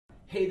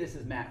Hey, this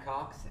is Matt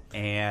Cox,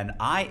 and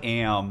I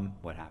am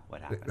what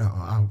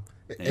happened?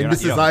 And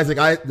this is Isaac.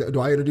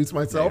 Do I introduce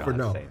myself or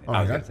no?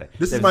 All right.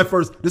 This is my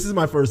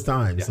first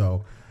time,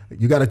 so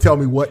you got to tell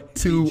me what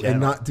to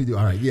and not to do.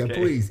 All right, yeah, okay.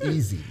 Please,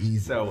 easy.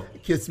 So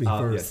kiss me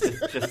first. Yeah,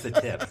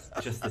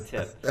 just the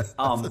tip.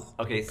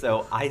 Okay,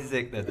 so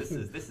Isaac. This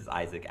is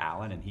Isaac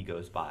Allen, and he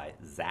goes by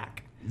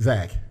Zach.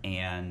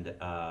 And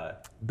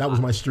that was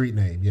my street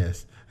name.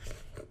 Yes.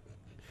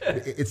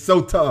 It's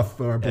so tough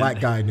for a black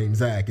guy named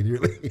Zach. It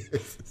really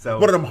is. So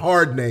one of them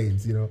hard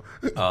names, you know.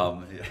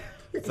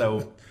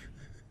 So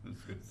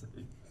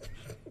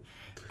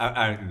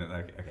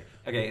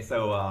okay.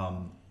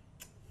 So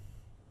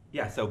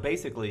So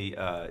basically,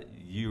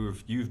 you're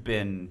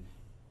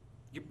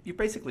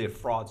basically a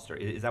fraudster.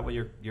 Is that what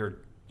you're?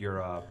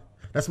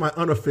 That's my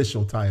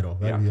unofficial title.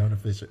 That'd be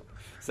unofficial.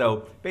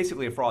 So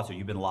basically, a fraudster.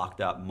 You've been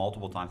locked up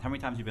multiple times. How many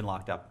times have you been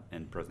locked up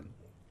in prison?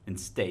 In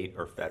state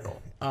or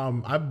federal?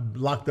 I've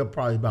locked up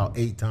probably about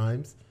 8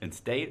 times. In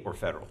state or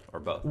federal or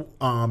both?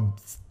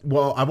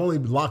 Well, I've only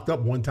locked up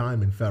one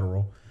time in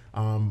federal,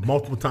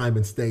 multiple time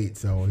in state.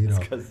 So you know,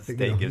 because the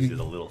state gives you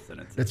the little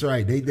sentences. That's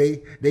right. They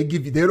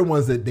give you. They're the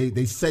ones that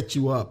they set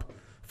you up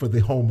for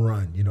the home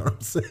run. You know what I'm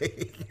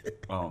saying?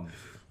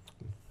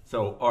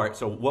 So all right.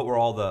 So what were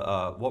all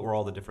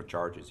the different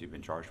charges you've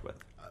been charged with?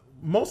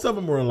 Most of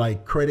them were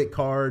like credit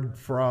card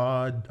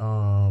fraud.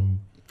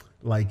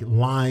 Like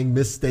lying,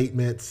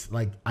 misstatements,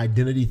 like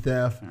identity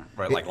theft.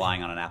 Right, like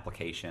lying on an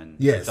application.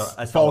 Yes,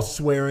 false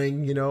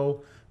swearing, you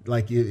know.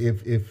 Like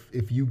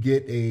if you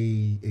get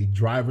a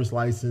driver's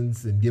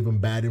license and give them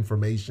bad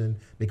information,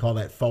 they call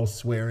that false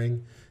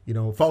swearing. You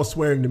know, false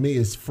swearing to me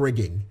is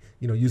frigging.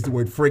 You know, use the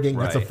word frigging,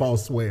 right. That's a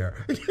false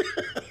swear.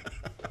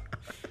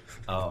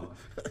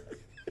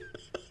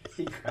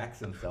 He cracks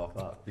himself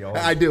up.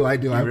 I do. I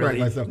crack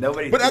myself.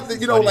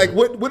 But you know, like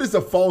what is a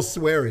false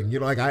swearing?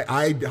 You know, like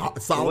I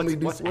solemnly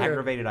do what's swear.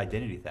 Aggravated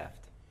identity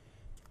theft?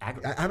 I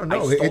don't know.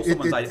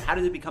 How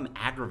did it become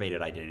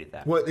aggravated identity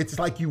theft? Well, it's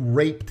like you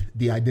raped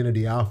the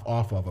identity off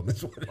of them.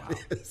 That's what it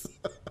is.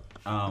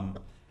 All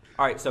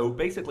right. So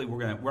basically,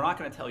 we're not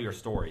gonna tell your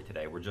story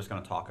today. We're just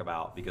gonna talk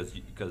about because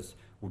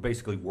we're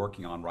basically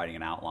working on writing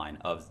an outline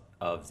of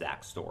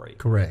Zach's story.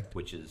 Correct.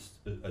 Which is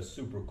a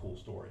super cool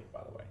story,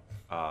 by the way.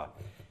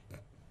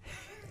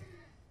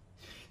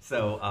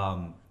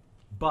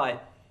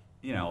 But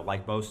you know,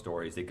 like most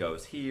stories, it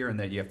goes here, and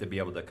then you have to be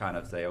able to kind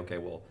of say, okay,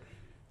 well,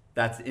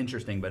 that's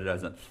interesting, but it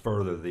doesn't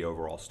further the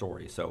overall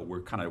story. So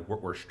we're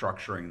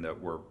structuring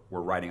that we're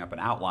writing up an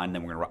outline,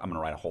 then I'm gonna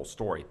write a whole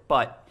story.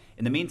 But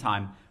in the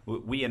meantime,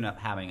 we end up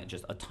having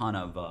just a ton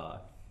of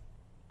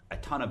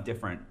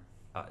different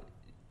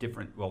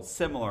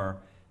similar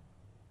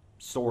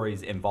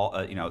stories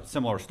involve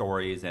similar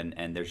stories,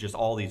 and there's just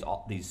all these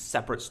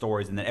separate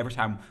stories, and then every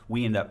time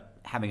we end up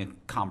having a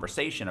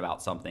conversation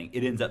about something,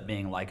 it ends up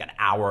being like an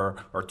hour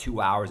or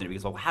 2 hours, and it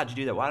goes, well, how'd you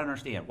do that? Well, I don't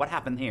understand. What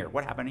happened here?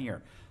 What happened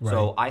here? Right.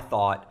 So I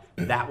thought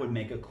that would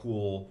make a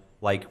cool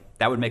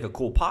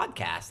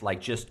podcast,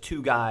 like just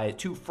two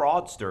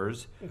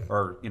fraudsters,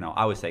 or you know,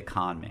 I would say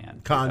con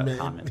man,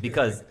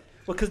 because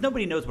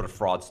nobody knows what a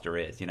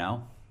fraudster is, you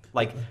know,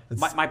 like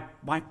my.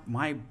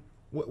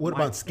 What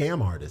about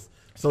scam artists?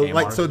 So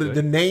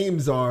the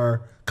names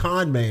are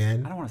con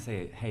man. I don't want to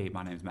say, hey,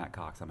 my name's Matt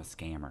Cox, I'm a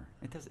scammer.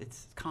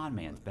 It's con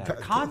man's better.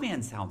 Con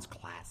man sounds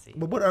classy.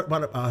 But what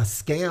about a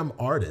scam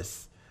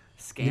artist?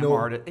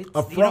 Artist.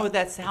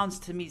 That sounds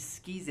to me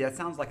skeezy. That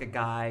sounds like a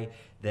guy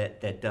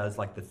that does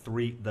like the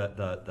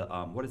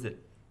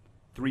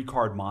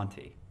 3-card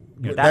Monte.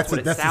 You know, that's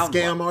what it sounds a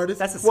scam like. Artist.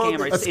 That's a scam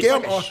artist. It's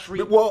like a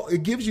street. Well,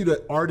 it gives you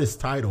the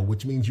artist title,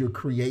 which means you're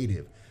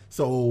creative.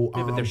 So a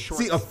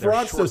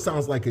fraudster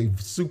sounds like a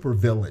super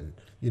villain.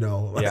 You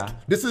know,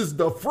 like, this is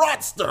the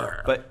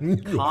fraudster. But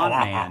con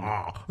man.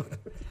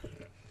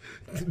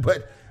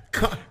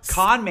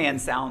 Con man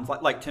sounds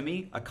like to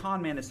me, a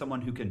con man is someone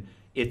who can.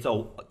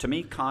 To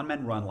me, con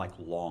men run like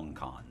long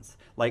cons.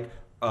 But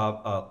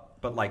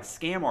like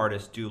scam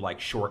artists do like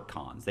short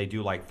cons. They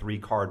do like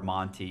 3-card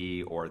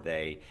Monte, or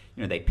they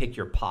pick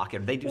your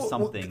pocket. They do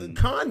something.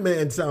 Con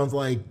man sounds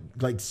like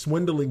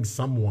swindling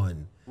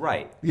someone.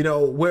 Right. You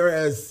know,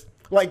 whereas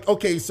like,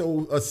 okay,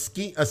 so a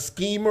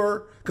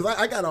schemer, because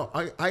I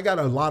got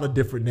a lot of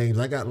different names.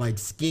 I got like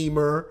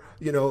schemer,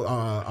 you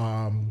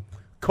know,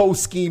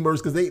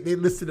 co-schemers, because they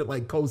listed it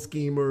like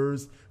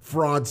co-schemers,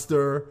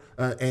 fraudster,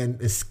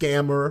 and a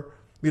scammer.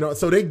 You know,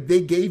 so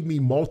they gave me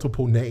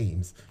multiple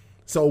names.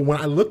 So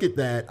when I look at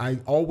that, I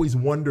always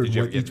wondered. Did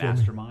you ever get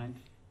mastermind?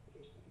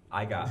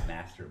 I got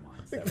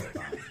mastermind several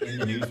times in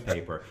the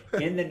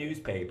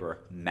newspaper.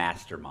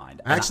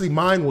 Mastermind. Actually,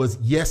 mine was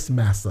yes,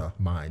 massa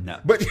mine. No,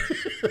 but it's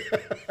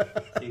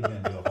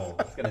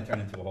gonna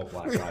turn into a whole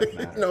Black Lives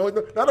Matter. No,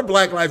 not a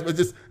Black Lives, but I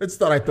just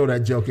thought I'd throw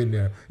that joke in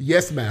there.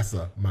 Yes,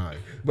 massa mine.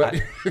 But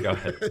go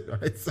ahead. All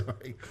right,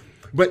 sorry,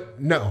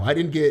 but no, I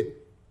didn't get.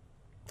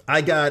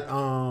 I got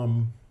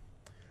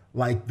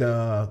like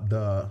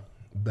the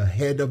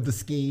head of the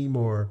scheme,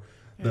 or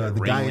the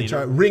guy in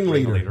charge,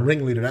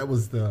 ringleader. That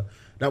was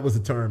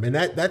the term, and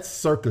that's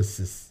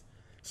circuses.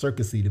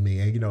 circusy to me.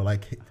 And,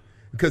 like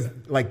because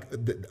like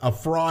a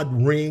fraud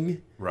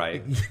ring,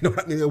 right? You know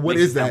what I mean? What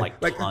Makes is it sound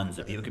that? like tons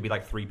of people. It could be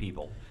like 3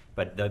 people,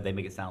 but they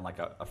make it sound like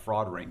a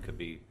fraud ring could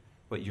be.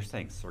 What you're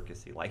saying,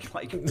 circusy, like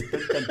like you're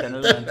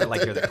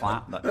the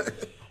clown.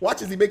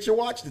 Watch as he makes your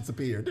watch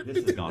disappear.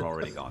 This has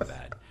already gone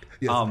bad.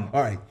 Yes. All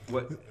right.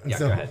 Yeah,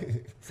 So- go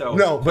ahead. So,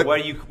 No, so but-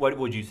 what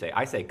would you say?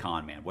 I say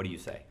con man. What do you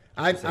say?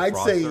 I'd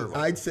say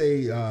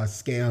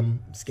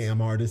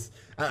scam artists.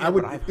 I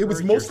would. but I've It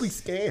was heard mostly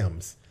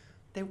scams.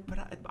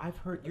 I've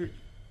heard your.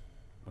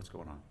 What's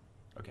going on?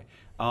 Okay.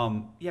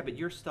 Yeah, but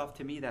your stuff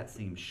to me that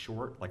seems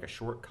short, like a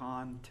short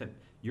con. To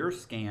your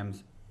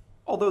scams,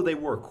 although they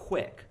were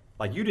quick.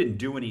 Like you didn't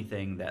do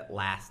anything that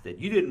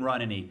lasted. You didn't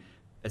run any,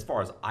 as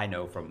far as I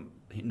know from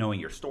knowing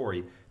your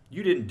story,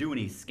 you didn't do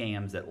any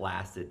scams that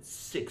lasted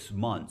 6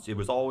 months. It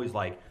was always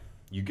like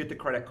you get the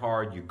credit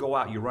card, you go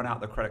out, you run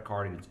out the credit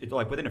card, and it's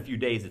like within a few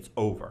days it's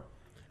over.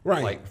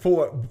 Right. Like,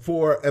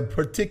 for a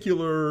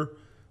particular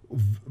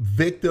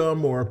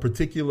victim or a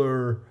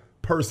particular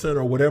person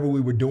or whatever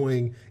we were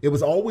doing, it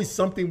was always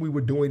something we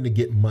were doing to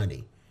get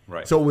money.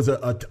 Right. So it was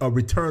a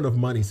return of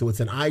money. So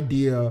it's an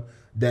idea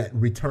that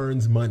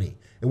returns money,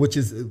 which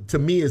is to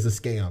me is a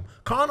scam.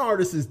 Con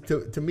artist is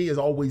to me is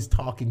always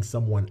talking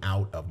someone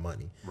out of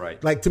money.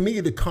 Right. Like to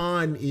me, the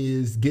con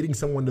is getting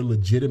someone to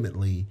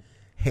legitimately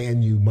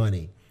hand you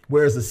money,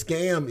 whereas a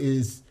scam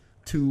is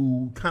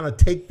to kind of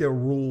take their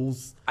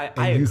rules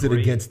and use it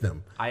against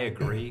them. I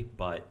agree,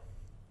 but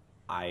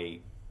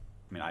I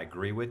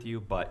agree with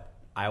you, but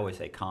I always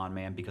say con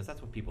man because that's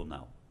what people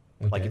know.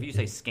 Like if you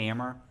say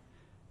scammer,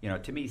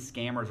 to me,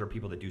 scammers are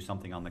people that do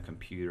something on the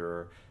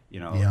computer. A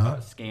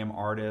scam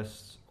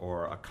artists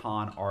or a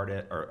con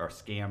artist or a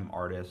scam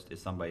artist is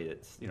somebody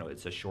that's,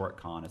 it's a short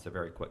con. It's a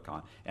very quick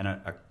con. And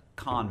a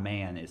con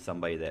man is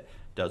somebody that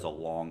does a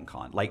long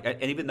con.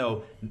 And even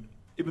though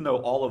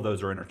all of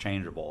those are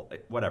interchangeable,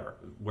 whatever,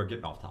 we're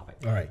getting off topic.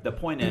 All right. The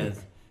point is,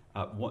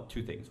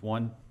 two things.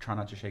 One, try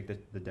not to shake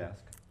the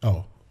desk.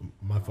 Oh,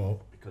 my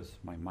fault. Because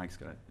my mic's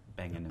going to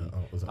bang into me.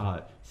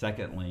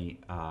 Secondly,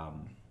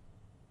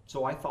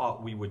 so I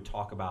thought we would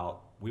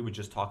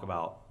just talk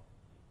about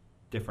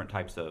different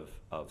types of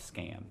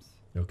scams.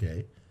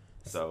 Okay.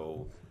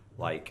 So,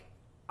 like,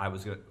 I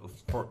was gonna,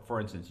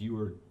 for instance, you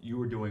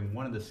were doing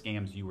one of the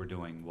scams you were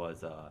doing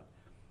was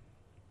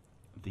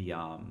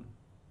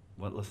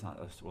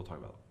we'll talk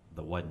about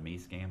the wasn't me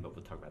scam, but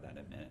we'll talk about that in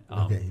a minute.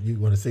 Okay, you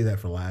want to say that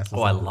for last?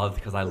 I love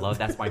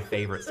that's my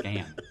favorite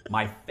scam.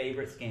 My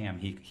favorite scam.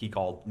 He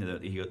called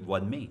he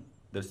wasn't me.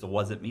 There's the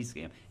wasn't me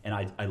scam, and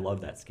I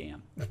love that scam.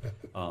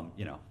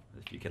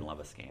 If you can love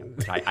a scam,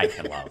 which I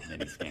can love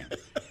any scam.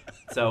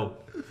 So,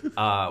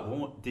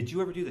 did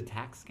you ever do the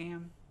tax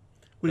scam?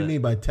 What do you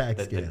mean by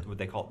tax scam? What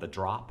they call it, the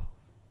drop.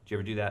 Did you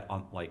ever do that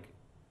on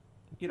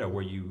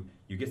where you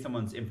get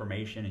someone's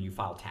information and you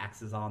file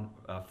taxes on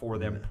for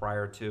them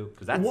prior to?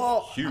 Because that's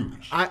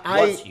huge.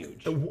 Was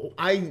huge.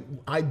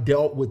 I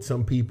dealt with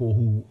some people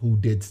who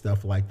did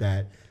stuff like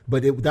that,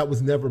 but that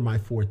was never my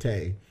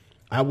forte.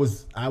 I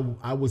was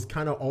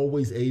kind of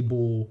always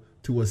able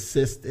to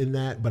assist in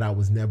that, but I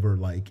was never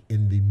like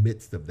in the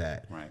midst of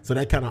that. Right. So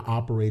that kind of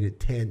operated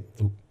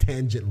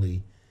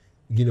tangentially,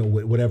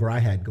 with whatever I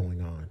had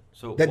going on.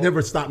 So that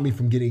never stopped me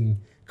from getting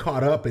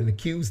caught up and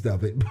accused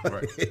of it. But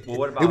right. Well,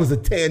 what about, it was a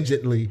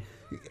tangentially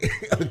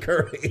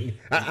occurring.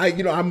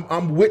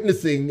 I'm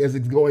witnessing as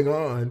it's going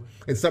on,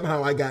 and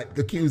somehow I got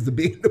accused of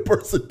being the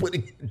person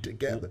putting it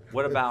together.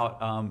 What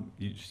about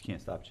you just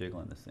can't stop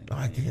jiggling this thing? Oh,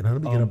 I can't.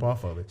 Let me get up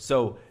off of it.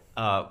 So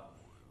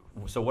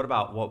what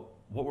about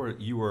what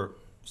were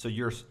so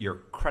your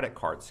credit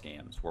card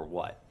scams were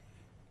what?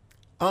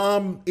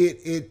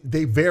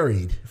 They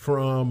varied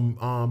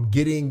from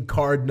getting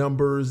card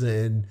numbers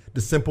and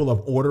the simple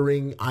of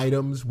ordering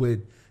items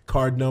with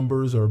card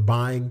numbers or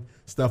buying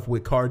stuff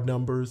with card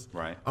numbers.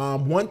 Right.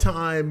 One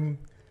time,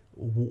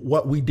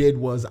 what we did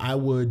was I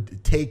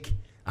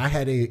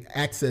had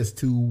access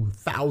to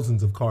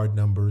thousands of card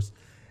numbers,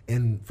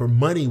 and for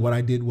money, what I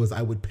did was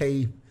I would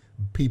pay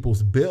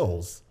people's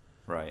bills.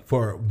 Right.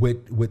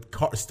 With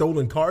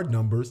stolen card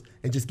numbers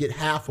and just get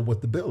half of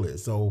what the bill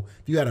is. So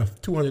if you had a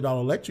 $200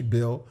 electric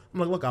bill, I'm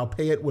like, look, I'll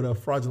pay it with a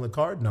fraudulent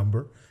card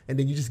number, and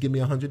then you just give me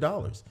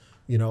 $100.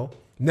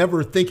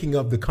 Never thinking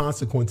of the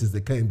consequences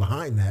that came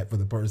behind that for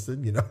the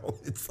person.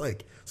 It's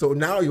like, so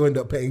now you end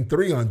up paying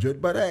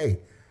 $300, but hey,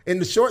 in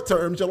the short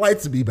term, your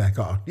lights will be back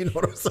on. You know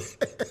what I'm saying?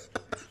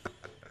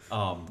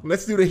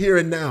 Let's do the here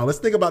and now. Let's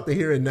think about the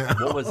here and now.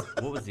 What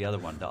was the other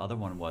one? The other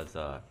one was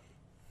I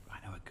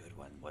know a good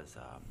one was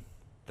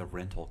the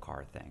rental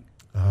car thing.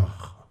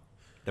 Oh.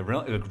 The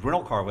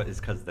rental car is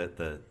because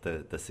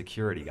the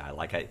security guy.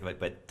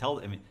 But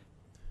tell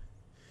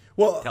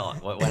Well, tell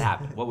us what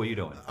happened. What were you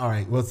doing? All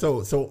right. Well,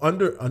 so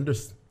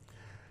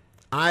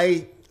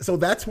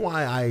that's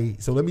why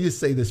so let me just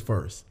say this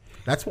first.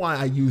 That's why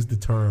I use the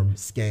term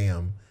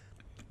scam.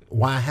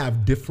 Why I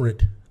have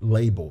different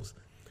labels,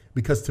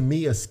 because to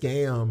me a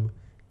scam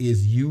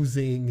is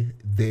using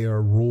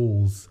their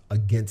rules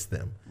against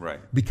them. Right.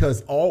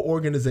 Because all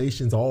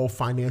organizations, all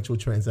financial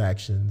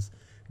transactions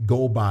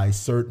go by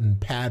certain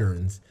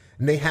patterns,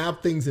 and they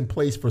have things in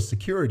place for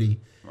security.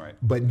 Right.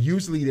 But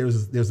usually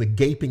there's a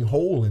gaping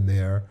hole in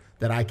there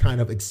that I kind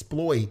of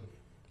exploit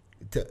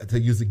to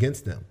use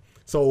against them.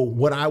 So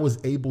what I was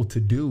able to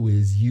do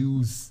is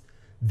use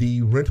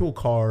the rental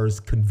car's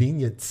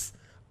convenience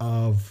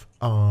of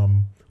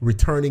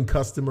returning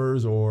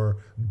customers or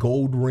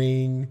gold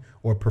ring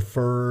or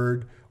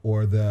preferred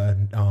or the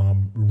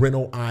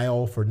rental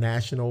aisle for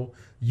national,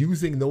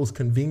 using those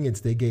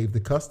convenience they gave the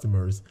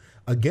customers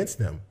against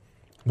them.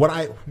 What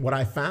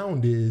I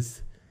found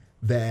is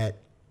that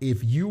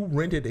if you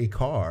rented a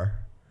car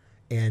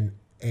and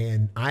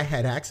I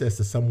had access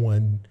to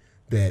someone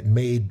that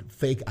made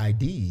fake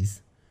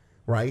IDs,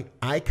 right,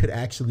 I could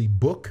actually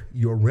book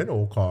your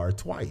rental car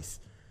twice.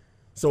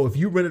 So if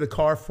you rented a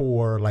car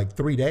for like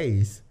 3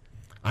 days,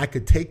 I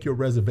could take your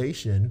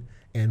reservation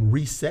and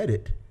reset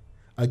it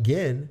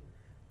again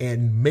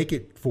and make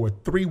it for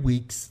 3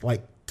 weeks,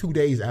 like 2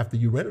 days after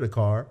you rented a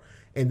car.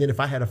 And then if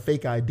I had a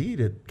fake ID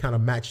that kind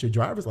of matched your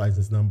driver's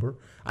license number,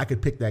 I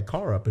could pick that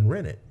car up and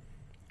rent it.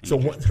 So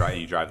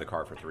you drive the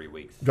car for 3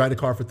 weeks. Drive the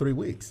car for 3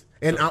 weeks.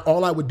 And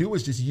all I would do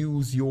is just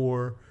use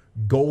your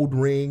gold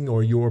ring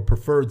or your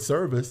preferred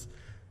service,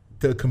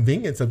 the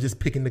convenience of just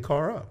picking the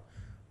car up.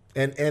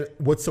 And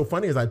what's so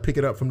funny is I pick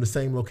it up from the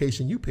same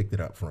location you picked it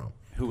up from.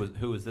 Who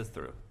was this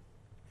through?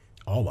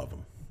 All of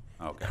them.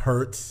 Okay.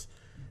 Hertz,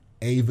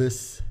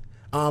 Avis.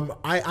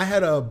 I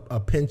had a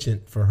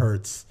penchant for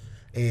Hertz,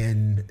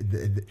 and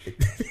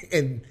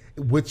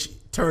which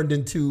turned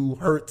into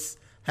Hertz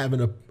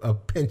having a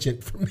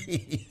penchant for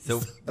me.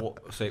 So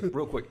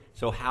real quick.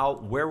 So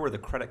where were the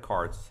credit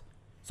cards?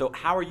 So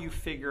how are you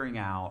figuring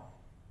out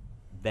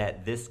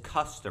that this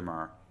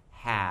customer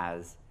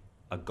has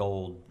a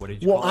gold? What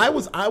did you? Well, call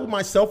it? I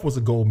myself was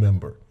a gold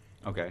member.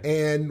 Okay.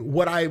 And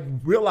what I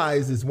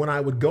realized is when I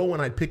would go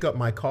and I'd pick up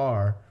my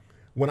car,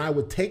 when I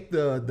would take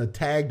the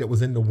tag that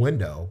was in the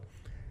window,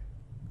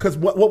 because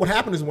what would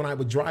happen is when I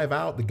would drive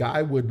out, the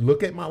guy would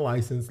look at my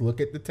license,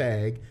 look at the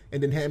tag,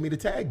 and then hand me the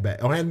tag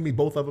back, or hand me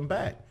both of them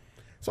back.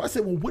 So I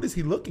said, well, what is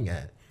he looking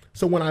at?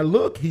 So when I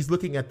look, he's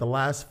looking at the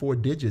last 4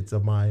 digits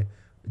of my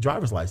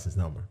driver's license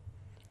number.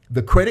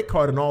 The credit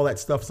card and all that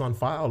stuff's on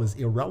file is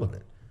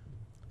irrelevant.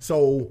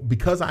 So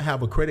because I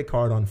have a credit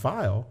card on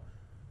file,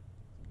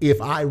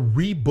 if I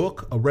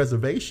rebook a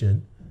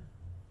reservation,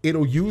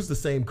 it'll use the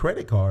same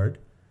credit card,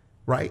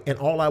 right? And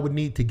all I would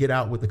need to get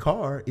out with the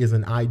car is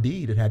an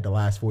ID that had the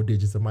last 4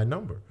 digits of my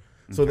number.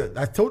 Okay. So that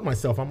I told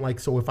myself, I'm like,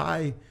 so if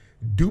I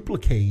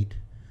duplicate,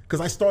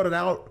 because I started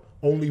out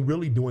only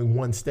really doing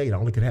one state, I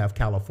only could have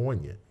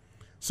California.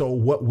 So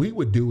what we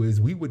would do is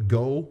we would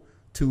go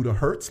to the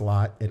Hertz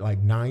lot at like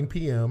 9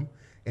 p.m.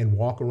 and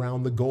walk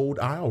around the gold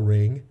aisle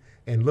ring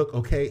and look,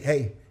 okay,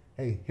 hey,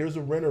 here's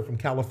a renter from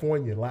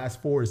California.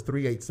 Last 4 is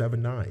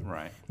 3879.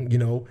 Right. You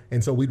know,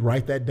 and so we'd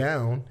write that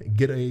down,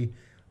 get a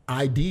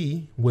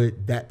ID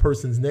with that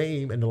person's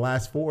name, and the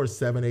last 4 is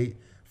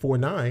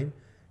 7849.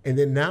 And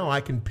then now I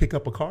can pick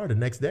up a car the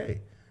next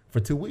day for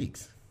 2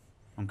 weeks.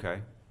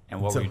 Okay. And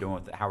what were you doing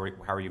with it? How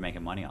are you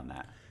making money on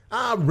that?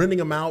 I'm renting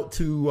them out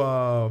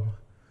to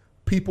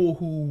people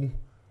who,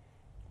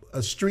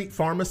 street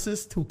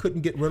pharmacists who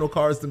couldn't get rental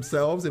cars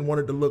themselves and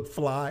wanted to look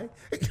fly.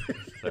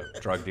 So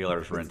drug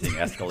dealers renting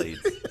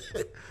Escalades.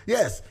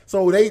 Yes.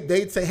 So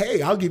they'd say,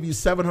 hey, I'll give you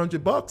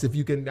 $700 if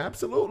you can.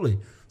 Absolutely.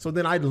 So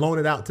then I'd loan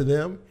it out to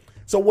them.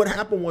 So what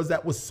happened was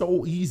that was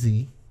so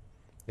easy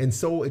and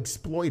so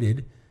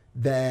exploited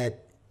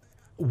that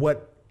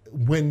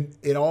when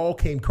it all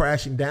came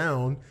crashing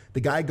down, the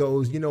guy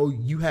goes, you know,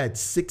 you had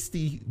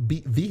 60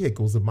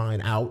 vehicles of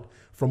mine out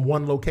from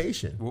one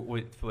location.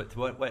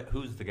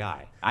 Who's the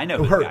guy? I know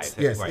who the guy is.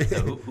 Yes. Right.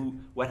 So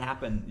what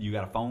happened? You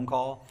got a phone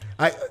call?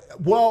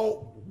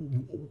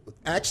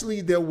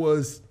 Actually there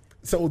was,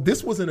 so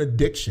this was an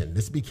addiction.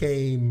 This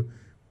became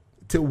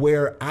to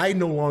where I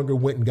no longer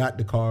went and got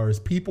the cars.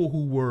 People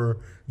who were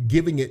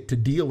giving it to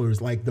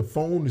dealers, like the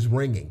phone is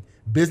ringing.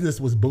 Business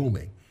was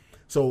booming.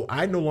 So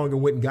I no longer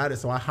went and got it.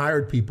 So I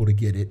hired people to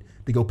get it,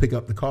 to go pick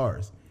up the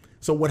cars.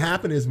 So what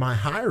happened is my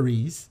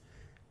hirees,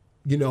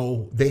 you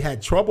know, they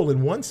had trouble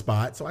in one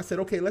spot. So I said,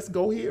 okay, let's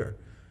go here.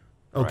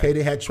 Okay, right.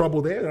 They had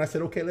trouble there. And I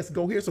said, okay, let's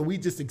go here. So we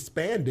just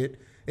expanded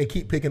and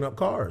keep picking up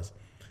cars.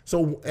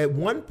 So at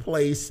one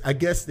place, I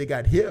guess they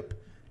got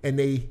hip and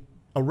they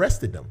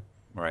arrested them.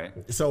 Right.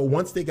 So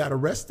once they got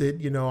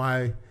arrested,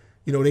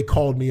 they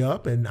called me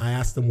up and I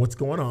asked them what's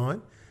going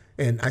on.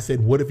 And I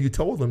said, what have you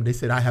told them? They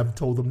said, I haven't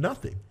told them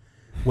nothing.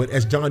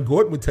 As John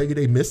Gordon would tell you,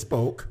 they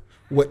misspoke.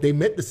 What they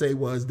meant to say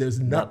was, there's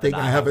nothing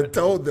I haven't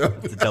told them.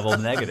 It's a double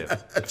negative.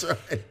 That's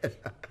right.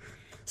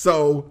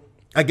 So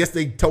I guess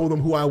they told them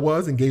who I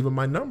was and gave them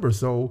my number.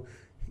 So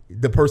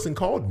the person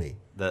called me.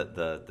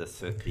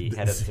 The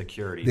head of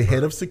security. The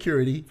head of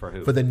security for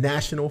who? For the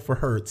national for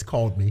Hertz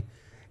called me,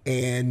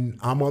 and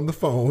I'm on the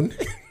phone.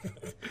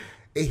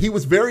 He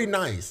was very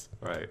nice.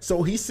 Right.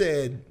 So he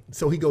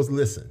goes,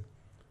 listen,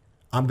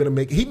 I'm gonna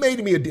make. He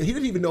made me a deal. He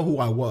didn't even know who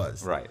I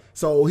was. Right.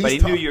 So he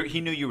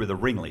knew you were the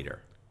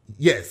ringleader.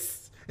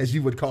 Yes. as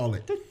you would call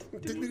it.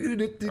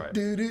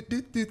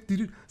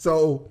 Right.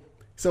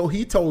 So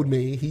he told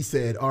me, he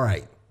said, all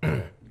right.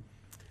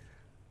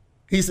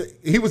 He said,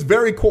 he was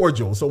very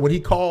cordial. So when he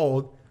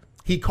called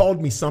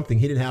me something.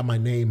 He didn't have my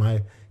name.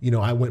 I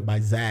went by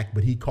Zach,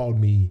 but he called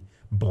me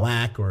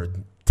Black or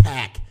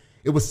Tack.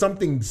 It was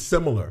something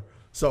similar.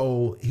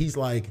 So he's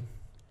like,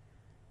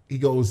 he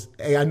goes,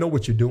 hey, I know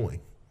what you're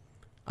doing.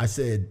 I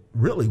said,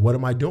 really? What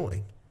am I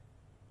doing?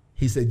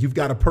 He said, you've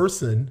got a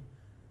person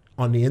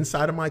on the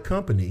inside of my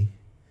company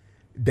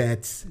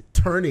that's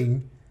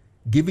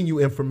giving you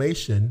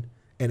information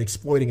and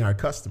exploiting our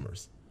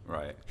customers.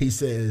 Right. He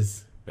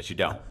says, but you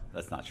don't.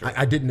 That's not true.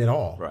 I didn't at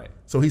all. Right.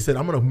 So he said,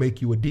 I'm going to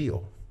make you a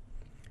deal.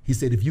 He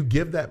said, if you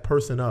give that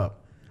person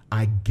up,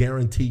 I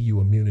guarantee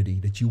you immunity,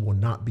 that you will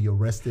not be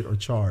arrested or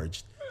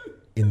charged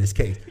in this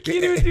case. You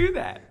can't even do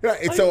that.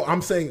 Right. And so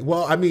I'm saying,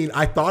 well, I mean,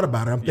 I thought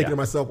about it. I'm thinking to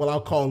myself, well,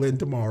 I'll call in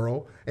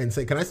tomorrow and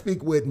say, can I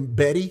speak with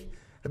Betty?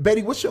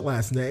 Betty, what's your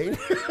last name?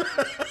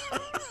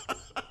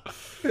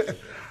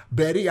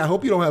 Betty, I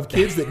hope you don't have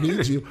kids that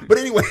need you. But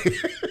anyway,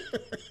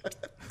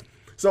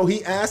 so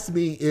he asked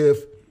me if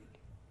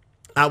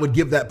I would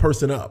give that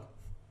person up,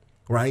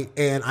 right?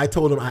 And I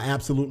told him I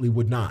absolutely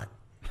would not.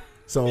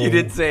 So You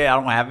didn't say I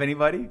don't have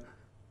anybody?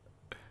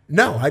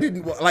 No, I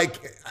didn't. Like,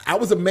 I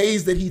was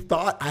amazed that he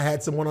thought I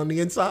had someone on the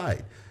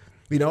inside,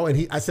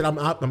 and I said, I'm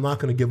not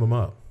going to give him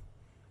up.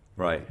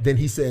 Right. Then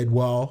he said,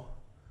 well,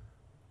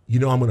 I'm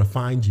going to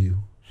find you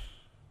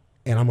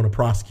and I'm going to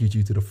prosecute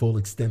you to the full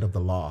extent of the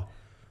law.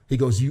 He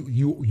goes,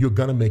 you're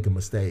going to make a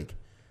mistake.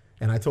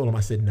 And I told him, I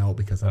said, no,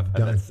 because I'm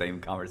done. That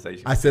same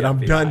conversation. I said, with I'm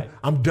the done. FBI.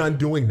 I'm done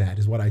doing that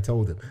is what I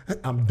told him.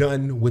 I'm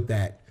done with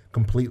that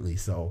completely.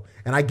 So,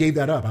 and I gave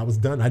that up. I was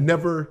done. I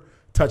never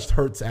touched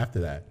Hertz after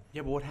that.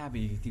 Yeah, but what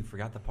happened? You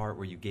forgot the part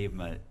where you gave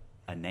him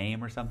a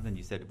name or something?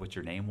 You said what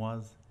your name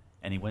was?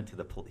 And he went to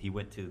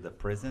the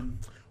prison?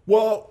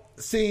 Well,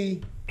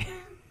 see,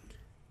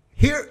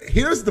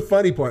 here's the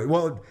funny part.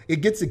 Well, it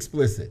gets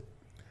explicit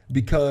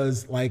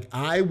because, like,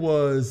 I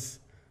was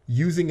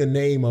using a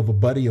name of a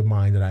buddy of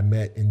mine that I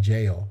met in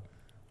jail,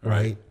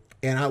 right?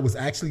 And I was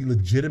actually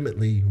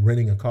legitimately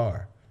renting a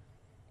car,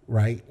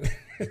 right?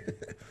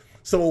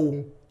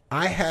 So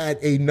I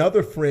had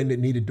another friend that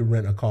needed to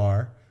rent a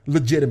car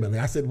legitimately.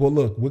 I said, well,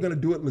 look, we're going to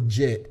do it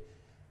legit.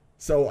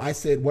 So I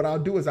said, what I'll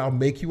do is I'll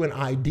make you an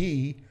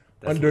ID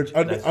That's legit.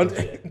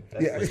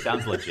 yeah. That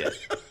sounds legit.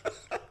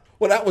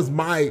 Well, that was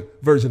my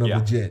version of Yeah.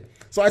 legit.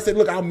 So I said,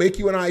 look, I'll make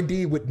you an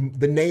ID with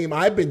the name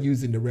I've been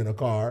using to rent a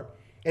car,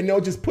 and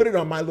they'll just put it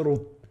on my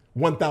little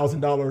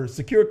 $1,000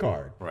 secure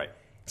card. Right.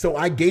 So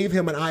I gave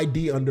him an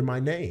ID under my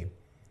name.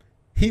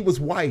 He was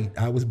white,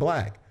 I was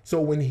black. So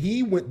when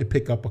he went to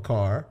pick up a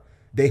car,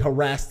 they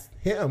harassed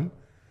him.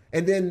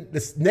 And then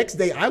the next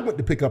day I went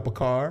to pick up a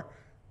car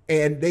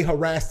and they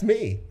harassed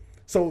me.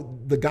 So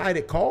the guy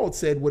that called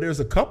said, well, there's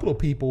a couple of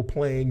people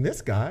playing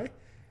this guy.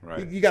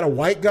 Right. You got a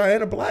white guy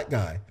and a black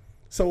guy.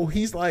 So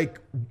he's like,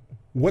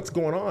 what's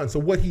going on? So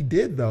what he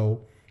did,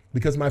 though,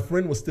 because my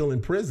friend was still in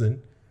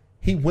prison,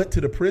 he went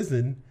to the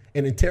prison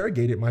and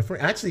interrogated my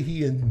friend. Actually,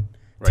 he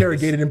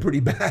interrogated him pretty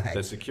bad.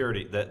 The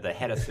security, the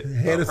head of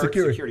Hertz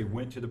security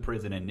went to the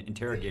prison and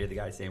interrogated the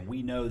guy, saying,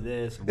 "We know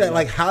this." Yeah,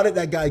 like, how did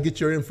that guy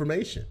get your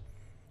information?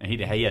 And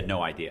he had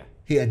no idea.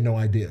 He had no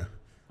idea.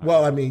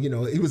 Well, I mean,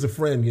 he was a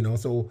friend,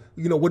 so,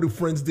 what do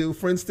friends do?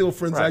 Friends steal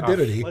friends'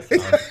 identity.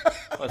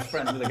 I was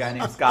friends with a guy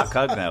named Scott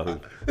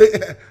Cugno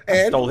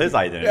who stole his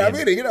identity. Yeah, I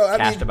mean,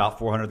 cashed about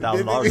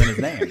 $400,000 in his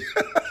name.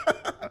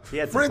 He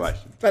had some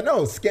questions. I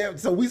know, scam.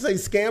 So we say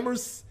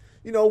scammers,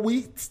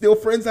 we steal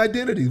friends'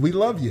 identities. We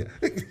love you.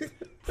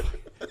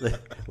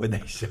 When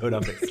they showed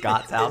up at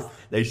Scott's house,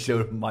 they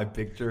showed him my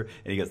picture,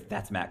 and he goes,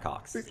 "That's Matt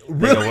Cox."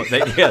 Really?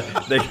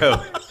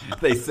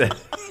 They said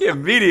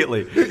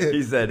immediately.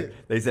 They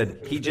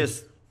said he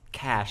just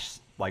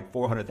cashed like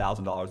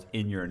 $400,000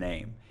 in your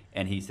name,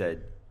 and he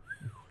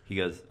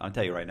goes, "I'll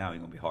tell you right now,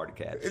 he's gonna be hard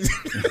to catch."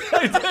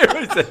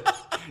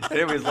 And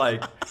it was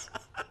like,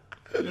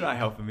 "You're not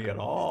helping me at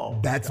all."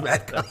 That's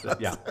Matt Cox.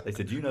 Yeah. They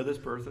said, "Do you know this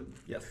person?"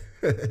 Yes,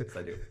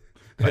 I do.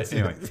 But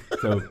anyway,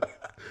 so.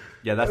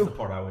 Yeah, that's the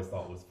part I always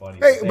thought was funny.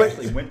 Hey, they but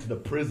actually went to the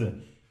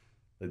prison.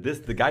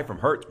 The guy from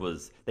Hertz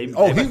was. They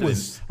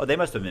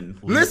must have been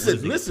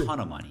losing a ton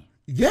of money.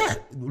 Yeah,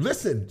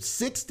 listen,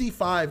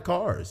 65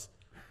 cars.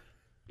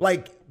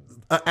 Like,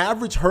 an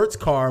average Hertz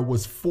car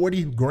was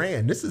 40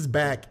 grand. This is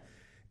back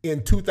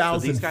in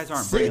 2006. So these guys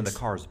aren't bringing the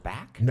cars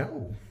back?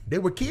 No, they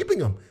were keeping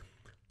them.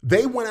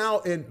 They went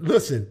out and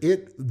listen.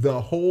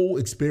 The whole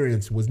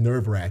experience was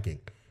nerve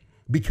wracking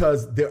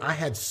because I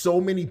had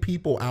so many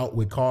people out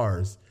with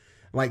cars.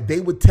 Like, they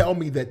would tell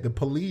me that the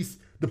police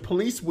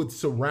would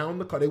surround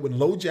the car. They would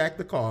low jack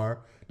the car.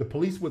 The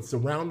police would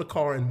surround the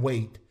car and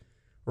wait,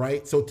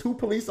 right? So 2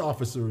 police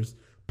officers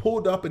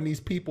pulled up in these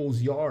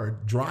people's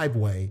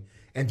driveway,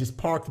 and just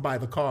parked by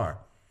the car,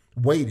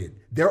 waited.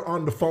 They're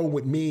on the phone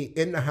with me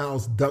in the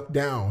house, ducked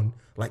down,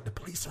 like, the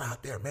police are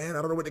out there, man.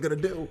 I don't know what they're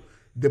going to do.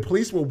 The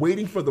police were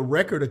waiting for the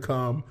wrecker to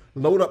come,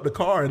 load up the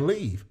car, and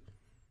leave.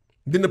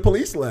 Then the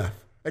police left.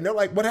 And they're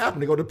like, what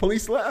happened? They go, the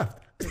police left.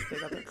 They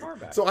got their car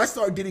back. So I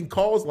started getting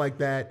calls like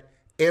that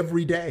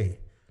every day.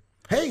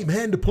 Hey,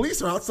 man, the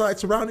police are outside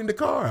surrounding the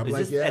car. I'm Is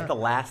like, this yeah. at the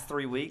last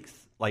 3 weeks?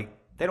 Like,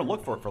 they don't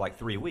look for it for like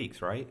 3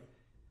 weeks, right?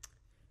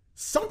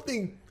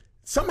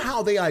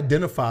 Somehow they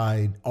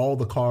identified all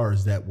the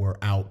cars that were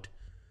out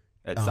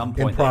At some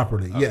point.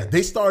 improperly. Okay. Yeah,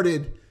 they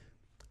started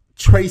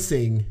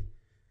tracing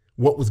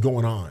what was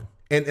going on.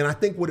 And I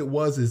think what it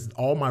was is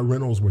all my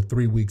rentals were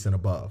 3 weeks and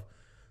above.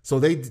 So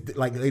let's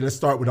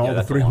start with all the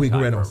that's a 3 long week time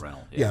for a rentals.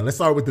 rental, Yeah, let's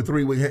start with the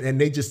 3 week, and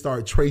they just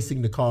start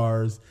tracing the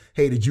cars.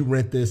 Hey, did you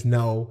rent this?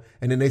 No.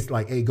 And then they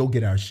like, hey, go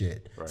get our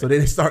shit. Right. So then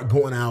they start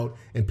going out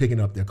and picking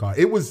up their car.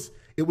 It was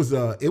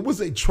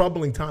a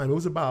troubling time. It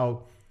was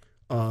about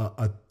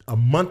a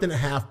month and a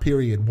half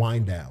period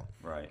wind down.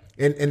 Right.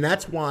 And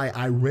that's why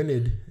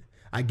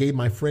I gave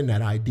my friend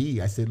that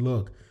ID. I said,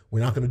 look, we're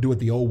not going to do it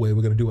the old way.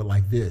 We're going to do it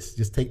like this.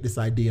 Just take this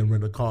ID and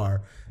rent a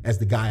car as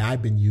the guy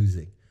I've been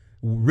using.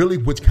 Really,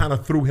 which kind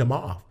of threw him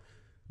off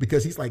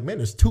because he's like, man,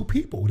 there's two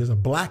people. There's a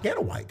black and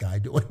a white guy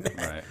doing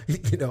that.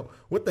 Right. You know,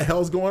 what the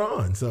hell's going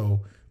on?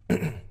 So,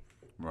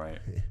 Right.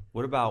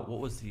 What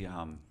was the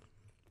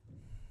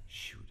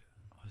shoot?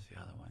 What was the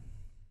other one?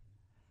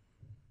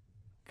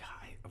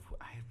 God,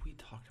 we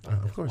talked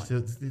about of course,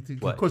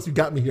 one. of course, you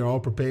got me here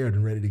all prepared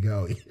and ready to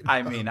go.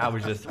 I mean, I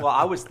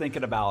was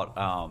thinking about.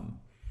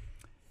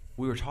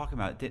 We were talking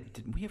about.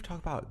 Didn't we have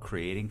talked about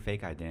creating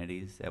fake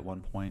identities at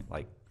one point?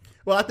 Like,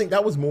 Well, I think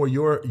that was more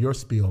your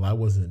spiel. I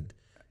wasn't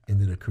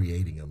into the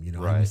creating them. You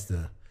know, I Right. used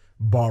to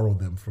borrow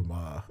them from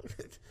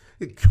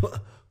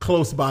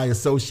close by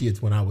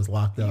associates when I was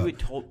locked up. you had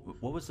told.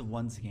 What was the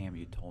one scam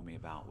you told me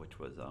about? Which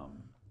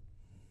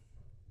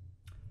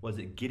was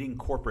it getting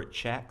corporate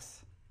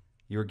checks?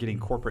 You were getting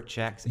corporate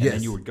checks, and then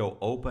Yes. you would go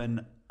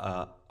open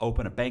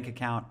a bank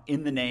account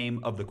in the name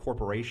of the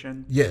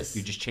corporation. Yes.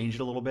 You just change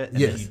it a little bit, and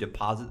Yes. then you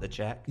deposit the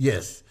check.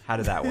 Yes. How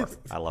did that work?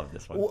 I love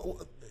this one.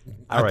 Well,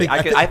 All right,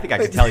 I think I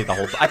could tell you the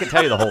whole. I could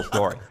tell you the whole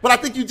story. But I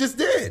think you just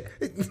did.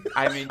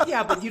 I mean,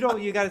 yeah, but you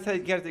got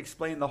to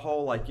explain the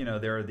whole, like,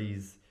 there are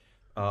these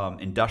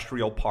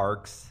industrial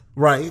parks,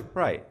 Right.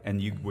 right?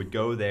 And you would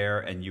go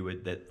there, and you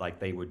would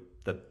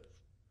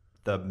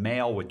the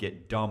mail would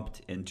get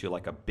dumped into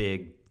like a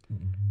big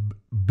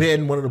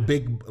Bin, one of the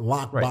big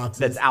lock boxes.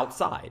 that's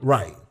outside,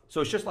 Right.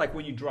 So it's just like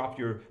when you drop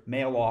your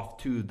mail off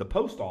to the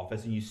post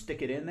office and you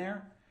stick it in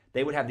there.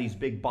 They would have these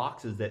big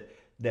boxes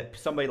that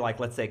somebody like,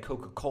 let's say,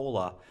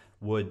 Coca-Cola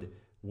would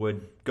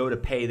go to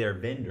pay their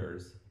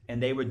vendors,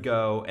 and they would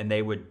go and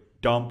they would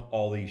dump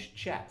all these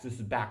checks. This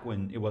is back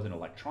when it wasn't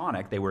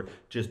electronic.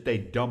 They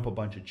dump a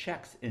bunch of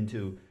checks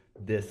into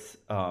this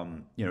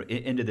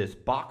into this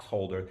box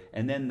holder,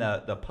 and then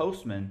the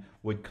postman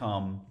would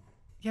come.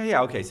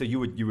 Yeah, okay. So you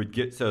would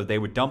get, so they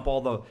would dump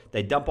all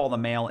the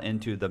mail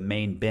into the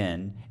main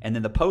bin, and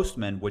then the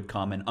postman would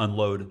come and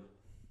unload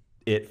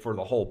it for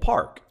the whole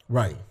park.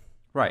 Right.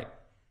 Right.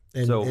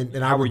 And- so and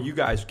how I were would- you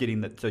guys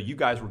getting that? So you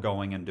guys were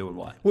going and doing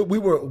what? We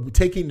were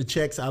taking the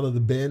checks out of the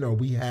bin, or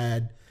we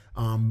had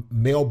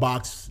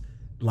mailbox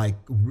like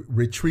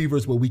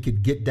retrievers where we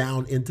could get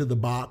down into the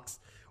box,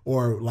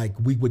 or like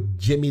we would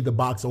jimmy the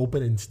box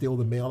open and steal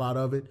the mail out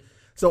of it.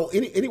 So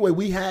anyway,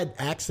 we had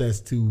access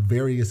to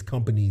various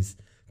companies'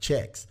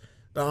 checks.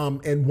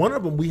 And one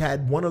of them, we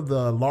had one of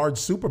the large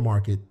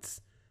supermarkets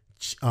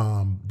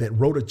that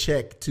wrote a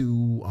check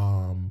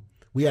to,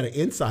 we had an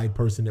inside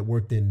person that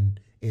worked in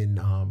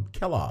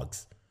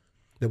Kellogg's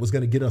that was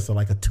going to get us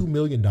like a $2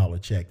 million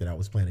check that I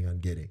was planning on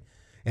getting.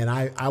 And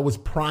I was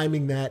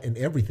priming that and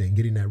everything,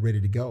 getting that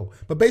ready to go.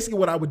 But basically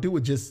what I would do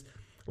would just,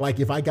 like,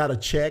 if I got a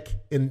check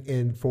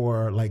in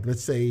for, like,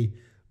 let's say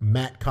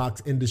Matt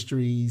Cox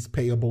Industries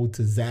payable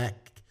to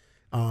Zach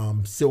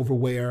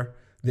Silverware,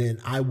 then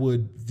I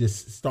would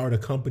just start a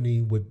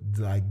company with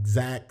like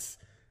Zach's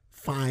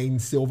Fine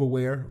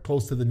Silverware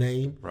close to the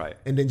name. Right.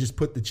 And then just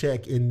put the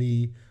check in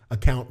the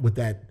account with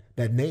that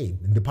name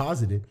and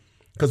deposit it.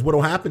 Because what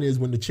will happen is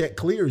when the check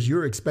clears,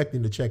 you're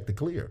expecting the check to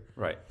clear.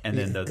 Right. And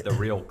then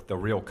the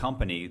real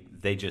company,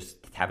 they just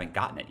haven't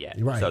gotten it yet.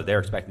 Right. So they're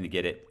expecting to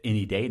get it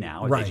any day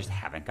now, and Right. they just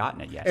haven't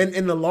gotten it yet.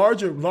 And the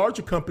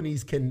larger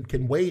companies can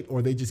wait,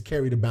 or they just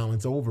carry the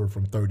balance over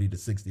from 30 to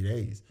 60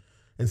 days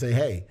and say,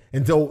 hey.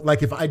 And so,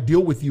 like, if I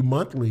deal with you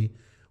monthly,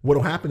 what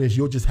will happen is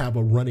you'll just have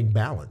a running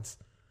balance.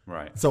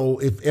 Right. So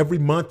if every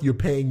month you're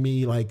paying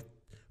me like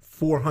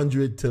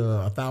 $400 to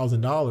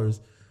 $1,000,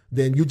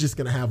 then you're just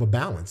going to have a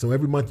balance. So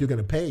every month you're going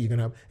to pay, you're going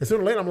to have, and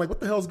sooner or later I'm like, what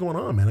the hell's going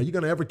on, man? Are you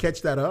going to ever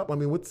catch that up? I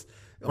mean, what's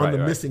on the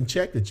missing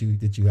check that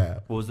you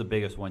have? What was the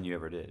biggest one you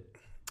ever did?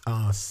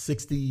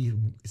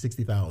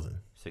 60,000.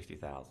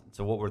 60,000.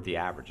 So what were the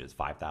averages?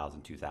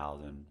 5,000,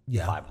 2,000,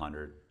 Yeah.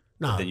 500?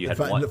 No, Then you had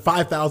one.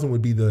 5,000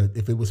 would be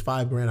if it was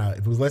 $5,000, if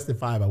it was less than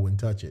 5, I wouldn't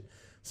touch it.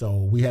 So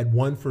we had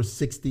one for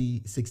 60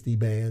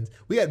 bands.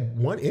 We had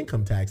one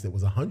income tax that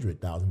was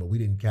 100,000, but we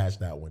didn't cash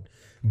that one.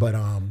 But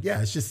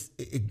yeah, it's just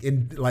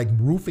in like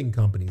roofing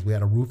companies. We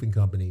had a roofing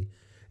company,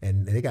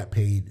 and they got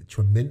paid a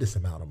tremendous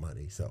amount of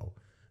money. So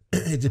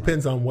It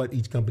depends on what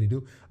each company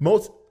do.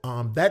 Most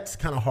that's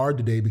kind of hard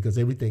today because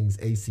everything's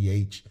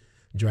ACH,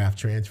 draft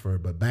transfer.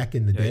 But back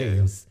in the day,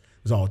 Yeah. it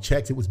was all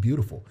checks. It was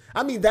beautiful.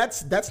 I mean,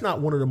 that's not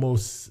one of the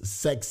most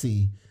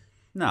sexy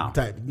No,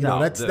 type. no,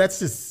 That's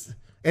just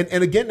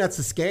and again, that's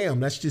a scam.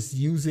 That's just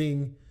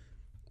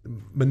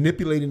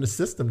manipulating the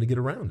system to get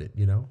around it.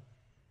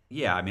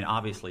 Yeah, I mean,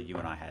 obviously, you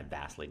and I had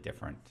vastly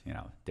different.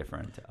 Yeah,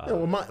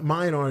 well,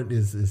 mine aren't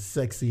as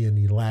sexy and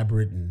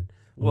elaborate and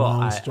Well,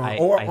 long, strong,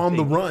 or on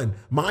the run.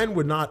 Mine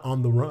were not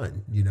on the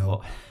run.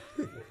 Well,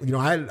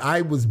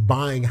 I was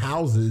buying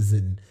houses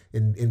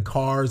and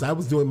cars. I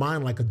was doing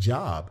mine like a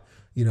job.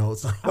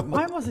 So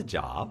mine was a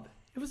job.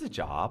 It was a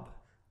job.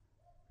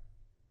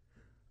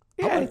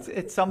 Yeah,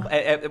 it's some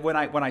when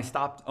I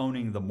stopped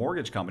owning the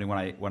mortgage company,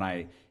 when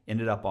I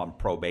ended up on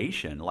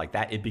probation, like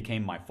that, it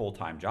became my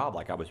full-time job.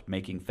 Like I was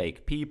making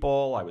fake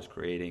people, I was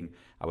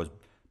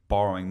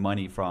borrowing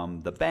money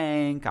from the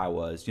bank, I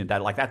was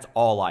that's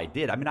all I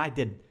did. I mean,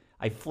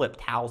 I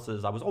flipped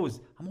houses. I'm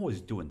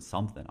always doing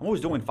something. I'm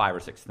always doing 5 or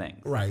 6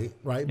 things. Right.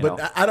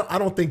 But I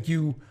don't think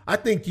I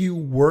think you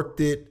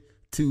worked it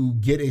to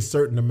get a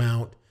certain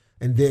amount,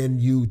 and then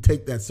you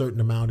take that certain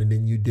amount and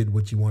then you did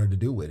what you wanted to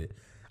do with it.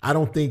 I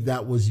don't think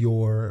that was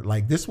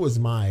this was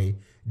my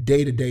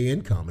day-to-day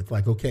income. It's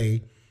like,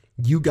 okay,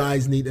 you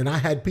guys need, and I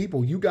had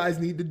people, you guys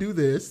need to do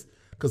this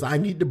because I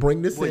need to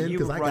bring this in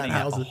because I got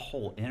houses. A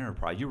whole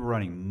enterprise. You were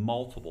running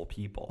multiple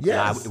people.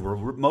 Yes.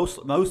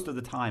 Most of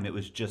the time it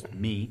was just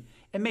me.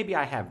 And maybe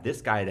I have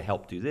this guy to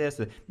help do this.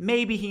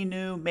 Maybe he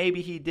knew,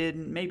 maybe he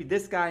didn't. Maybe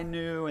this guy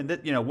knew, and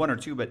one or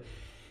two. But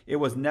it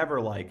was never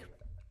like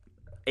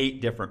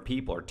 8 different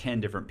people or 10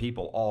 different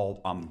people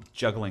all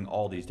juggling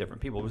all these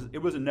different people. It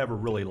was never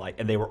really like,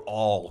 and they were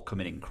all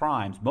committing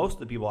crimes. Most of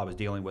the people I was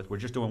dealing with were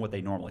just doing what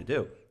they normally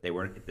do. They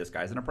were, this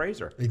guy's an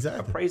appraiser.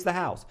 Exactly. Appraise the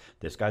house.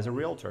 This guy's a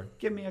realtor.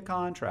 Give me a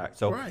contract.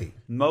 So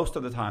most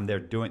of the time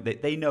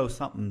they know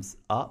something's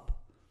up,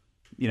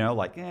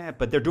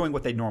 but they're doing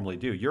what they normally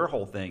do. Your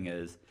whole thing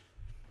is,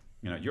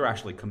 you're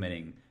actually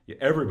committing,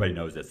 everybody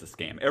knows it's a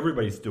scam.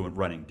 Everybody's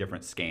running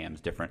different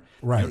scams, different.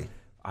 Right.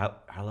 I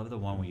love the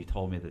one where you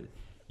told me that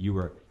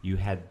you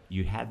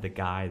had the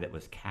guy that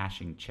was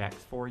cashing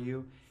checks for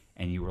you,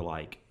 and you were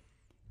like,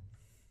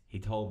 he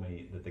told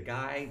me that the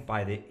guy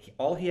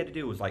all he had to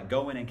do was like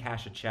go in and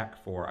cash a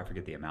check for, I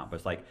forget the amount, but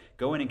it's like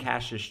go in and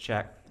cash this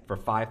check for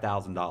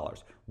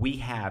 $5,000. We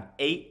have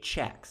 8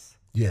 checks.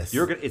 Yes.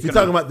 You're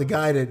talking about the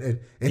guy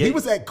that, he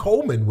was at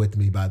Coleman with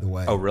me, by the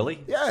way. Oh,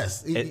 really?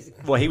 Yes.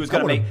 He was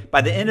going to make,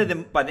 by the end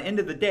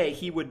of the day,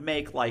 he would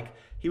make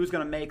he was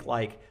going to make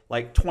like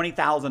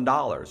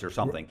 $20,000 or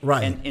something.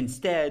 Right. And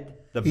instead,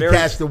 he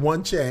cashed the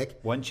one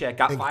check. One check,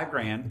 got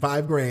 $5,000.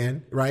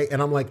 $5,000, right?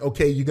 And I'm like,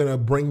 okay, you're going to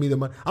bring me the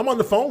money. I'm on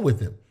the phone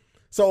with him.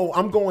 So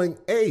I'm going,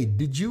 hey,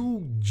 did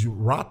you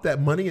drop that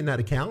money in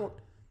that account?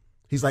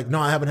 He's like, no,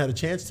 I haven't had a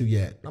chance to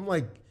yet. I'm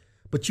like,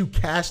 but you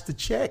cashed the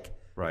check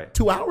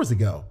 2 hours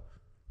ago.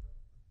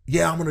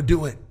 Yeah, I'm going to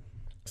do it.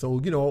 So,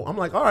 I'm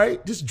like, all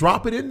right, just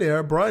drop it in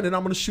there, bro, and then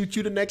I'm going to shoot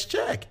you the next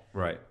check.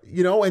 Right.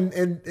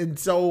 And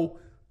so,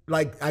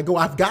 like, I go,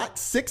 I've got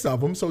 6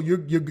 of them, so you're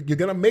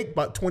going to make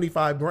about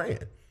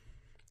 $25,000.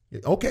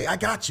 Okay, I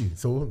got you.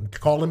 So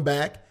call him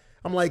back.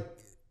 I'm like,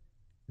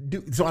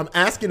 dude, so I'm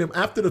asking him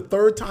after the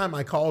 3rd time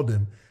I called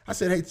him, I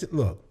said, hey,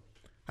 look,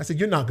 I said,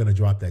 you're not going to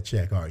drop that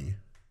check, are you?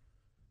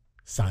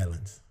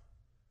 Silence.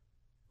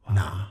 Wow.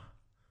 Nah.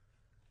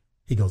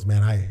 He goes,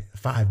 man,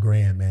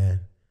 $5,000,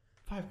 man.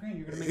 $5,000,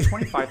 you're gonna make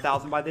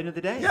 $25,000 by the end of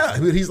the day. Yeah,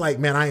 he's like,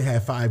 man, I ain't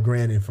had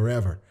 $5,000 in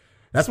forever.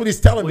 That's what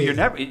he's telling me. You're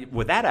never,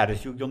 with that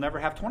attitude, you'll never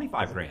have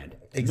 $25,000.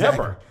 Exactly.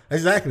 Never.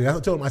 Exactly. That's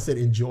what I told him. I said,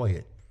 enjoy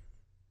it.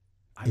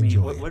 I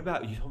mean, what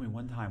about, you told me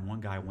one time one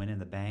guy went in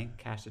the bank,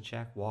 cashed a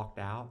check, walked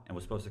out, and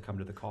was supposed to come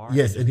to the car.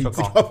 Yes, and he took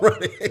off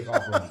running.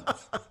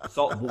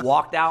 So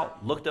walked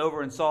out, looked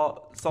over, and saw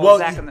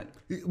Zach in the.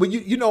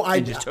 Well,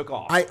 I just took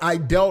off. I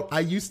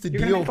used to You're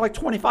deal. You're gonna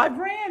make like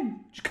 $25,000.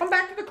 Just come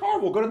back to the car.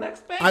 We'll go to the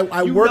next bank.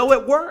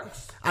 It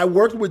works. I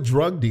worked with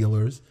drug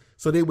dealers,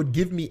 so they would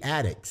give me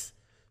addicts.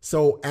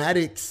 So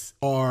addicts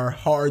are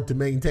hard to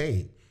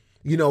maintain.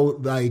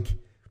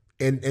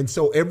 And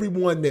so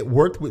everyone that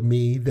worked with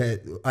me,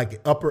 that like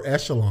upper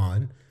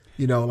echelon,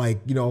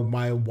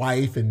 my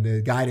wife and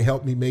the guy that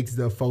helped me makes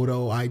the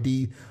photo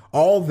ID,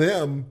 all of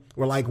them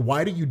were like,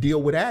 why do you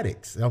deal with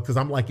addicts? Because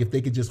I'm like, if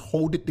they could just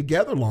hold it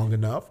together long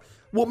enough,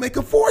 we'll make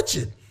a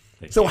fortune.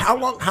 So how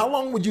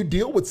long would you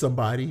deal with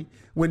somebody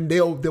when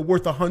they're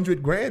worth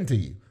 $100,000 to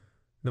you?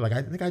 They're like,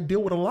 I think I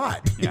deal with a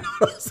lot. You know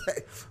what I'm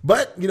saying?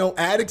 But,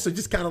 addicts are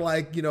just kind of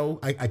like,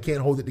 I can't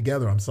hold it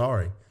together. I'm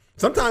sorry.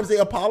 Sometimes they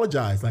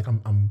apologize. Like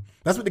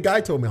that's what the guy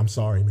told me. I'm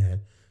sorry,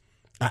 man.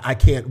 I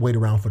can't wait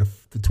around for the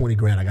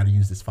 $20,000. I got to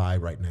use this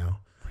 5 right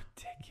now.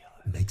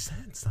 Ridiculous. Makes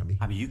sense. I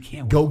mean, you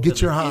can't go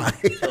get your high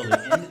until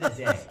the end of the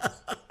day.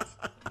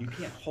 You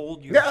can't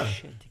hold your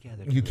shit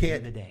together. You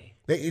can't. The end of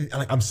the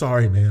day. I'm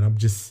sorry, man. I'm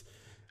just.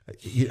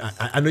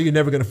 I know you're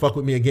never gonna fuck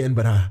with me again,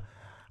 but I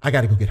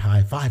got to go get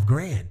high.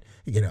 $5,000.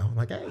 I'm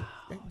like, hey,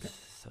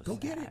 go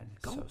get it.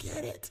 Go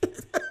get it.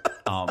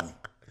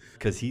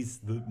 because he's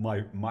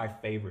my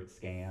favorite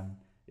scam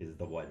is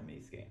the What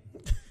Me scam.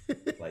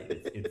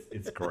 Like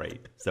it's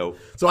great. So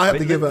I have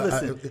to give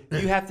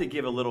you have to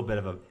give a little bit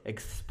of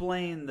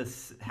explain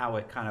this, how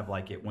it kind of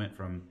like it went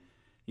from,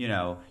 you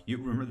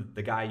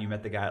remember you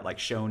met the guy at like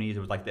Shoney's.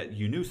 It was like that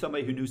you knew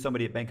somebody who knew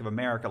somebody at Bank of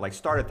America. Like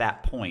start at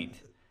that point.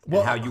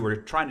 And how you were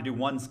trying to do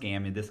one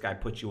scam and this guy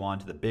put you on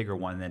to the bigger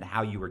one, and then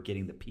how you were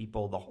getting the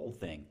people, the whole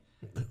thing.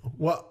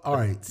 Well, all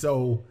right.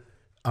 So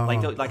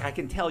like I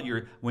can tell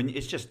when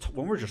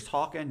we're just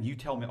talking, you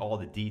tell me all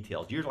the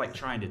details. You're like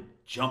trying to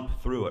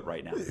jump through it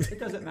right now. It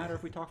doesn't matter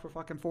if we talk for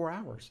fucking 4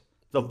 hours.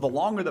 The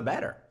longer the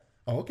better.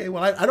 Okay,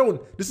 well I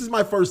don't. This is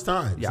my first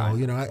time, yeah.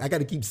 So I got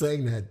to keep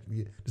saying that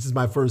this is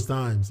my first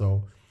time.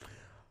 So,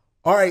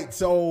 all right.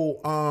 So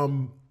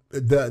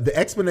the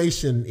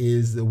explanation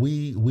is that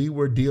we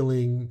were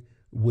dealing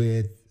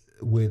with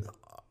I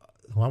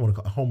want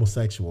to call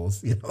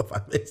homosexuals, if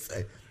I may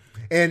say,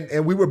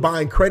 and we were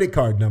buying credit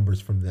card numbers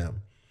from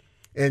them.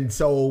 And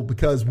so,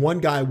 because one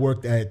guy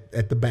worked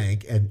at the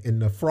bank and in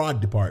the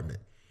fraud department.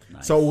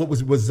 Nice. So what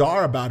was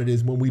bizarre about it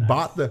is when we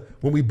bought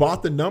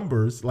the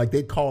numbers, like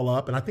they'd call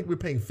up, and I think we were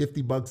paying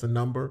 $50 a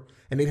number,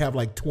 and they'd have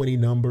like 20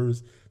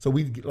 numbers. So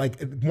we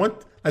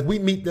we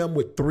meet them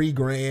with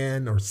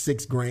 $3,000 or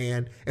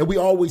 $6,000, and we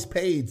always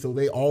paid. So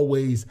they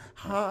always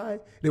hi.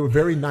 They were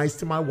very nice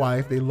to my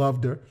wife. They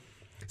loved her.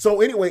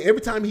 So anyway,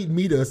 every time he'd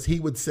meet us, he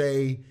would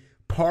say,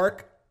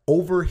 "Park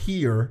over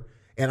here."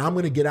 And I'm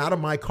going to get out of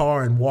my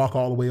car and walk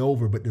all the way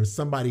over, but there's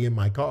somebody in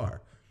my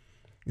car.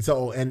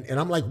 So, and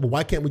I'm like, well,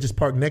 why can't we just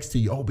park next to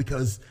you? Oh,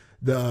 because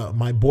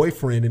my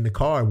boyfriend in the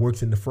car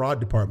works in the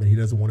fraud department. He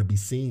doesn't want to be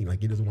seen.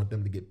 Like he doesn't want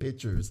them to get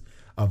pictures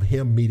of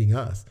him meeting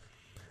us.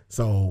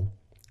 So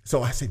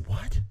I said,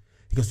 what?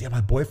 He goes, yeah,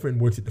 my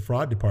boyfriend works at the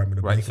fraud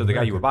department. Right. So the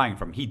guy you were buying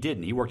from, he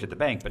didn't. He worked at the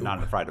bank, but not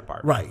in the fraud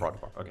department. Right. Fraud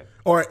department. Okay.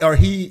 Or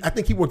I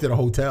think he worked at a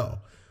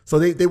hotel. So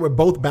they were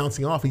both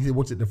bouncing off. He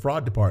works at the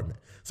fraud department.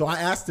 So I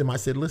asked him, I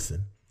said,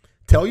 listen,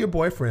 tell your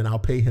boyfriend I'll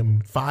pay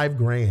him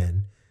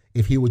 $5,000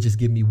 if he would just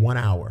give me 1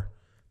 hour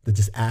to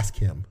just ask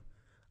him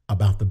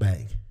about the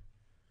bank.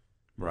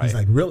 Right. He's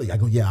like, really? I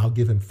go, yeah, I'll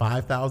give him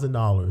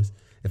 $5,000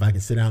 if I can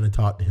sit down and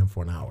talk to him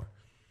for an hour.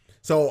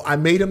 So I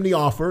made him the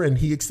offer and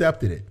he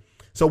accepted it.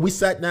 So we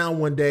sat down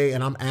one day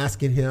and I'm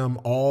asking him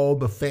all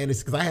the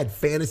fantasy, because I had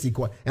fantasy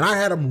questions and I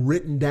had them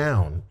written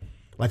down,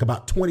 like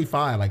about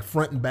 25, like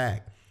front and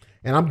back.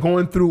 And I'm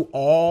going through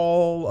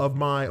all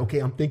of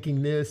I'm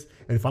thinking this,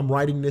 and if I'm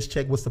writing this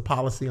check, what's the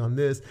policy on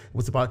this?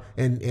 What's the policy?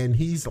 And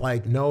he's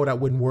like, no, that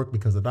wouldn't work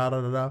because of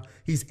da-da-da-da.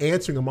 He's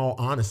answering them all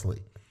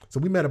honestly.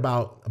 So we met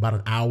about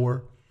an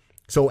hour.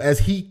 So as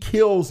he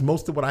kills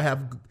most of what I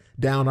have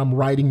down, I'm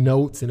writing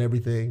notes and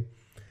everything.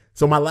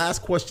 So my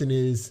last question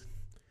is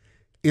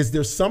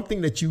there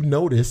something that you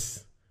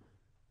notice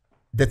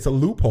that's a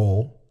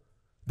loophole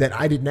that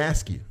I didn't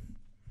ask you,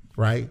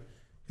 right?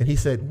 And he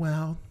said,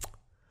 well...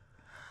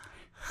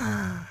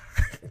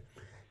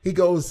 He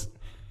goes,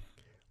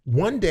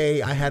 one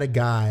day I had a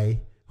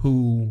guy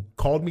who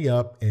called me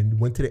up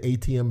and went to the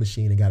ATM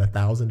machine and got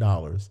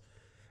 $1,000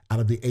 out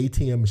of the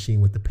ATM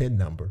machine with the PIN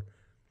number,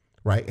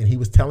 right? And he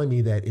was telling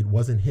me that it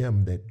wasn't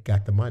him that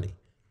got the money.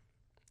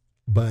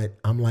 But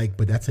I'm like,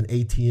 but that's an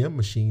ATM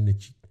machine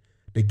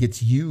that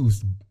gets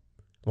used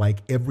like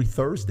every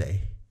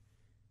Thursday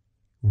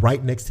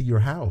right next to your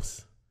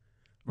house,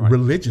 right,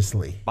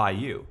 religiously. By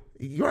you.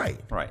 Right.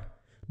 Right.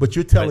 But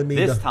you're telling me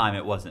this time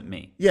it wasn't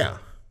me. Yeah.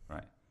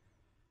 Right.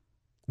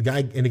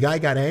 The guy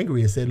got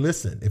angry and said,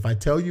 listen, if I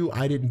tell you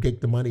I didn't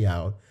take the money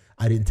out,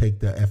 I didn't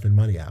take the effing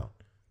money out.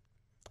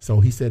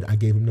 So he said, I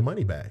gave him the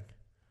money back.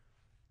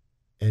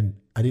 And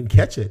I didn't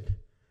catch it.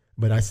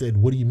 But I said,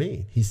 what do you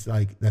mean? He's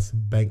like, that's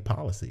bank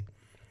policy.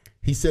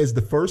 He says,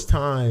 the first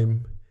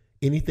time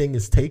anything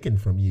is taken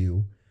from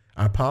you,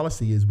 our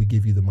policy is we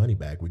give you the money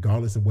back,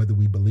 regardless of whether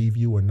we believe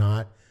you or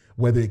not,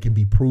 whether it can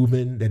be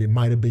proven that it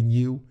might have been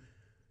you.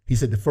 He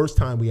said the first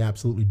time we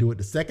absolutely do it.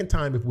 The second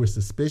time, if we're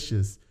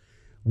suspicious,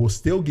 we'll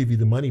still give you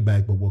the money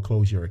back, but we'll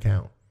close your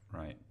account.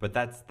 Right. But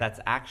that's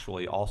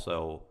actually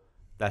also,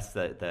 that's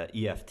the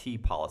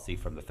EFT policy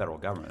from the federal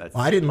government.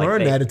 I didn't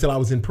learn that until I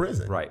was in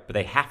prison. Right. But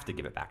they have to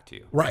give it back to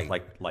you. Right.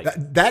 Like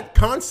that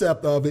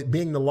concept of it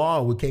being the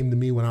law came to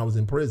me when I was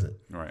in prison.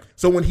 Right.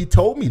 So when he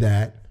told me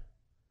that,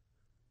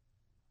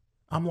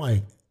 I'm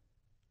like,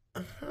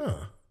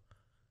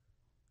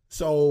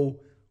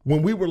 So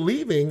when we were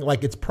leaving,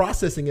 like it's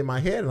processing in my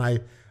head,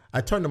 and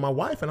I turned to my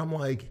wife and I'm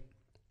like,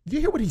 did you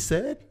hear what he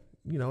said?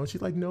 And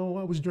she's like, no,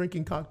 I was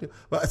drinking cocktail.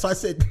 So I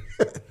said,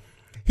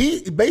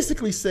 he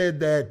basically said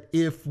that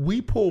if we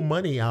pull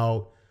money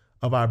out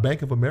of our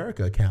Bank of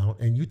America account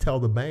and you tell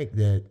the bank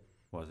that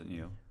wasn't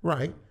you,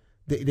 right,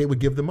 they would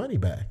give the money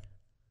back.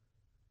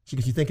 She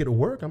goes, you think it'll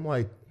work? I'm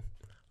like,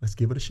 let's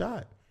give it a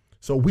shot.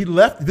 So we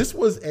left. This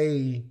was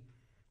it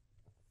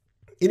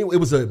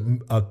was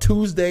a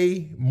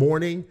Tuesday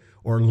morning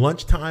or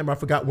lunchtime. I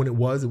forgot when it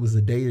was. It was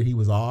the day that he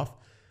was off.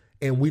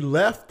 And we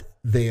left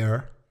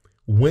there,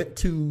 went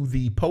to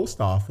the post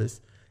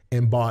office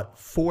and bought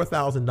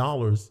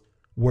 $4,000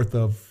 worth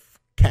of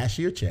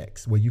cashier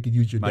checks where you could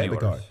use your Money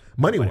debit orders. card.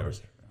 Money Money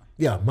orders.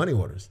 Yeah, money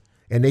orders.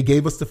 And they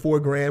gave us the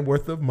 $4,000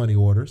 worth of money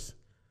orders,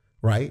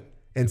 right?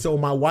 And so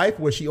my wife,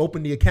 where she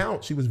opened the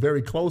account, she was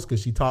very close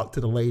because she talked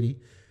to the lady.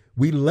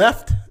 We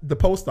left the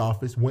post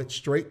office, went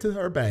straight to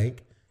her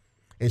bank,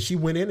 and she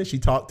went in and she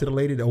talked to the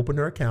lady that opened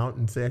her account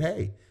and said,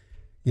 hey,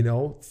 you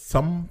know,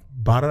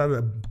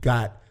 somebody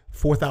got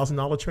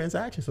 $4,000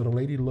 transaction. So the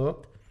lady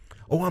looked,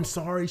 oh, I'm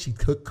sorry. She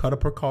cut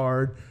up her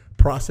card,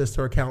 processed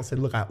her account, said,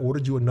 look, I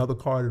ordered you another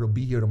card. It'll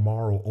be here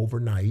tomorrow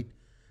overnight.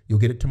 You'll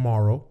get it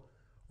tomorrow,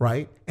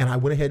 right? And I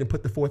went ahead and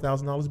put the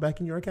 $4,000 back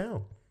in your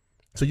account.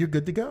 So you're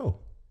good to go.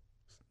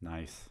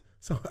 Nice.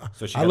 So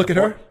she I look at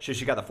her. She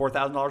got the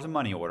 $4,000 in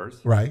money orders.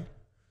 Right.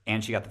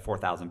 And she got the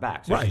 $4,000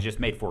 back. So Right. she just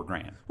made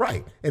 $4,000.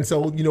 Right. And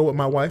so you know what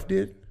my wife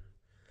did?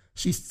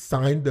 She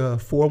signed the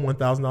 4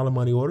 $1,000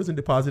 money orders and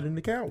deposited in the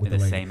account with In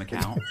the lady. same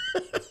account.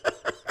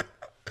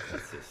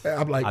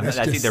 I'm like, That's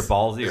just, either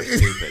ballsy or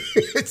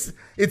stupid.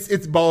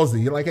 it's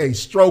ballsy. You're like, hey,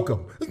 stroke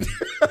them.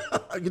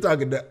 You're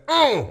talking to.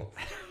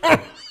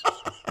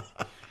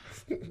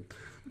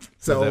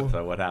 So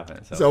what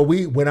happened? So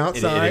we went it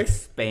outside.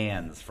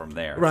 expands from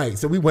there. Right.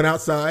 So we went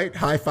outside,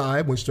 high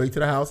five, went straight to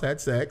the house, had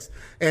sex,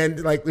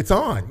 and like it's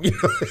on. You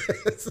know?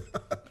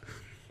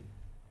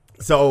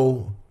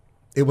 So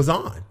it was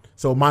on.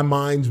 So my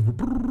mind's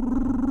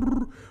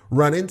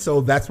running.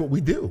 So that's what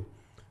we do.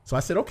 So I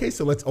said, okay,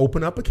 so let's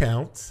open up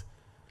accounts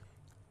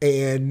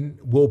and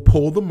we'll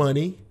pull the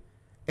money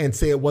and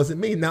say it wasn't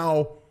me.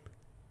 Now,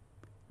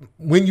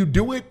 when you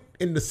do it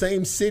in the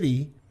same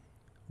city,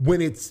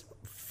 when it's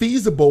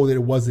feasible that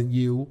it wasn't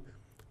you,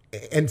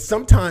 and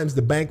sometimes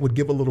the bank would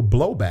give a little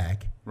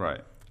blowback.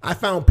 Right. I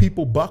found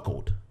people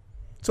buckled.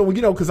 So,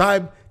 you know,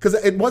 because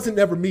it wasn't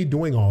ever me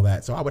doing all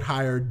that. So I would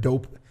hire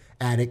dope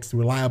addicts,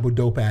 reliable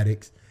dope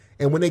addicts.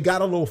 And when they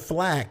got a little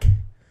flack,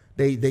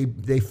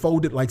 they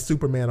folded like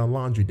Superman on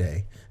laundry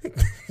day.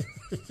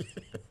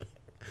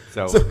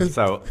 So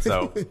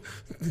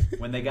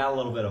when they got a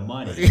little bit of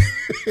money.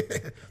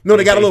 No,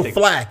 they got a little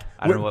flack.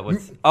 I don't know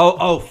what's.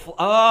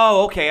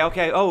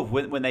 Okay. Oh,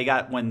 when they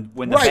got when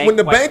the right, bank, when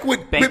the bank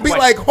would be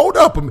like, hold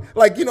up,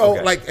 like, you know,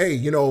 Okay. like, hey,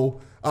 you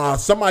know,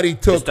 somebody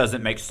took. This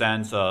doesn't make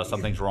sense.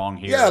 Something's wrong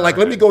here. Yeah, like,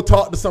 let me go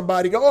talk to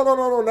somebody. Go, oh,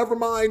 no, never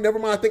mind.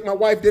 I think my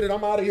wife did it.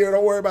 I'm out of here.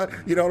 Don't worry about it.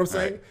 You know what I'm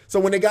saying? Right. So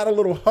when they got a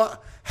little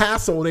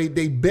hassle, they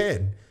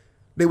bend.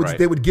 They would Right.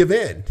 they would give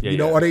in, Yeah, you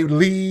know, yeah. or they would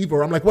leave,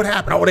 or I'm like, what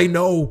happened? Oh, they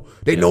know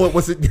it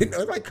wasn't. You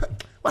know, like,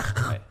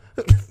 Right.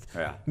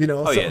 Yeah. You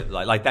know, Oh so- yeah.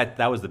 Like that.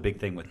 That was the big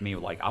thing with me.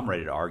 Like I'm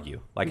ready to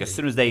argue. Like as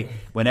soon as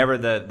whenever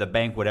the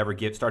bank would ever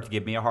start to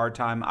give me a hard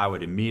time, I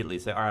would immediately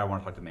say, all right, I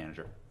want to talk to the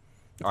manager.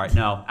 All right,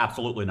 no,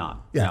 absolutely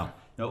not. Yeah.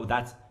 No.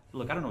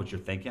 Look, I don't know what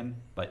you're thinking,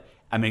 but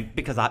I mean,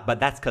 but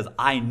that's because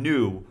I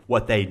knew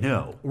what they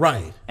know.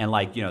 Right. And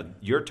like, you know,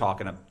 you're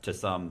talking to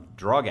some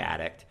drug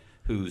addict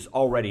who's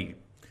already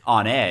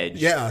on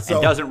edge. Yeah, so-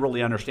 and doesn't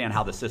really understand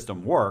how the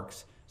system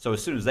works. So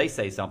as soon as they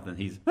say something,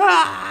 he's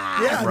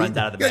runs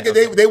out of the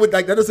bank. They would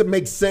like, that doesn't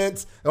make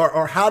sense.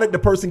 Or how did the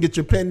person get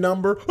your PIN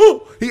number?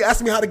 Oh, he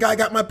asked me how the guy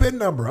got my PIN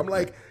number. I'm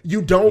like,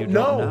 you don't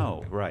know.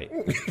 No, right.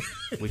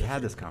 We've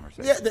had this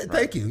conversation. Yeah,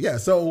 thank you. Yeah,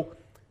 so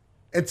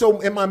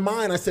in my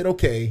mind, I said,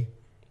 okay,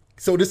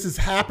 so this is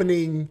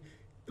happening.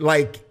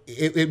 Like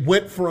it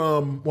went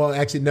from, well,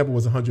 actually, it never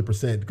was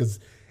 100% because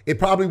it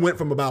probably went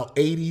from about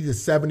 80 to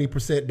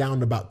 70% down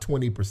to about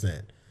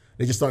 20%.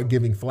 They just started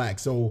giving flack.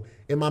 So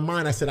in my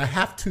mind, I said, I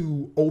have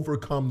to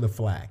overcome the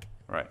flack.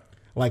 Right.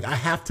 Like I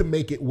have to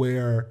make it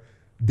where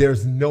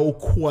there's no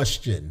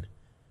question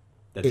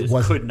That It this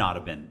wasn't- could not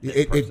have been this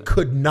it person.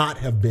 could not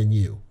have been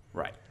you.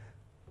 Right.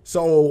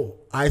 So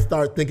I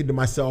started thinking to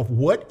myself,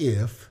 what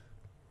if,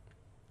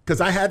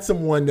 because I had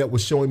someone that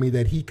was showing me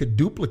that he could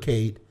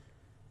duplicate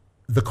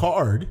the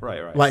card,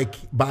 Right. like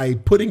by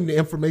putting the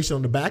information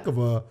on the back of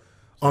a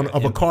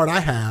card I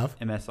have.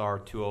 MSR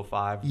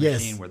 205 Yes.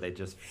 machine where they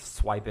just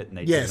swipe it and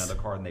they Yes. take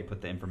another card and they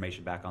put the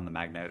information back on the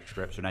magnetic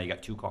strip. So now you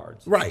got two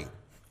cards. Right.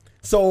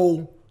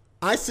 So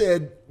I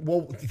said,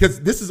 well,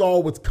 because this is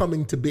all what's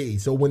coming to be.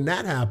 So when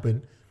that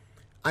happened,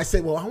 I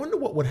said, well, I wonder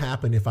what would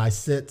happen if I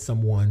sent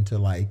someone to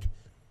like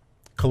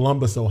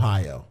Columbus,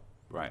 Ohio.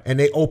 Right. And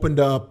they opened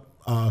up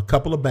a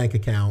couple of bank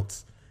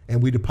accounts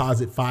and we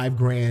deposit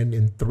 $5,000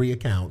 in 3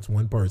 accounts,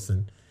 one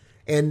person.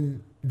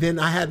 And then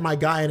I had my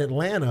guy in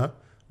Atlanta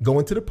go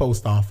into the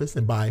post office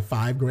and buy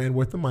 $5,000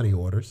 worth of money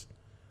orders.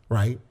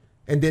 Right.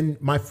 And then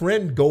my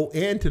friend go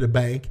into the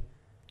bank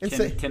and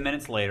say 10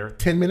 minutes later.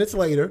 10 minutes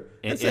later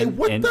and say,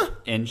 what the?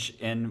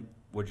 In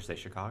what'd you say,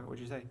 Chicago?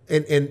 What'd you say?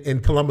 In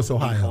Columbus,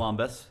 Ohio. In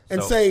Columbus.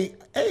 And So- say,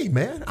 hey,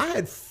 man, I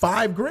had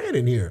 $5,000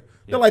 in here.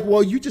 They're like,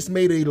 well, you just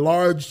made a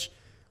large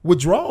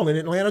withdrawal in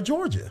Atlanta,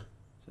 Georgia.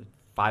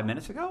 5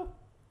 minutes ago?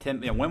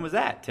 When was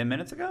that? 10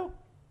 minutes ago?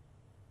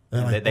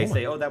 And And like, they oh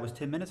say, my- oh, that was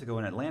 10 minutes ago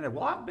in Atlanta.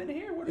 Well, I've been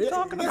here. What are you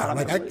talking yeah,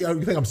 about? like,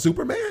 you think I'm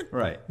Superman?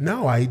 Right.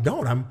 No, I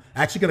don't. I'm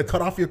actually going to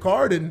cut off your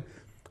card and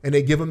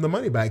they give them the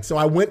money back. So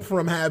I went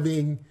from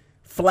having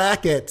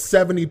flack at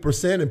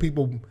 70% and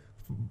people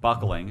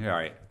Buckling. All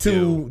right.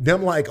 to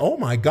them like, oh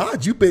my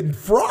God, you've been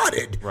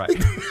frauded. Right.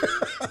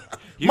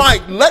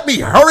 Mike, let me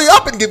hurry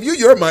up and give you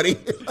your money.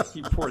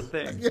 You poor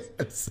thing.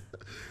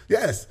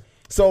 Yes.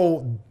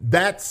 So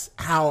that's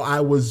how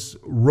I was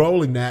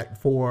rolling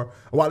that for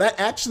a while. That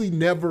actually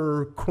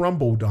never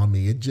crumbled on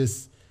me. It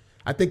just,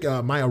 I think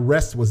my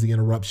arrest was the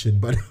interruption.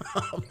 But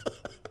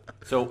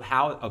so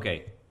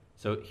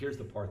so here's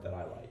the part that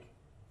I like.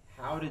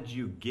 How did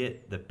you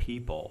get the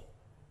people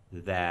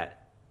that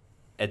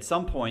at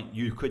some point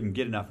you couldn't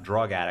get enough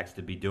drug addicts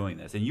to be doing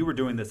this? And you were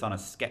doing this on a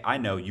scale. I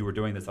know you were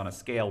doing this on a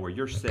scale where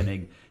you're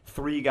sending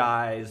 3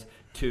 guys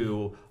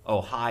to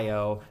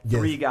Ohio,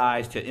 3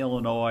 guys to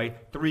Illinois,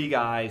 3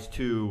 guys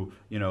to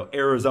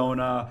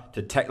Arizona,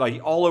 to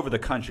like all over the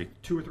country.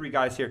 2 or 3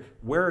 guys here.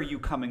 Where are you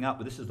coming up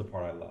with? This is the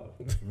part I love.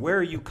 Where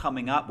are you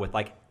coming up with?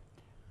 Like,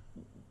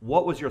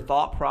 what was your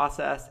thought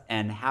process,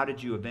 and how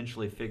did you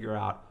eventually figure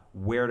out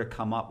where to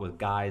come up with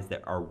guys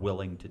that are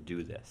willing to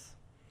do this?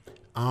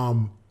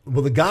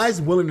 Well, the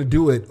guys willing to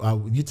do it,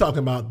 you're talking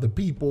about the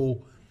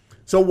people.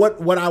 So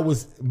what I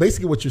was,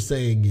 basically what you're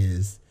saying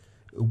is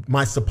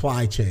my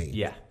supply chain.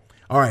 Yeah.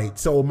 All right.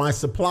 So my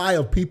supply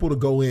of people to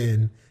go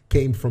in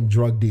came from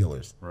drug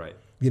dealers. Right.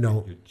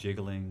 You're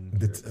jiggling,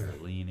 you're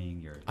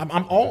leaning,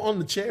 I'm all on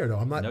the chair though.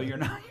 I'm not. No, you're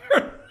not.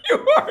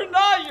 You are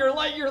not.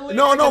 You're leaning.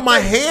 No, my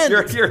hand.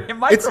 Your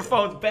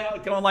microphone's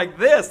going like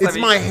this. It's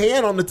my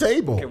hand on the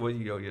table. Okay, well,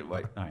 you go get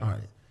like. All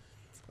right.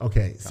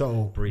 Okay,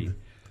 so breathe.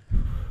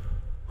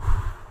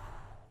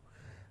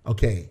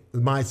 Okay,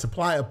 my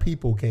supply of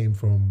people came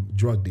from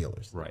drug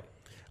dealers. Right.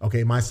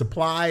 Okay, my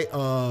supply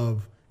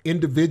of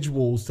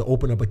individuals to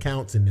open up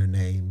accounts in their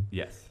name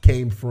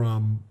came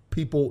from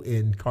people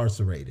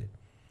incarcerated.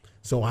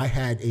 So I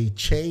had a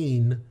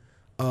chain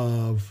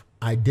of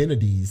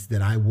identities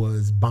that I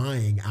was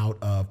buying out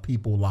of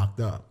people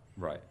locked up.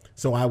 Right.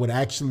 So I would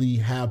actually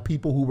have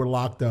people who were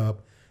locked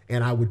up,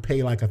 and I would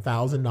pay like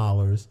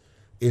 $1,000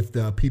 if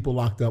the people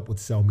locked up would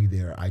sell me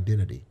their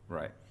identity.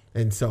 Right.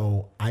 And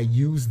so I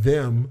use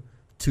them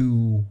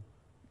to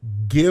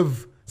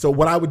give. So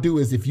what I would do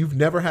is, if you've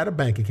never had a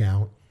bank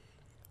account,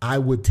 I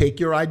would take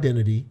your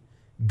identity,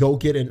 go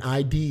get an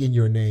ID in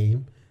your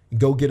name,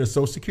 go get a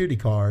social security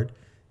card,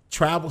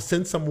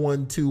 send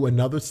someone to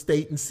another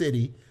state and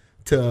city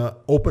to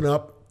open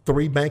up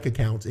 3 bank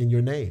accounts in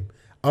your name.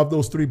 Of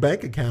those 3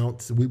 bank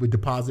accounts, we would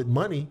deposit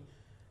money,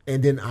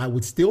 and then I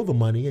would steal the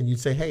money, and you'd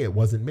say, "Hey, it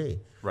wasn't me."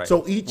 Right.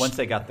 So once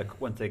they got the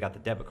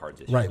debit cards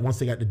issued. Right. Once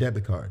they got the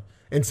debit card.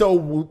 And so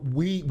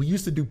we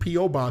used to do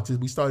PO boxes.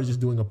 We started just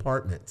doing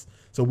apartments.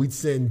 So we'd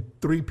send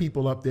 3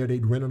 people up there.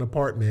 They'd rent an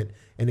apartment,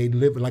 and they'd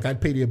live. Like,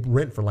 I'd pay the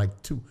rent for like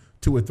two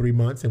or 3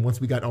 months. And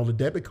once we got all the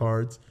debit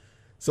cards,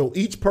 so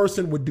each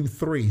person would do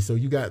 3. So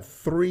you got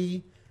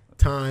 3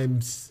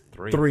 times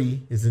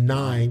 3 is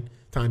 9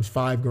 times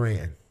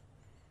 $5,000.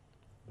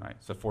 All right.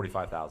 So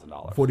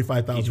 $45,000.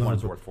 $45,000. Each one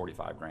is worth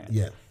 $45,000.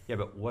 Yeah. Yeah,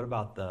 but what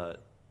about the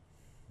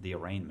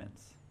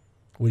arraignments?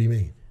 What do you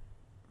mean?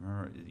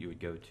 Remember, you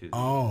would go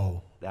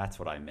to. That's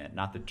what I meant.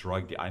 Not the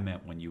drug deal. I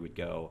meant when you would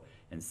go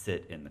and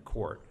sit in the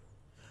court.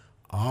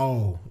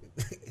 You're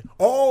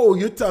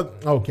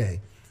talking. Okay.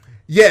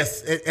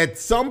 Yes. At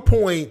some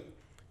point,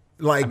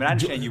 like. I mean, I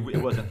understand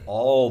it wasn't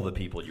all the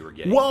people you were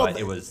getting, but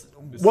it was.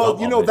 Well,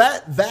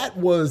 that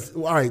was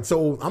all right.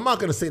 So I'm not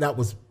going to say that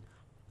was.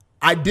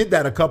 I did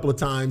that a couple of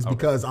times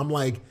because I'm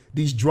like,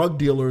 these drug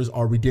dealers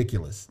are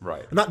ridiculous.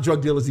 Right. Not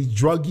drug dealers. These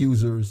drug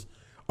users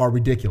are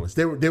ridiculous.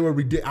 They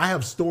were I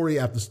have story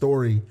after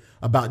story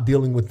about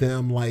dealing with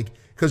them, like,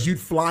 because you'd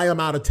fly them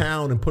out of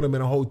town and put them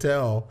in a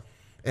hotel,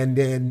 and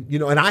then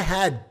and I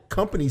had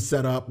companies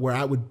set up where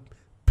I would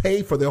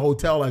pay for their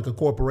hotel like a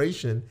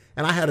corporation,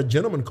 and I had a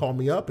gentleman call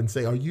me up and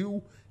say, "Are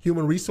you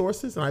human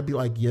resources?" And I'd be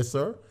like, "Yes,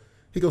 sir."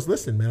 He goes,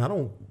 "Listen, man, I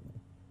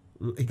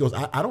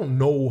don't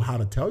know how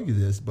to tell you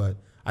this, but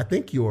I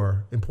think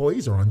your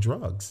employees are on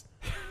drugs."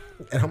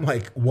 And I'm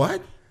like,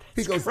 "What?"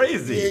 He goes,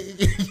 crazy.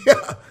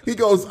 Yeah. He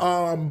goes,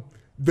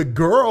 the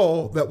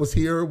girl that was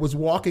here was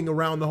walking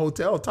around the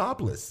hotel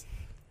topless.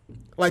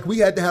 Like, we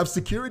had to have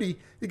security.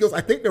 He goes,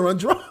 "I think they're on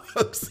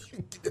drugs."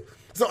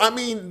 So, I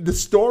mean, the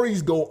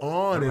stories go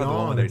on and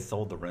on. When they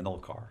sold the rental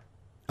car.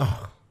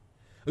 Oh.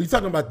 Are you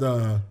talking about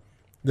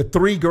the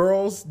 3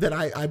 girls that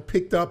I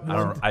picked up?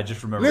 I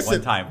just remember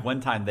one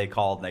time they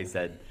called and they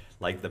said,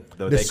 like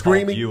they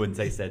screaming. Called you and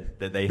they said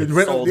that they had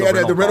sold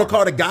the rental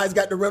car. The guys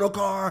got the rental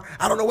car.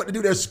 I don't know what to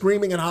do. They're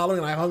screaming and hollering.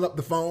 And I hung up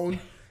the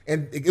phone,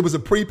 and it was a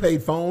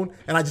prepaid phone,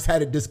 and I just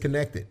had it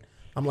disconnected.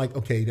 I'm like,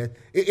 okay,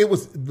 it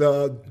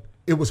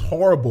was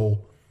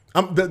horrible.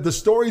 The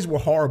stories were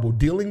horrible.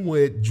 Dealing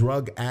with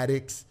drug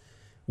addicts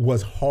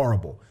was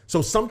horrible.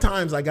 So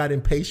sometimes I got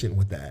impatient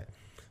with that.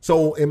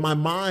 So in my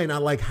mind, I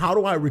like, how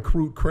do I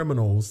recruit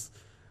criminals,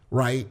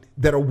 right,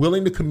 that are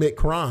willing to commit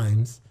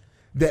crimes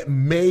that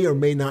may or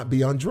may not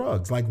be on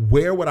drugs? Like,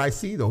 where would I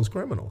see those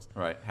criminals?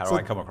 Right. How do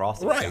I come across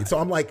them? Right. So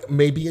I'm like,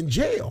 maybe in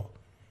jail.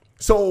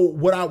 So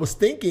what I was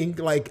thinking,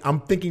 like, I'm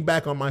thinking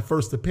back on my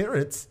first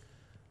appearance.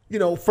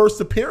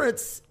 First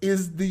appearance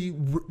is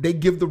they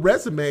give the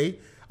resume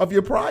of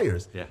your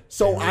priors. Yeah.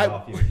 So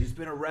he's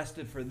been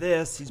arrested for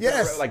this. He's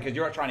been because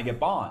you're trying to get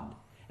bond.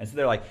 And so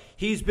they're like,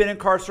 he's been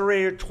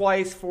incarcerated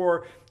twice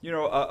for,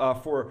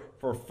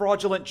 for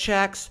fraudulent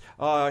checks.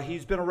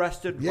 He's been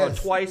arrested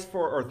twice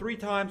or 3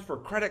 times for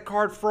credit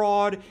card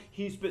fraud.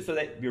 He's been, so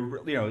that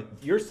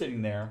you're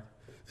sitting there,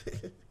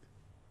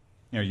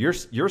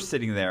 you're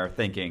sitting there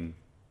thinking.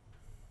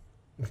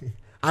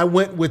 I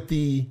went with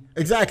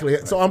exactly.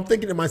 So I'm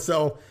thinking to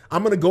myself,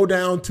 I'm going to go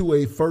down to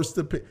a first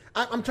appearance.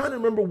 I'm trying to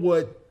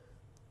remember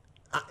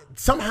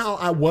somehow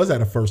I was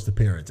at a first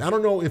appearance. I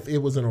don't know if it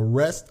was an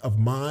arrest of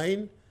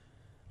mine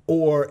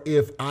or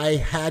if I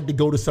had to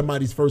go to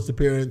somebody's first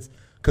appearance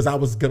because I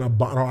was going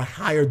to, or I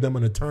hired them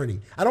an attorney.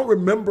 I don't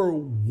remember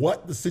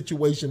what the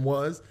situation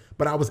was,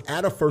 but I was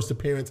at a first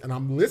appearance and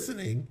I'm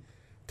listening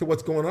to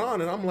what's going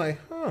on and I'm like,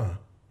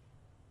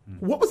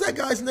 what was that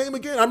guy's name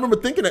again? I remember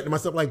thinking that to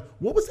myself, like,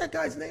 what was that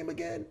guy's name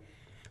again?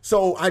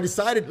 So I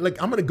decided,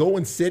 like, I'm going to go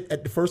and sit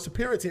at the first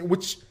appearance,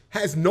 which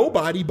has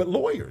nobody but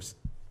lawyers.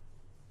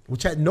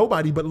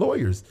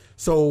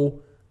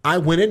 So I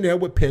went in there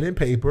with pen and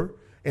paper,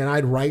 and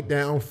I'd write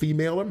down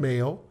female or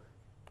male,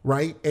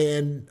 right?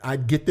 And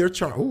I'd get their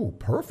chart. Ooh,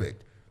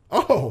 perfect.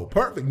 Oh,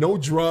 perfect. No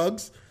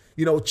drugs,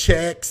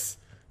 checks,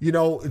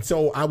 And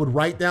so I would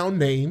write down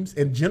names,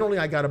 and generally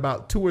I got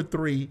about 2 or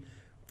 3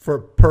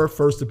 per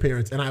first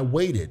appearance, and I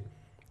waited.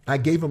 I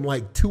gave them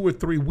like 2 or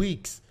 3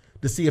 weeks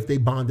to see if they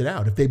bonded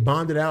out. If they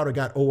bonded out or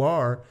got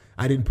OR,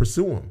 I didn't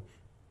pursue them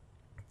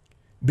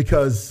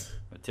because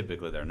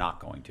typically they're not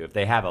going to. If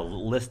they have a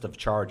list of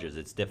charges,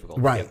 it's difficult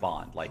to get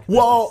bond. Like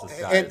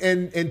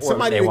and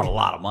somebody they want a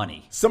lot of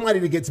money. Somebody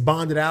that gets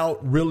bonded out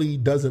really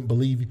doesn't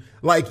believe you.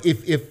 Like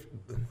if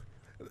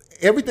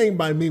everything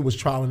by me was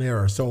trial and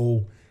error,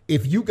 so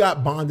if you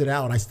got bonded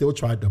out, I still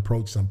tried to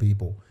approach some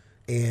people.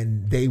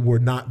 And they were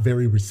not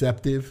very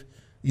receptive,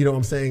 you know what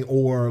I'm saying?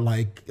 Or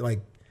like,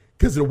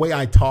 because of the way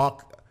I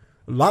talk,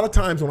 a lot of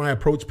times when I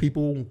approach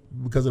people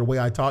because of the way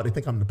I talk, they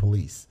think I'm the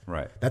police.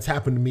 Right. That's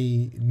happened to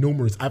me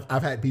numerous.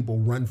 I've had people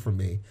run from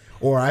me.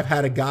 Or I've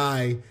had a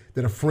guy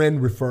that a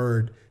friend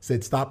referred,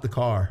 said, stop the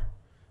car,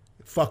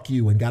 fuck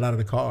you, and got out of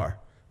the car,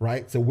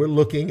 right? So we're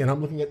looking, and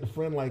I'm looking at the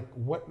friend like,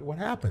 what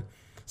happened?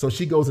 So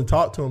she goes and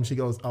talked to him. She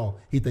goes, oh,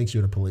 he thinks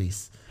you're the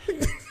police.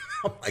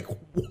 I'm like,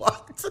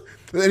 what?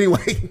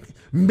 Anyway,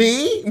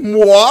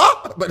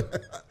 moi?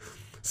 But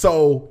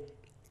so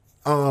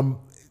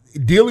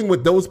dealing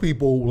with those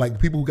people, like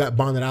people who got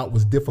bonded out,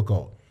 was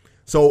difficult.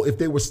 So if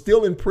they were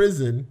still in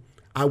prison,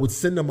 I would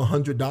send them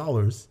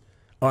 $100,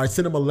 or I'd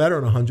send them a letter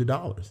and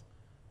 $100,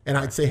 and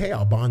I'd say, hey,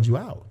 I'll bond you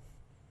out.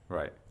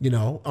 Right.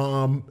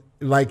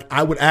 Like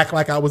I would act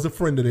like I was a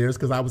friend of theirs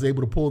because I was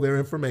able to pull their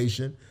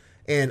information,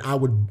 and I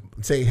would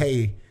say,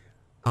 hey,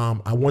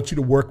 I want you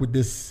to work with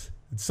this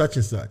such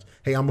and such.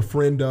 Hey, I'm a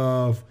friend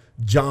of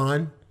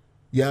John.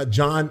 Yeah,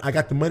 John, I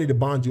got the money to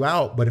bond you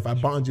out, but if I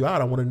bond you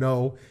out, I want to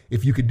know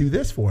if you could do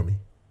this for me.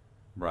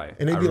 Right.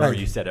 And I remember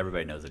you said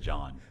everybody knows a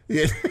John.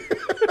 Yeah.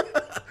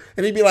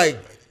 And he'd be like,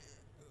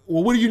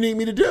 well, what do you need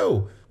me to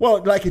do?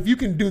 Well, like if you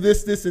can do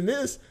this, this, and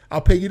this,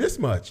 I'll pay you this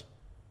much.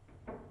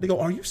 They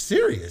go, are you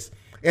serious?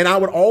 And I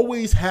would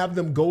always have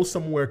them go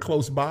somewhere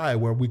close by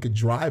where we could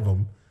drive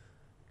them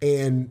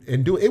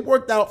and do it. It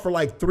worked out for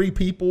like 3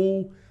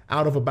 people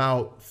out of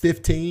about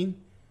 15.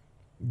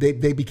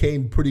 They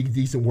became pretty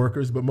decent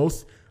workers, but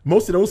most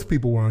of those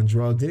people were on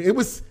drugs. And it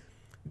was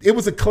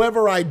a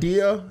clever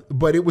idea,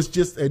 but it was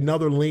just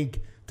another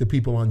link to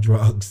people on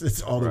drugs.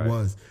 That's all it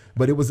was.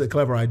 But it was a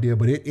clever idea,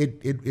 but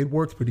it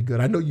works pretty good.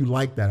 I know you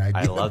like that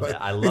idea. I love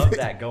that. I love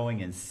that,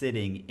 going and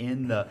sitting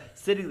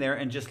there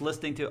and just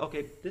listening to,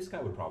 okay, this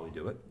guy would probably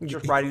do it.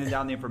 Just writing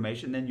down the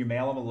information, then you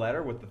mail him a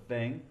letter with the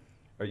thing.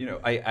 Or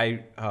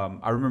I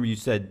remember you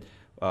said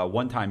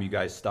one time you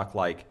guys stuck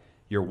like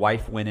your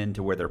wife went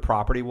into where their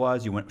property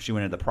was. She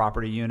went into the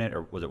property unit,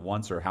 or was it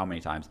once, or how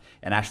many times,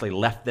 and actually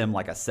left them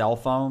like a cell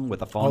phone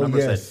with a phone number.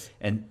 Yes.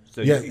 And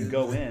so you can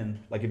go in,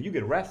 like if you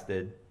get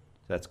arrested,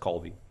 that's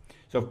Colby.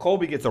 So if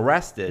Colby gets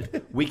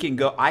arrested, we can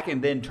go. I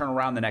can then turn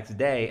around the next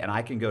day, and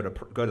I can go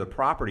to the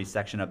property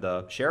section of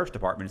the sheriff's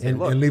department and say,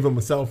 "Look, and leave him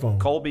a cell phone."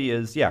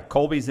 Colby's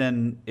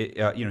in,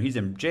 he's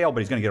in jail, but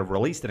he's going to get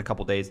released in a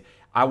couple days.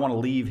 I want to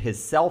leave his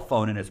cell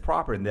phone in his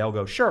property," and they'll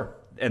go, "Sure,"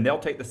 and they'll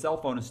take the cell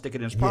phone and stick it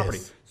in his property.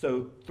 Yes.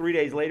 So 3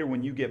 days later,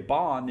 when you get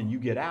bond and you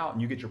get out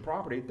and you get your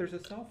property, there's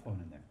a cell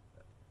phone in there.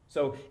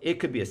 So it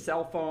could be a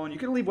cell phone. You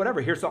can leave whatever.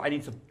 I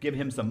need to give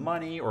him some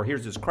money, or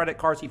here's his credit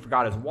cards. He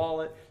forgot his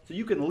wallet. So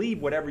you can leave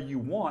whatever you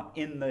want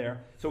in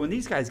there. So when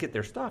these guys get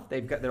their stuff,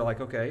 they're like,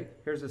 okay,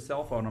 here's his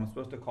cell phone. I'm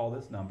supposed to call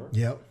this number.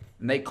 Yep.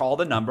 And they call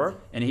the number,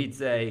 and he'd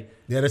say,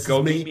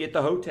 go meet me at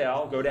the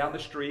hotel, go down the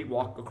street,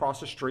 walk across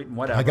the street, and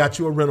whatever. I got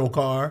you a rental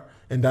car,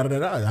 and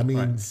da-da-da-da. I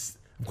mean,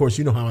 Of course,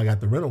 you know how I got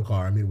the rental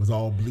car. I mean, it was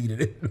all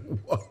bleeded in.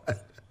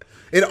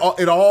 It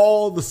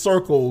all the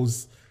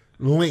circles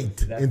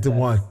linked into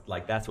one.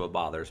 Like, that's what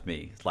bothers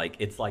me.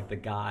 It's like the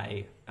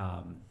guy,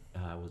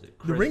 was it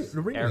Chris?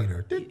 The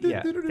ringleader.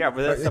 Yeah,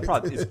 but that's the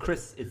problem. Is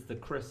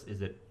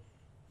it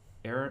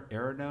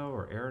Arano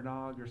or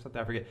Aranog or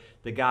something? I forget.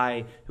 The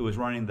guy who was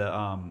running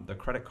the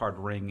credit card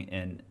ring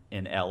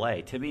in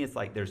LA. To me, it's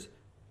like there's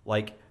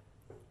like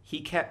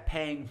he kept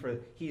paying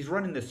he's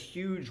running this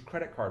huge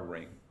credit card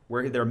ring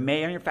where they're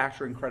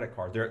manufacturing credit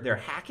cards. They're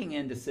hacking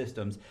into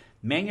systems,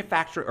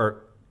 manufacturing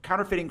or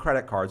counterfeiting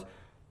credit cards,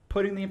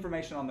 putting the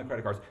information on the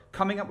credit cards,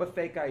 coming up with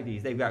fake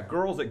IDs. They've got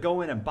girls that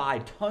go in and buy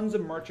tons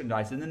of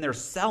merchandise, and then they're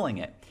selling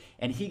it.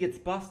 And he gets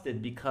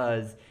busted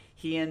because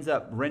he ends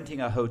up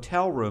renting a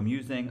hotel room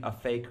using a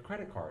fake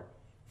credit card.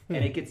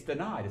 And it gets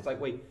denied. It's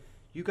like, wait,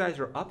 you guys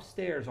are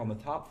upstairs on the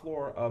top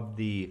floor of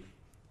the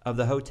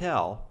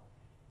hotel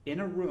in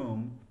a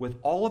room with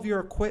all of your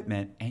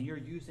equipment, and you're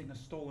using a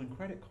stolen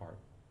credit card.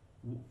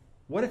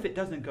 What if it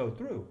doesn't go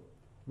through?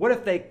 What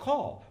if they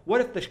call? What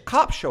if the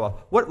cops show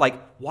up?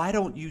 Why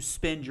don't you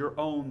spend your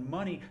own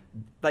money?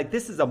 Like,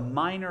 this is a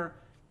minor,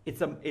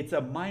 it's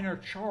a minor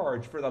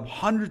charge for the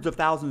hundreds of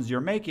thousands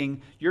you're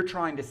making. You're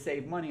trying to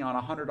save money on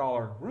a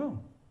 $100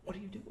 room. What are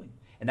you doing?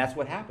 And that's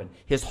what happened.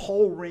 His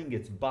whole ring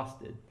gets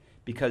busted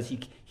because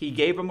he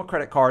gave him a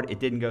credit card, it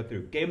didn't go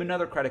through. Gave him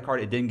another credit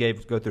card, it didn't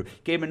go through.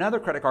 Gave him another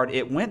credit card,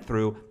 it went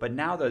through, but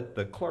now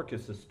the clerk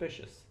is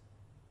suspicious.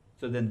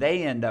 So then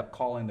they end up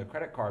calling the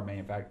credit card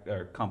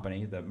manufacturer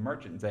company, the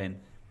merchant, and saying,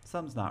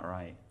 something's not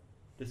right.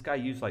 This guy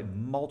used like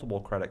multiple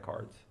credit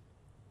cards.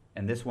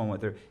 And this one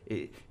went through.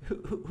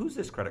 Who's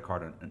this credit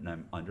card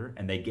under?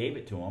 And they gave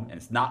it to him, and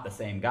it's not the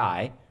same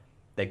guy.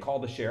 They call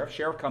the sheriff.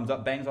 Sheriff comes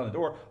up, bangs on the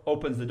door,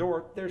 opens the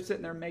door. They're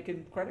sitting there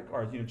making credit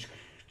cards.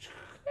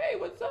 Hey,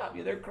 what's up?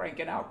 They're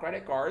cranking out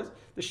credit cards.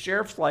 The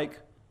sheriff's like,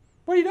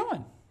 what are you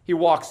doing? He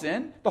walks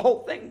in.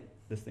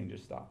 This thing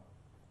just stopped.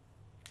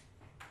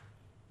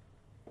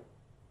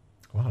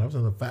 Wow, that was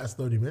in a fast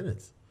 30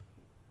 minutes.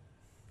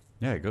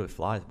 Yeah, it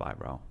flies by,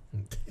 bro.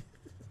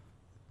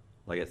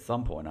 Like at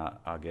some point,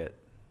 I'll get.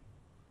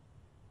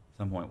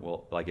 Some point,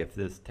 if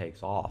this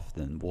takes off,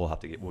 then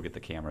we'll get the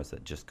cameras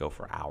that just go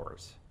for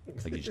hours.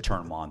 Like you just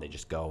turn them on, they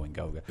just go and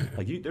go.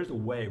 Like there's a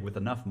way with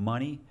enough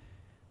money,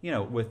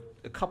 with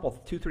a couple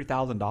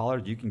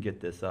 $2,000-3,000, you can get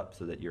this up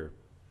so that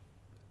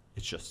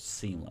it's just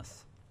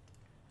seamless.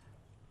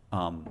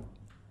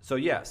 So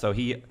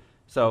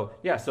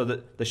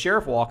the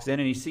sheriff walks in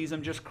and he sees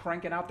him just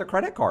cranking out the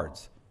credit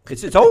cards.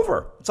 It's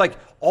over. It's like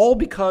all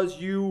because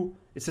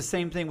it's the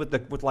same thing with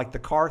the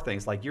car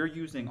things. Like you're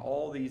using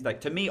all these,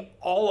 like to me,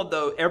 all of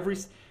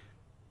those,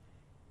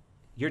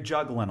 you're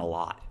juggling a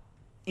lot.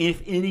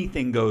 If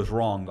anything goes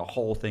wrong, the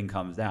whole thing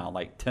comes down.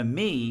 Like to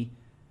me,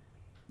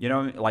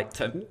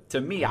 to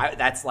me,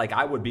 that's like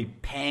I would be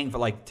paying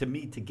for to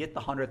get the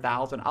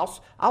 100,000.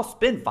 I'll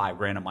spend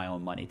 $5,000 of my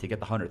own money to get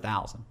the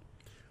 100,000.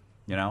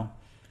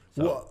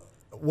 So,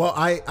 Well,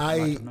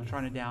 I'm not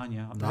trying to down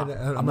you.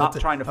 I'm not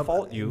trying to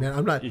fault you.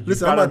 I'm not.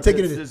 Listen, I'm not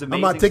taking it.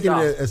 I'm not taking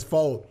it as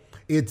fault.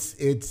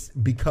 It's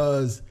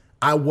because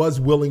I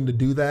was willing to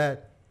do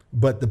that,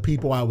 but the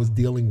people I was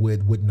dealing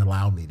with wouldn't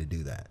allow me to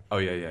do that. Oh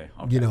yeah.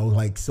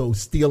 Okay. So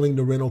stealing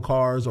the rental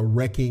cars or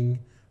wrecking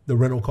the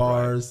rental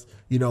cars.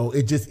 Right.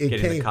 It getting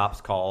came. The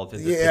cops called. To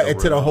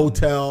the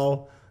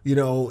hotel.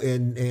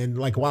 And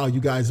like, wow, you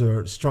guys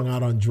are strung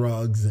out on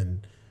drugs,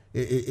 and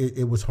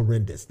it was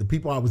horrendous. The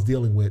people I was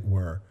dealing with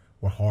were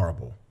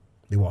horrible.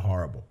 They were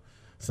horrible.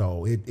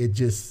 So it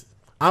just,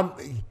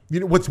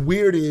 what's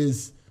weird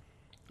is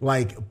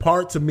like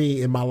parts of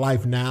me in my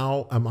life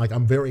now,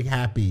 I'm very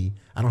happy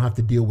I don't have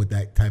to deal with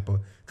that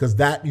because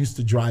that used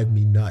to drive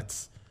me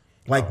nuts.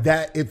 Like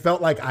that, it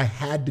felt like I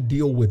had to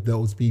deal with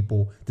those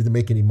people to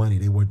make any money.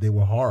 They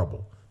were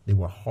horrible. They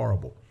were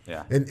horrible.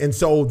 Yeah. And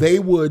so they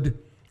would,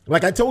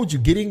 like I told you,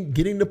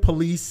 getting the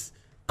police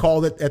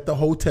called at the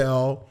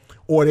hotel,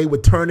 or they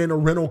would turn in a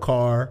rental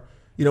car.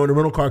 And the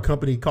rental car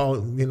company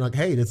called, like,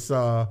 hey, this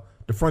the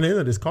front end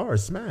of this car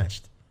is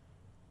smashed.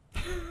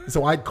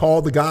 So I'd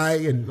call the guy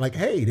and like,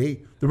 hey,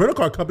 the rental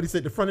car company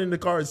said the front end of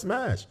the car is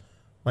smashed.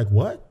 Like,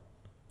 what?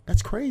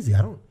 That's crazy.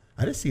 I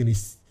didn't see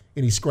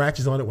any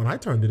scratches on it when I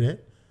turned it in.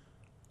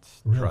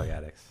 Really? Drug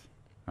addicts.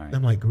 All right.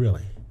 I'm like,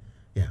 really?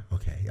 Yeah.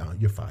 Okay.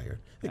 You're fired.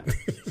 Yeah.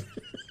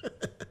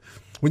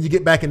 When you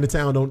get back into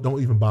town,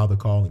 don't even bother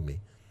calling me.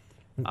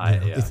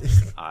 I'm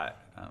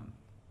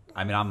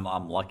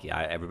lucky.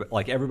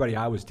 Everybody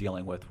I was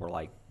dealing with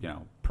were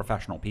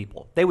professional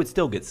people. They would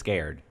still get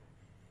scared.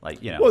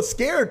 Well,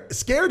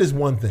 scared is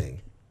one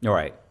thing. All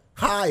right.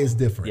 High is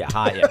different. Yeah,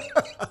 high. Yeah.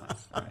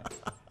 All right.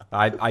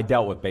 I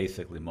dealt with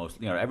basically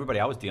most. Everybody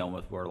I was dealing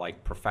with were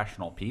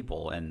professional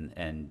people,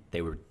 and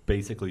they were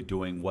basically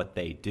doing what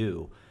they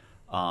do.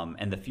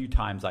 And the few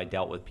times I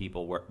dealt with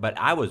people but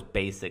I was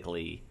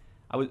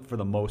for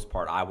the most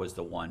part, I was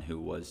the one who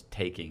was.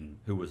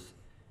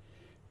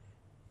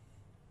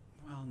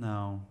 Well,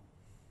 no.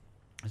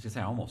 I was going to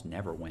say I almost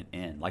never went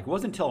in. It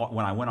wasn't until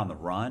when I went on the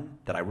run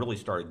that I really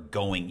started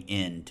going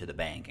into the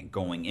bank and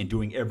going and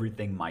doing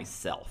everything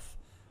myself.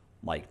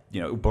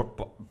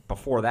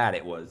 Before that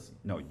it was,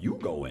 no, you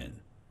go in.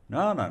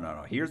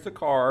 No. Here's the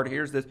card.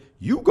 Here's this.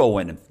 You go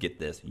in and get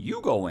this. You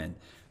go in.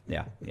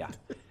 Yeah.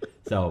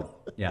 So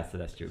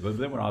that's true. But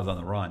then when I was on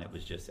the run, it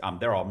was just,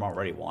 I'm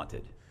already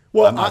wanted.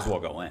 Well, I might as well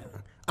go in.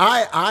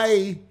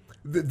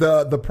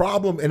 The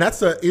problem, and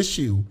that's an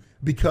issue,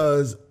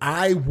 because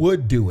I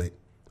would do it.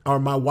 or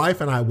my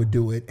wife and I would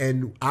do it,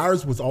 and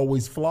ours was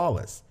always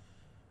flawless.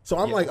 So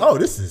I'm Yeah. like, oh,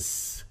 this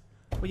is.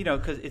 Well, you know,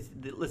 because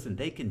listen,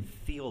 they can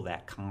feel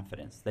that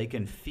confidence. They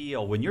can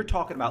feel when you're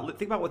talking about.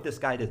 Think about what this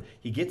guy does.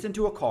 He gets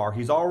into a car.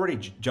 He's already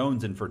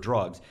jonesing for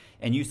drugs,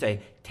 and you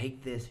say,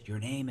 "Take this. Your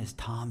name is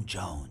Tom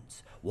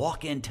Jones.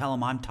 Walk in, tell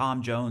him I'm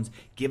Tom Jones.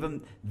 Give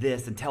him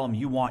this, and tell him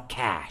you want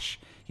cash."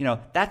 You know,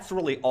 that's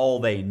really all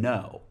they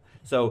know.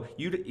 So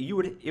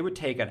it would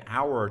take an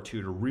hour or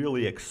two to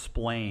really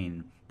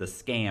explain the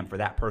scam for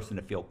that person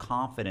to feel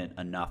confident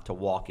enough to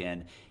walk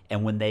in.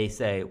 And when they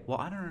say, "Well,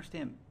 I don't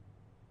understand,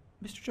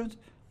 Mr. Jones,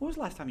 when was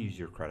the last time you used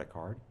your credit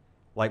card?"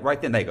 Like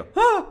right then they go,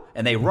 "Ah!"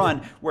 And they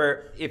run.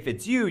 Where if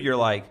it's you, you're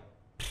like,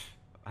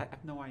 "I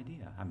have no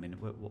idea. I mean,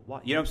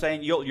 what?" You know what I'm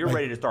saying? You're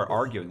ready to start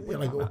arguing. What are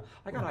you talking about?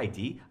 I got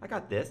ID. I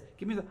got this.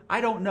 Give me the.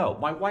 I don't know.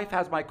 My wife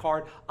has my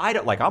card. I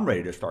don't like. I'm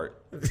ready to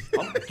start.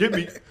 Give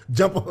me.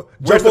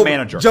 Where's the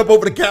manager? Jump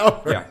over the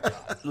counter.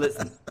 Yeah.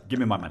 Listen. Give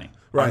me my money.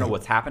 Right. I don't know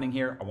what's happening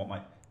here. I want my.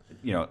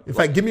 You know. In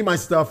fact, give me my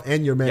stuff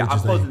and your manager's Yeah,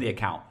 I'm closing name. the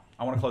account.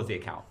 I want to close the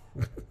account.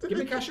 Give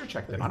me a cashier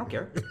check then. I don't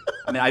care.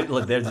 I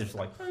mean, they're just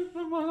like,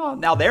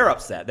 now they're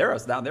upset.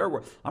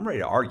 I'm ready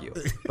to argue.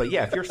 But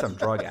yeah, if you're some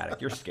drug addict,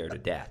 you're scared to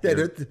death.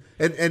 Yeah,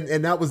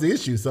 and that was the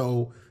issue.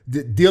 So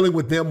dealing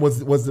with them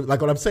was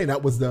like what I'm saying.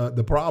 That was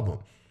the problem.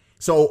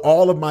 So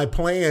all of my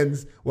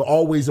plans were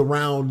always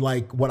around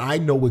like what I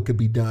know it could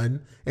be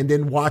done, and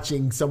then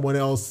watching someone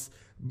else,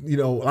 you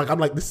know, like I'm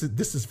like this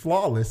is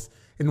flawless,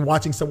 and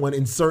watching someone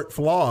insert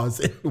flaws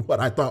in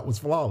what I thought was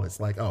flawless.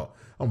 Like oh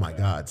my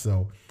God.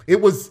 So it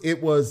was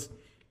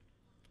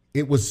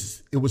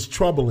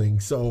troubling.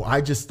 So I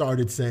just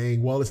started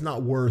saying, well, it's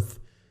not worth,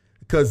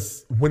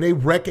 because when they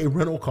wreck a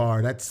rental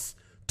car, that's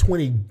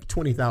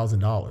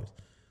 $20,000.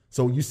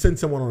 So you send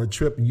someone on a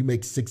trip and you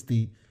make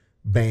 60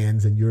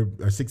 bands and or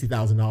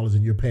 $60,000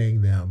 and you're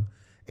paying them,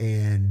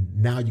 and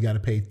now you got to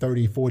pay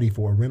 30, 40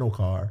 for a rental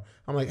car.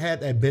 I'm like,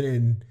 had that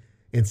been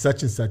in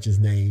such and such's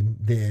name,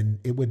 then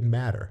it wouldn't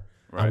matter.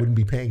 Right. I wouldn't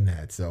be paying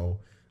that.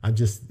 So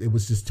it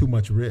was just too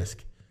much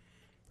risk.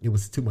 It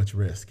was too much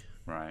risk.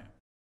 Right.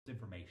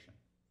 Information.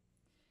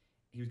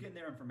 He was getting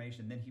their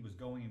information. Then he was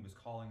going and was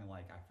calling,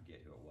 like, I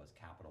forget who it was,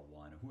 Capital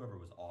One, whoever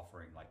was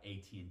offering, like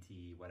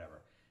AT&T,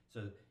 whatever.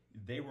 So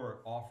they were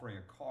offering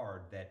a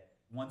card that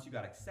once you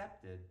got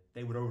accepted,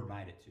 they would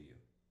overnight it to you.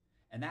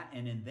 And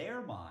in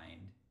their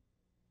mind,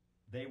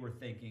 they were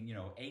thinking, you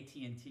know,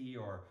 AT&T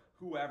or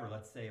whoever,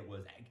 let's say it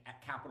was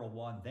at Capital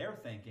One, they're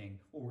thinking,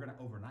 well, we're going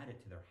to overnight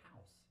it to their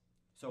house.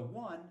 So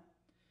one,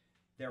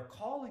 they're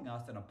calling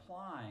us and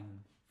applying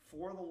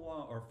for the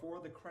loan or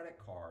for the credit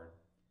card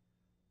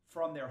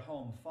from their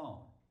home phone.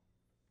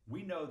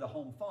 We know the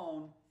home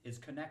phone is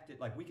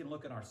connected, like we can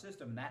look in our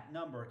system, and that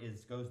number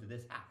goes to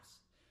this house.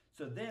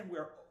 So then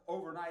we're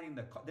overnighting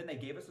then they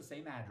gave us the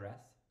same address,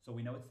 so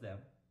we know it's them.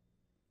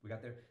 We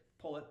got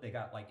pull it, they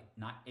got like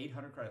not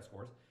 800 credit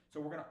scores. So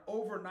we're gonna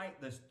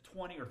overnight this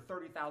 $20,000 or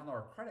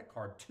 $30,000 credit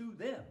card to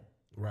them.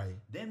 Right.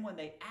 Then when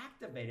they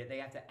activate it, they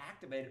have to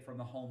activate it from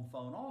the home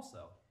phone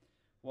also.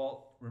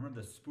 Well,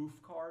 remember the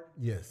spoof card?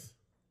 Yes.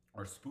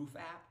 Or spoof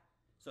app?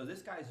 So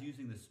this guy's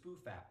using the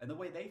spoof app. And the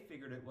way they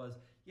figured it was,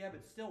 yeah,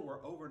 but still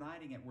we're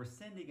overnighting it. We're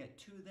sending it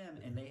to them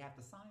and they have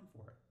to sign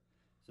for it.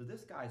 So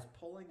this guy's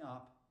pulling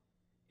up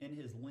in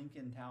his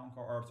Lincoln town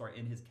car,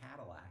 in his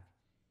Cadillac,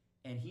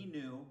 and he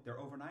knew they're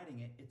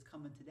overnighting it. It's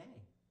coming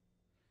today.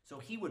 So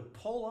he would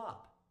pull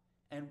up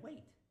and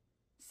wait,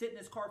 sit in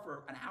his car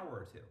for an hour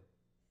or two.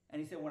 And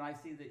he said when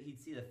he'd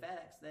see the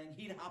FedEx thing,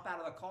 he'd hop out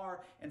of the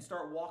car and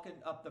start walking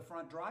up the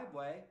front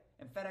driveway,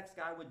 and FedEx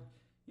guy would,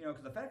 you know,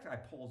 because the FedEx guy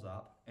pulls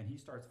up and he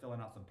starts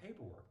filling out some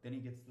paperwork. Then he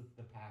gets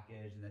the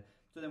package,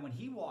 so then when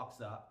he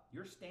walks up,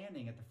 you're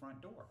standing at the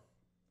front door,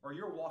 or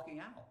you're walking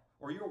out,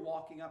 or you're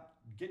walking up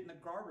getting the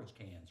garbage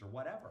cans or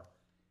whatever.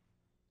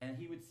 And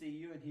he would see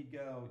you and he'd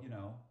go, you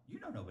know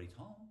nobody's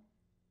home.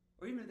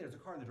 Or even if there's a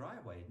car in the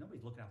driveway,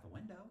 nobody's looking out the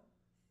window.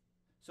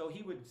 So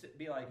he would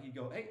be like, he'd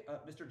go, hey,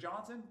 Mr.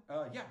 Johnson?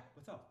 Yeah,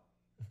 what's up?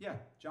 Yeah,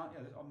 John. Yeah,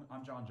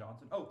 I'm John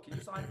Johnson. Oh, can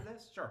you sign for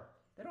this? Sure.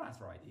 They don't ask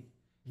for ID.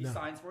 He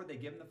signs for it. They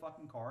give him the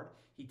fucking card.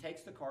 He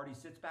takes the card. He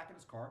sits back in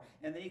his car.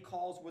 And then he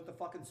calls with the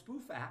fucking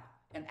spoof app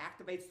and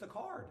activates the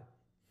card.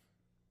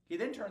 He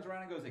then turns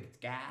around and goes, it's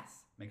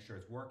gas. Make sure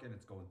it's working.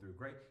 It's going through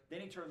great.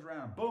 Then he turns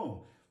around and boom,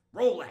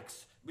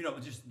 Rolex. You know,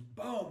 just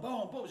boom,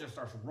 boom, boom. Just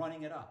starts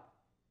running it up.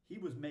 He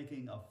was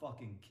making a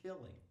fucking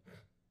killing.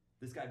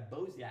 This guy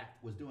Boziak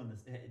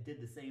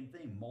did the same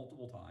thing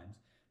multiple times,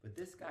 but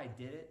this guy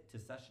did it to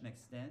such an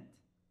extent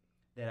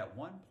that at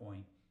one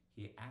point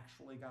he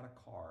actually got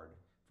a card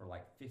for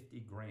like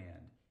 50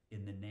 grand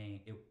in the name,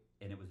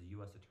 and it was a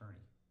U.S.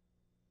 attorney.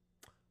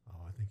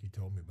 Oh, I think you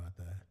told me about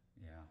that.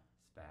 Yeah,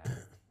 it's bad.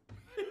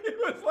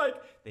 It was like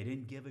they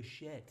didn't give a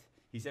shit.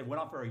 He said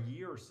went on for a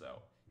year or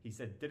so. He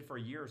said did it for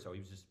a year or so. He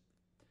was just,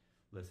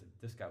 listen,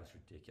 this guy was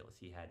ridiculous.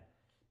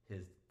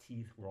 His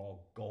teeth were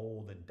all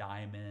gold and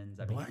diamonds.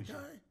 I mean, black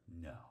guy?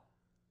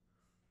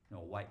 No,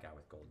 a white guy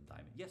with gold and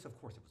diamonds. Yes, of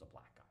course it was a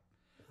black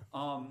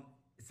guy.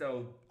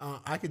 So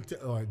I can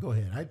tell. All right, go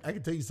ahead. I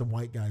can tell you some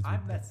white guys.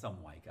 I've met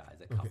some white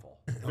guys, a couple,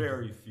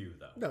 very few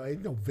though. No,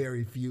 ain't no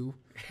very few.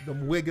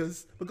 Them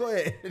wiggers. But go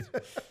ahead.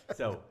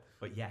 So,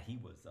 but yeah, he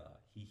was.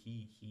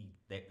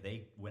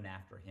 They went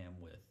after him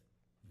with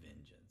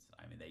vengeance.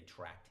 I mean, they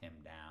tracked him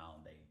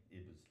down.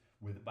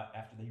 But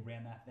after they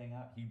ran that thing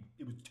up,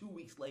 it was 2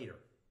 weeks later,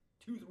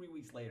 3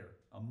 weeks later,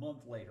 a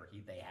month later,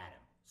 they had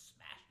him,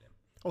 smashed him.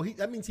 Oh,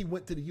 that means he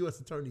went to the U.S.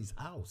 Attorney's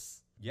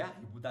house. Yeah,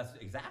 that's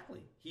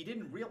exactly. He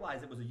didn't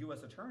realize it was a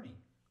U.S. attorney.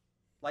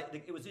 Like,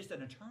 it was just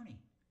an attorney.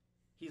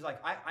 He's like,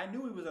 I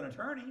knew he was an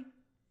attorney.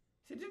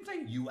 He said, didn't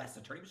say U.S.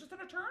 attorney, it was just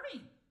an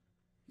attorney.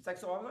 He's like,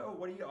 so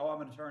what are you? Oh,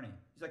 I'm an attorney.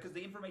 He's like, because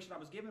the information I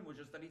was given was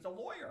just that he's a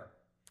lawyer.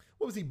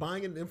 What was he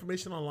buying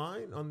information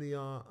online on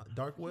the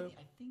dark web?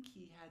 I think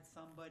he had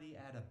somebody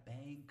at a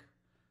bank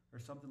or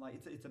something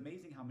like. It's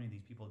amazing how many of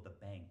these people at the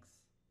banks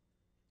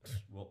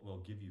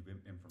will give you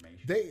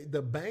information.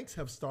 The banks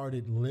have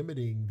started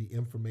limiting the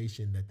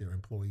information that their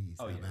employees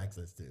have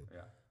access to.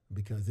 Yeah.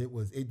 Because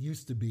it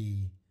used to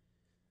be.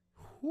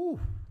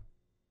 Whew.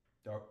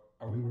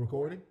 Are we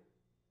recording?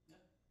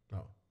 Yeah.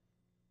 Oh.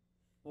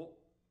 Well,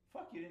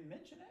 fuck, you didn't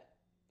mention it.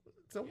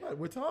 So what?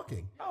 We're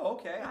talking. Oh,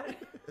 okay.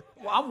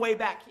 Well, I'm way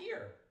back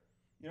here.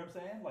 You know what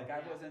I'm saying? Like, I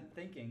wasn't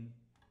thinking.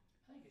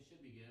 I think it should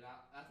be good.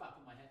 That's why I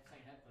put my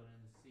same headphone in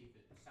to see if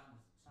it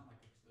sounds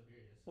like it's still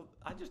here. Well,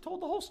 I just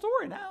told the whole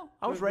story now.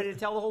 I was ready to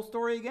tell the whole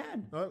story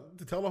again.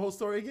 To tell the whole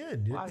story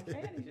again. Well, I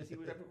can. He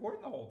was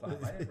recording the whole time.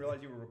 I didn't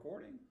realize you were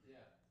recording. Yeah.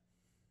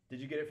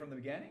 Did you get it from the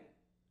beginning?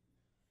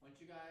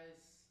 Once you guys,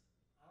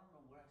 I don't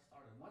know where I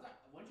started.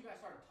 Once you guys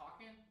started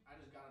talking, I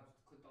just got up,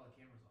 clicked all the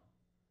cameras on.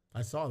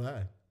 I saw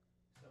that.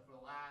 So for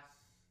the last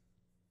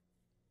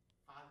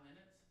 5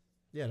 minutes.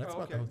 Yeah, that's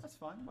about okay. That's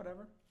fine.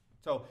 Whatever.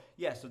 So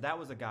yeah, so that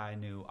was a guy I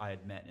knew I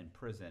had met in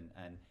prison,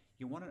 and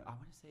I want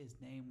to say his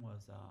name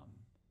was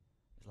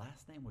his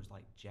last name was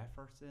like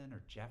Jefferson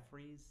or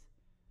Jeffries.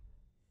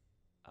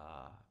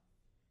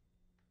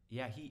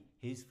 Yeah,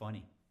 he's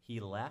funny. He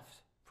left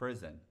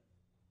prison.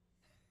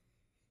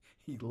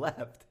 He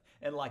left,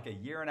 and like a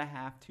year and a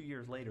half, 2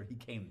 years later, he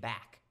came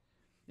back.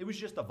 It was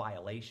just a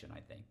violation, I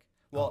think.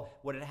 Well,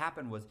 what had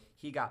happened was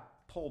he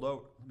got pulled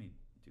over. Let me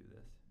do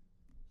this.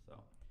 So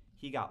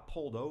he got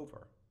pulled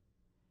over,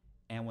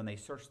 and when they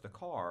searched the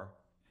car,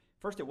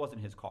 first it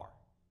wasn't his car,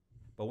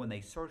 but when they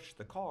searched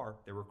the car,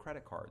 there were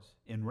credit cards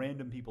in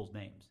random people's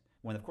names.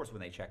 Of course, when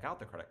they check out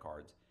the credit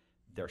cards,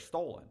 they're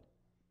stolen.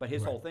 But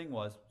his whole thing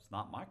was, it's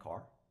not my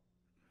car.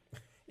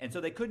 And so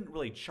they couldn't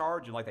really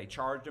charge him like they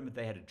charged him if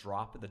they had to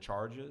drop the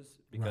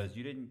charges because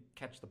you didn't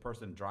catch the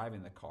person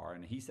driving the car.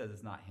 And he says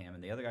it's not him,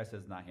 and the other guy says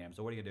it's not him.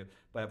 So what are you going to do?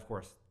 But of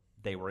course,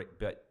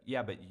 but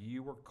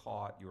you were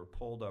caught. You were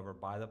pulled over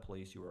by the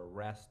police. You were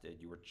arrested.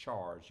 You were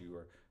charged.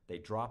 They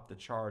dropped the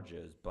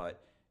charges,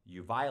 but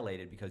you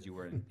violated because you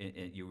were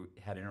you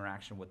had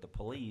interaction with the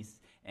police,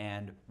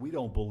 and we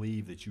don't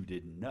believe that you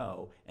didn't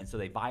know. And so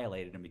they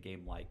violated him. He gave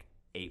him like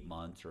 8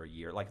 months or a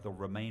year, like the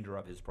remainder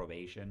of his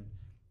probation.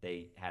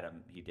 They had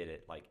him. He did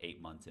it like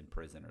 8 months in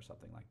prison or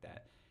something like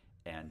that.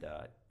 And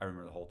I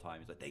remember the whole time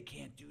he's like, "They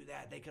can't do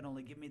that. They can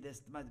only give me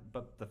this."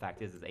 But the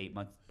fact is 8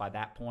 months. By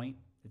that point,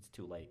 it's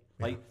too late.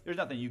 Yeah. Like there's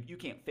nothing you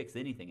can't fix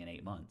anything in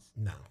 8 months.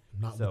 No,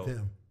 not with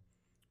him.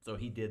 So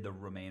he did the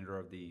remainder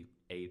of the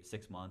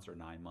 6 months or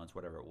 9 months,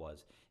 whatever it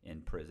was,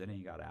 in prison, and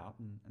he got out,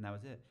 and that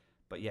was it.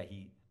 But yeah,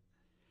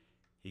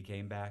 he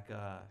came back.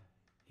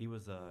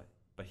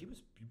 But he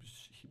was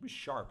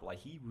sharp. Like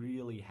he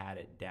really had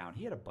it down.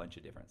 He had a bunch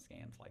of different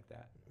scams like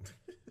that.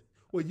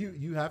 Well,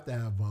 you have to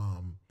have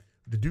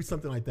to do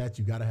something like that.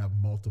 You got to have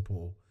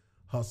multiple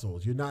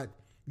hustles.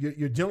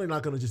 You're generally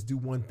not going to just do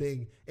one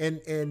thing. And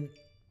it's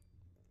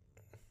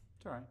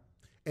all right.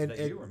 Is that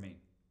you or me?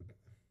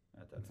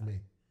 It's me.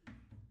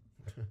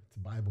 It's a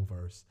Bible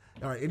verse.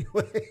 All right.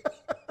 Anyway,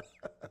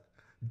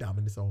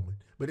 Dominus Omen.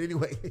 But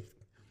anyway.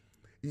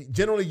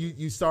 Generally,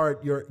 you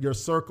start your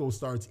circle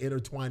starts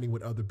intertwining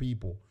with other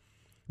people,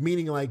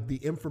 meaning like the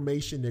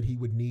information that he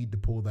would need to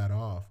pull that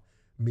off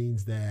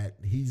means that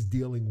he's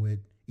dealing with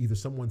either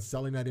someone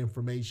selling that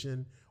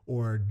information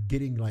or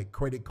getting like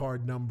credit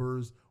card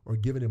numbers or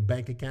giving him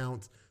bank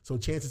accounts. So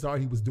chances are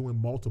he was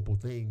doing multiple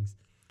things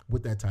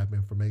with that type of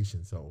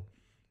information. So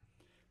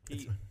I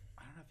don't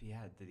know if he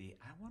had.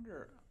 I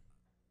wonder,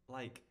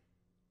 like.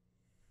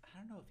 I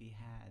don't know if he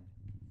had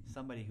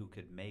somebody who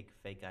could make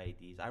fake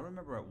IDs. I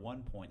remember at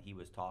one point I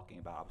was talking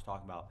about,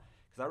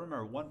 because I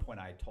remember at one point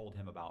I told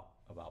him about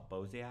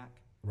Bozak.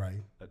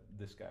 Right.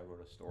 This guy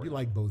wrote a story. You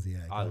like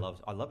Bozak. I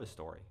love his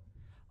story.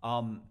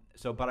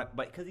 But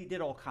because he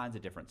did all kinds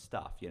of different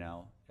stuff, it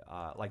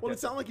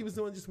sounded like he was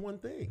doing just one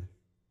thing.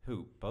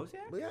 Who,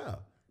 Bozak? Well, yeah.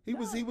 He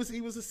was a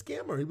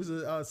scammer. He was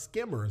a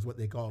skimmer is what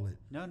they call it.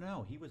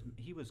 No.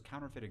 He was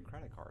counterfeiting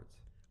credit cards.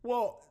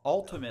 Well,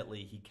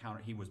 ultimately,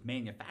 he was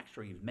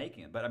manufacturing, he was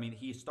making it. But I mean,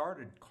 he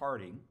started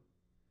carding,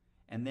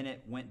 and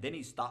then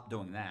he stopped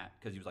doing that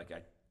because he was like,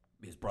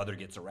 his brother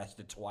gets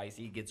arrested twice,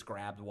 he gets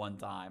grabbed one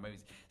time.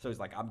 So he's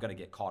like, I'm going to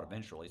get caught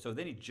eventually. So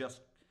then he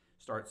just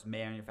starts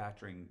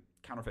manufacturing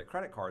counterfeit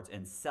credit cards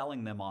and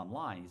selling them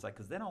online. He's like,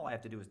 because then all I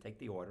have to do is take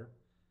the order,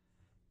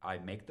 I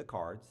make the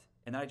cards,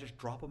 and then I just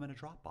drop them in a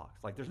Dropbox.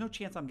 Like, there's no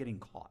chance I'm getting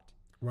caught.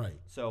 Right.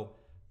 So,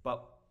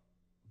 but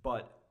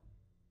what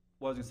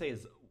I was gonna say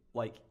is,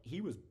 like,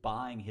 he was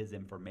buying his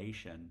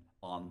information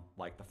on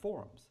like the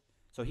forums.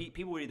 So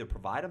people would either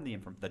provide him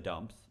the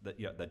dumps,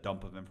 the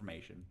dump of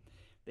information.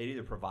 They'd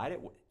either provide it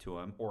to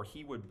him, or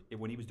he would,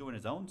 when he was doing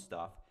his own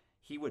stuff,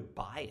 he would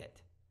buy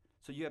it.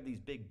 So you have these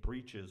big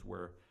breaches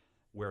where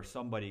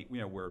somebody,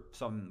 where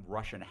some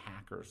Russian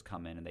hackers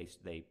come in and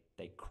they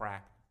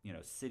crack,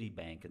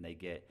 Citibank, and they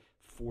get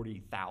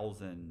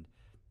 40,000,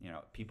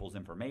 people's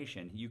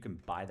information. You can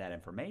buy that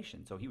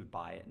information. So he would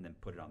buy it and then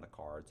put it on the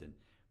cards, and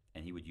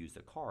he would use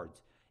the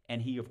cards.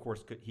 And he, of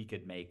course, could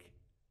make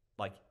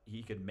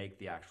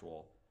the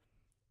actual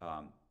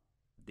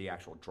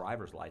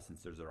driver's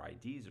licenses or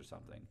IDs or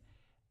something.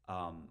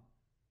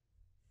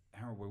 I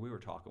remember where we were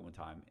talking one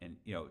time, and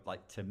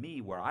like, to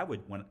me,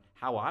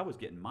 how I was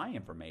getting my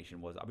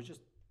information was I was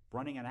just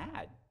running an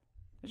ad.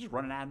 I just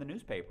run an ad in the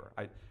newspaper.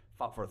 I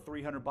fought for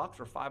 $300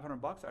 or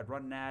 $500. I'd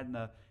run an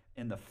ad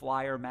in the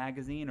Flyer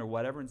magazine or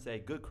whatever, and say,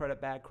 good credit,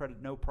 bad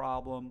credit, no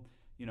problem.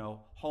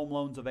 Home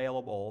loans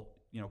available.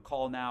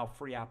 Call now,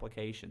 free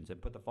applications,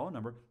 and put the phone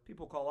number.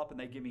 People call up and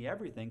they give me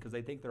everything because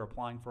they think they're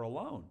applying for a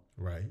loan.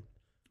 Right.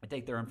 I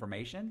take their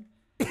information.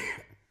 And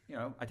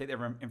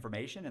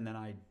then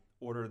I'd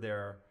order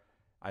their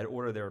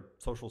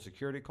social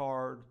security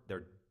card,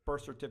 their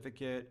birth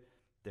certificate,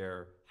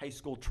 their high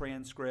school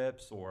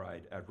transcripts, or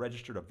I'd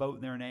register to vote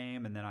in their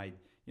name, and then I'd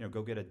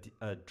go get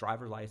a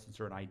driver's license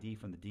or an ID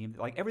from the DMV.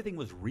 Like, everything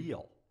was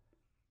real.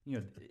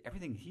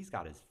 Everything he's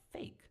got is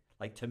fake.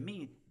 Like, to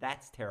me,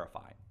 that's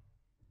terrifying.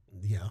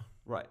 Yeah.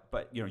 Right.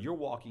 But you're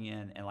walking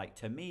in, and, like,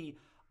 to me,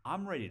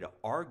 I'm ready to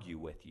argue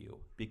with you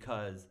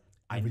because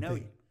Everything I know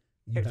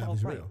you have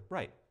is right. real.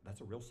 Right.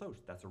 That's a real social.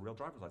 That's a real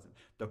driver's license.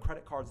 The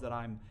credit cards that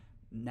I'm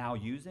now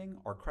using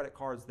are credit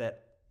cards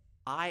that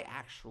I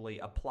actually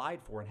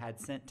applied for and had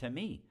sent to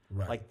me.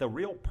 Right. Like, the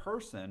real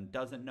person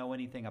doesn't know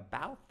anything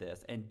about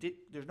this, and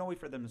there's no way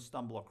for them to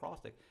stumble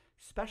across it,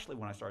 especially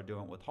when I started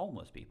doing it with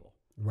homeless people.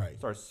 Right.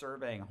 Started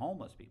surveying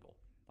homeless people.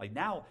 Like,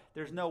 now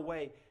there's no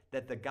way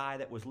that the guy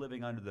that was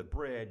living under the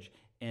bridge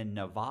in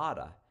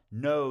Nevada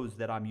knows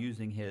that I'm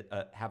using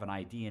have an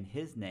ID in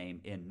his name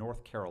in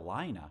North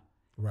Carolina,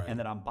 Right. and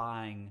that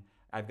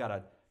I've got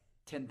a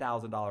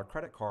 $10,000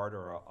 credit card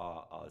or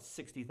a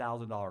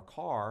 $60,000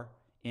 car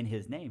in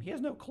his name. He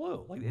has no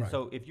clue. Like, Right.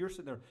 So if you're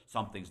sitting there,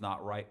 something's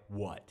not right.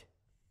 What?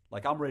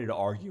 Like, I'm ready to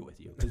argue with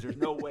you because there's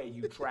no way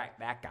you track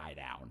that guy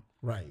down.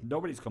 Right.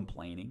 Nobody's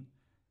complaining.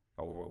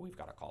 Oh, we've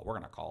got to call. We're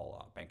going to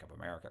call Bank of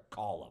America.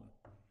 Call them.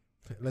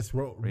 Let's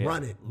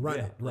run it.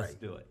 Let's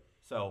Right. do it.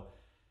 So,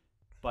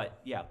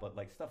 but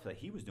like, stuff that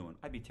he was doing,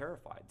 I'd be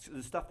terrified. So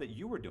the stuff that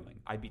you were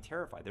doing, I'd be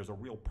terrified. There's a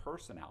real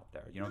person out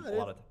there. A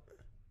lot of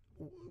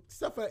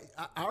stuff.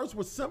 Ours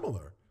was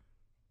similar.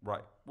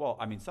 right. Well,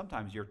 I mean,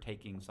 sometimes you're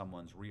taking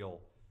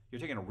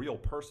a real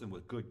person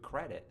with good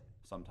credit.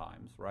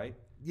 Sometimes, right?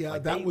 Yeah,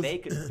 like they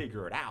could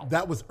figure it out.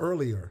 That was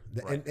earlier,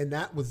 Right. and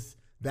that was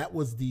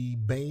the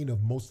bane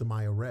of most of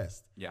my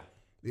arrest. Yeah.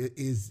 It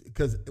is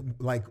because,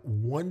 like,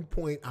 one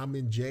point I'm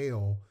in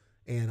jail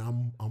and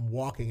I'm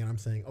walking and I'm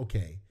saying,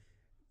 okay,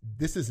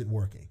 this isn't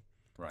working.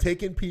 Right.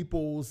 Taking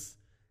people's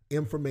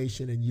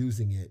information and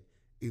using it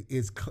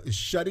is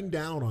shutting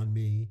down on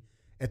me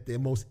at the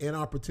most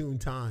inopportune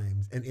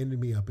times and ending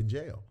me up in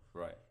jail.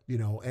 Right.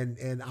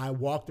 And I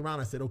walked around.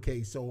 I said,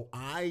 okay, so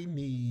I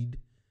need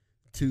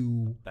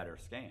to Better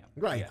scam.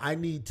 right. Yeah. I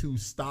need to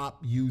stop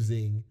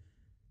using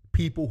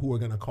people who are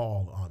going to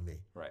call on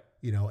me. Right.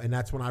 And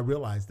that's when I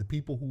realized the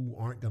people who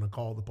aren't going to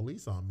call the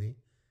police on me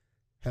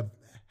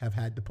have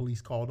had the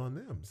police called on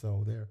them.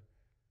 So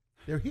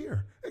they're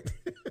here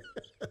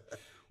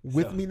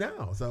with me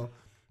now. So,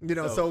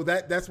 so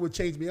that's what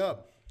changed me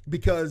up,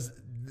 because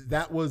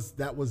that was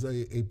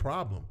a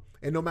problem.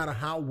 And no matter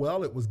how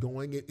well it was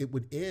going, it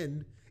would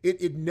end.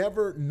 It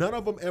never, none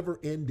of them ever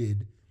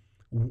ended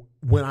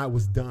when I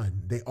was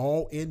done. They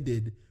all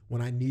ended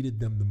when I needed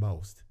them the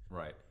most.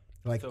 Right.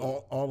 Like,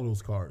 So- all of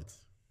those cards.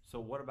 So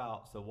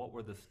what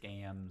were the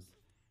scams?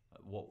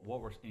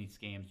 What were any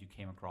scams you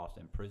came across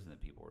in prison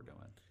that people were doing?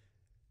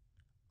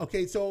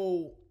 Okay,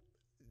 so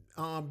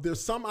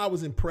there's some I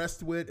was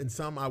impressed with and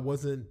some I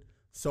wasn't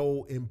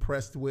so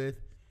impressed with.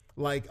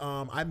 Like,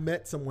 I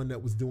met someone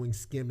that was doing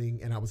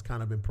skimming, and I was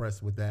kind of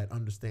impressed with that,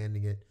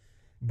 understanding it.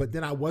 But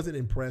then I wasn't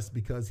impressed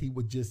because he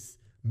would just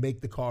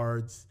make the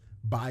cards,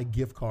 buy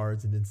gift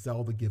cards, and then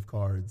sell the gift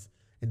cards,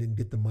 and then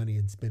get the money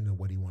and spend it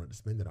what he wanted to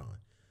spend it on.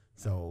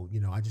 So,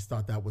 I just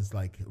thought that was,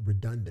 like,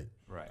 redundant.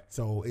 Right.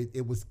 So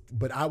it was,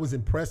 but I was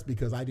impressed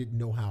because I didn't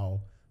know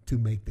how to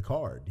make the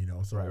card,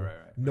 So Right.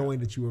 knowing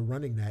that you were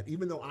running that,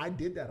 even though I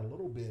did that a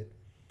little bit,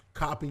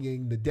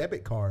 copying the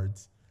debit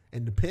cards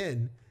and the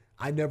PIN,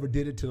 I never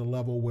did it to the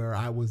level where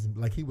I was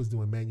like he was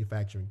doing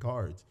manufacturing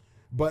cards.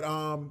 But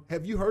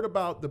have you heard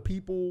about the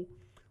people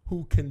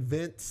who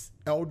convince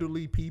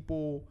elderly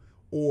people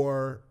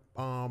or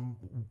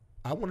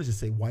I want to just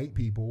say white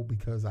people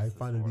because I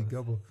find it to be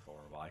government. It's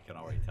horrible. I can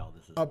already tell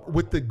this is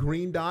With the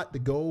green dot to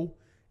go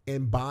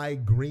and buy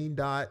green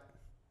dot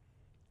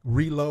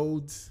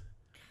reloads.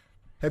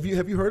 Have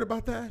you heard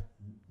about that?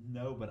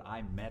 No, but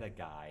I met a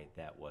guy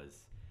that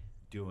was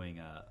doing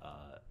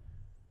a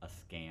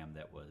scam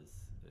that was,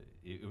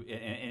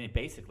 and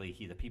basically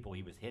the people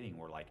he was hitting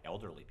were like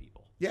elderly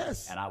people.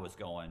 Yes. And I was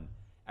going,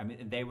 I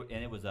mean,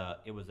 it was a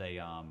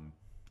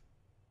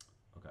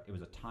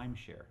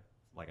timeshare,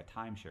 like a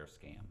timeshare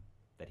scam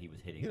that he was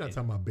hitting. You're not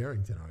talking about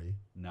Barrington, are you?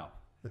 No.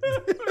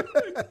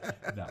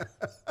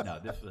 No,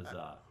 this was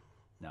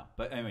no.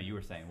 But anyway, you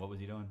were saying, what was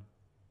he doing?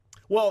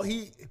 Well,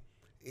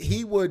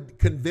 he would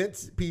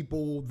convince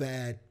people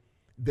that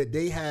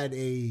they had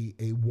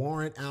a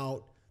warrant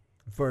out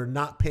for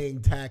not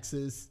paying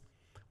taxes,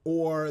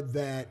 or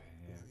that,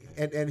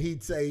 and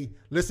he'd say,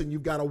 listen,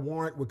 you've got a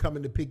warrant. We're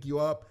coming to pick you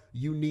up.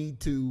 You need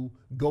to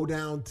go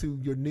down to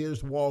your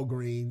nearest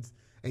Walgreens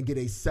and get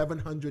a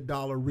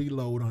 $700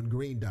 reload on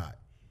Green Dot.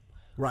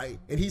 Right.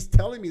 And he's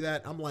telling me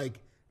that. I'm like,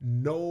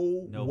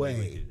 no way.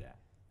 Would do that.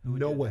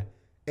 No way.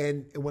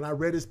 And when I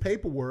read his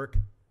paperwork,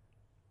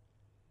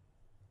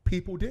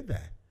 people did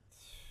that.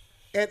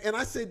 And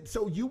I said,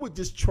 so you would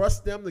just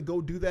trust them to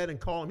go do that and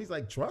call him? He's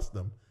like, trust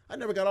them? I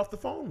never got off the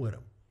phone with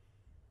him.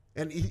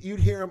 And you'd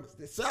hear him,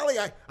 Sally,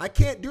 I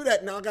can't do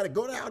that now. I got to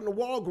go down to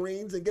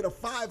Walgreens and get a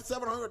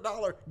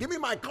 $700. Give me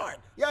my card.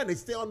 Yeah, and they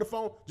stay on the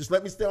phone. Just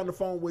let me stay on the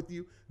phone with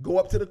you. Go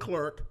up to the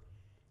clerk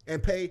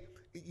and pay.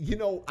 You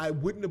know, I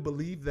wouldn't have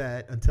believed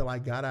that until I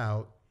got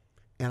out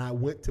and I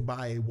went to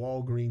buy a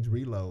Walgreens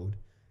reload,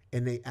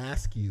 and they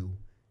ask you,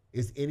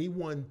 is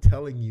anyone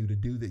telling you to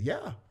do that?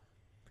 Yeah.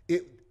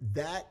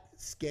 That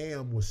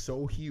scam was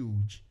so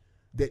huge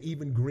that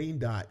even Green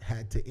Dot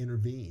had to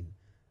intervene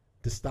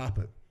to stop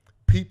it.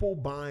 People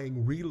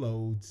buying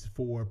reloads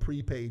for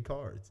prepaid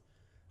cards,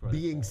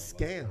 being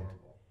scammed.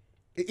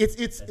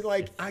 It's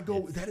like, I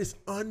go, that is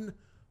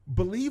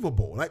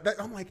unbelievable. Like that,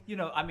 I'm like, you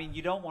know, I mean,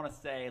 you don't want to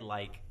say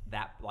like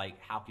that, like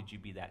how could you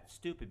be that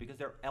stupid? Because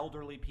they're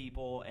elderly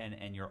people,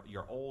 and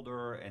you're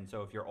older, and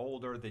so if you're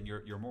older, then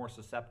you're more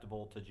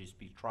susceptible to just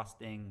be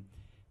trusting.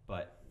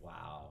 But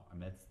wow, I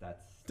mean,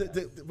 that's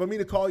for me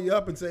to call you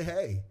up and say,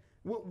 hey,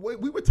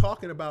 we were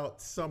talking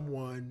about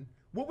someone.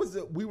 What was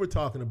it we were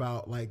talking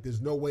about? Like,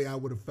 there's no way I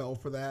would have fell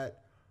for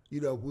that.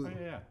 You know.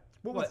 Yeah.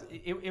 What was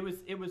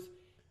it was.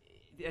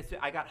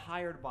 I got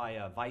hired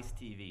by Vice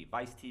TV.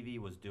 Vice TV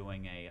was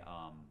doing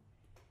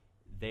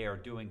they are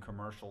doing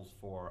commercials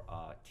for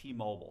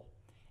T-Mobile,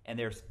 and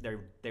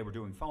they were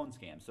doing phone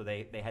scams. So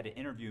they had to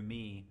interview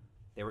me.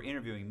 They were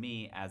interviewing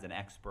me as an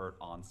expert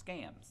on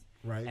scams.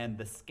 Right. And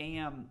the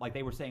scam, like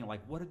they were saying,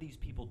 like, what are these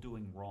people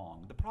doing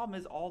wrong? The problem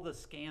is all the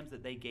scams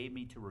that they gave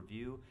me to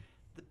review,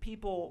 the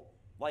people,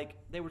 like,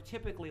 they were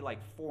typically like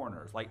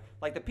foreigners. Like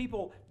the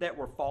people that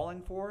were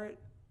falling for it,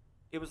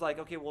 it was like,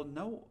 okay, well,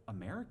 no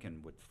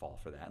American would fall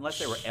for that unless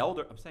they were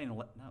elder. I'm saying,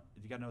 no,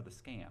 you got to know the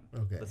scam.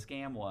 Okay. The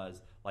scam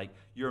was like,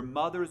 your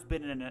mother's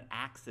been in an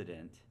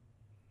accident,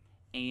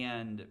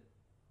 and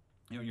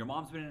you know, your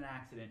mom's been in an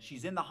accident.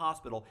 She's in the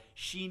hospital.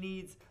 She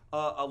needs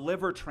a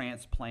liver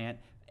transplant,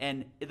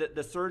 and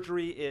the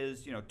surgery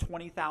is, you know,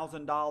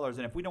 $20,000.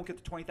 And if we don't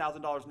get the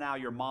 $20,000 now,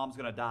 your mom's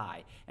gonna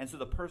die. And so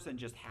the person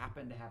just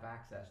happened to have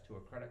access to a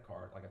credit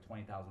card, like a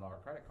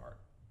 $20,000 credit card,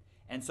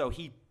 and so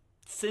he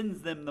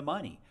sends them the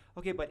money.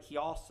 Okay, but he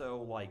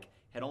also like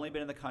had only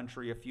been in the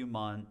country a few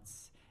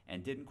months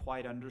and didn't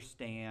quite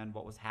understand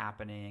what was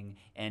happening.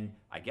 And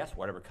I guess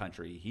whatever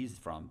country he's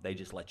from, they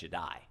just let you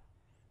die.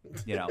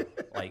 You know,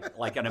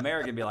 like an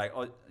American be like,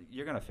 oh,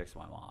 you're gonna fix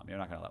my mom. You're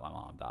not gonna let my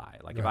mom die.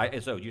 Like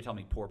right. So you tell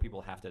me poor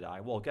people have to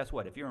die. Well, guess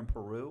what? If you're in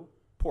Peru,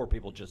 poor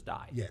people just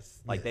die.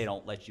 Yes. Like they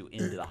don't let you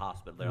into the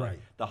hospital. They're right. Like,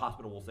 the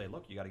hospital will say,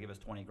 look, you got to give us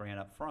 $20,000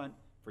 up front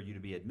for you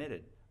to be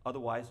admitted.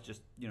 Otherwise,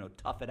 just, you know,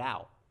 tough it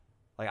out.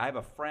 Like I have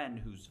a friend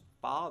whose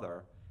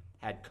father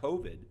had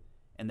COVID,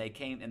 and they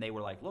came and they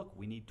were like, look,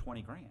 we need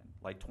 $20,000,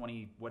 like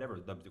 20 whatever,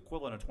 the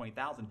equivalent of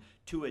 20,000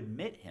 to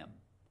admit him.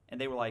 And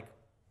they were like,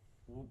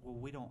 well,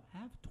 we don't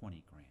have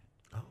 $20,000.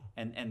 Oh.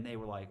 And they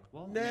were like,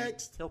 well,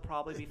 next, he'll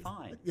probably be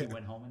fine. Yeah. He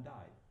went home and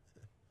died.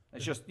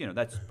 It's just, you know,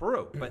 that's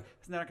Peru, but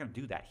they're not going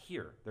to do that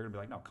here. They're going to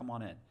be like, no, come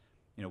on in.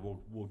 You know,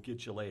 we'll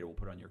get you later. We'll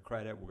put it on your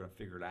credit. We're going to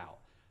figure it out.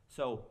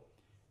 So,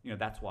 you know,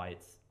 that's why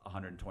it's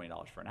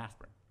 $120 for an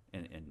aspirin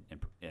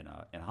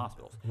in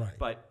hospitals. Right.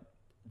 But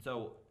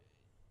so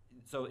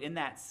in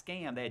that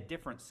scam, they had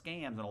different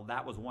scams, and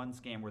that was one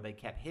scam where they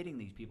kept hitting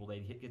these people.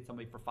 They'd get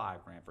somebody for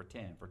 $5,000, for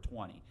 10, for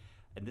 20,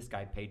 and this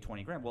guy paid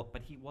 $20,000. Well,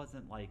 but he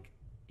wasn't like.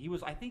 He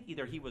was, I think,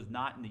 either he was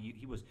not in the,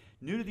 he was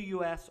new to the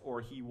U.S.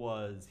 or he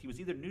was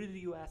either new to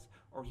the U.S.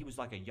 or he was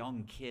like a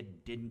young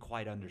kid, didn't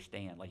quite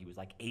understand. Like he was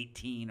like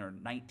 18 or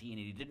 19, and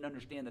he didn't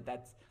understand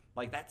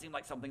that seemed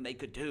like something they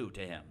could do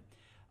to him.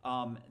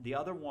 The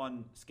other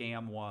one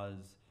scam was,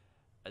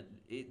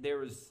 there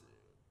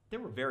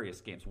were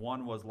various scams.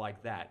 One was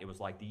like that. It was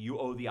like you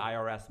owe the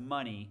IRS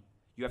money.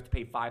 You have to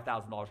pay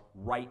 $5,000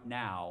 right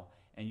now,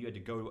 and you had to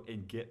go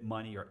and get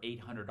money or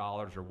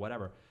 $800 or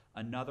whatever.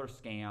 Another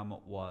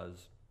scam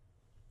was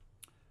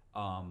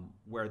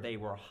where they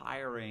were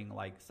hiring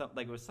like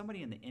it was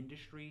somebody in the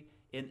industry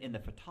in the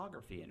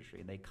photography industry,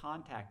 and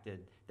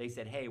they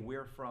said, hey,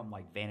 we're from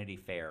like Vanity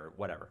Fair,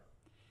 whatever,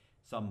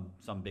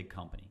 some big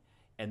company,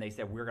 and they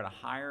said we're going to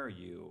hire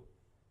you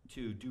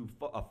to do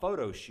a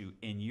photo shoot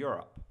in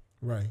Europe.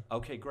 Right.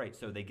 Okay, great.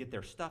 So they get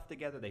their stuff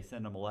together. They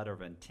send them a letter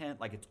of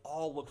intent. Like, it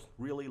all looks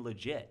really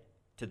legit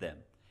to them.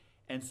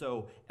 And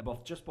so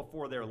just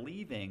before they're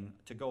leaving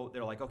to go,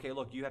 they're like, okay,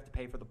 look, you have to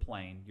pay for the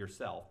plane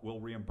yourself. We'll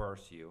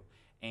reimburse you.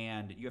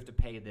 And you have to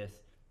pay this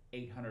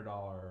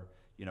 $800,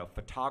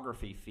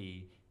 photography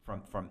fee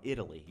from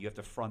Italy. You have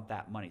to front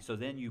that money. So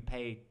then you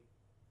pay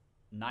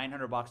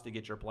 $900 to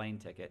get your plane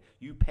ticket.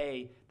 You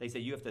pay, they say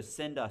you have to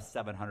send us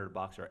 $700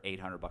 or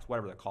 $800,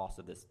 whatever the cost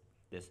of this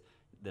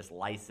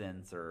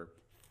license or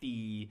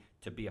fee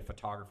to be a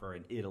photographer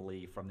in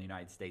Italy from the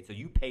United States. So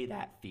you pay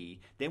that fee.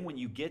 Then when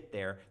you get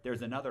there,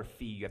 there's another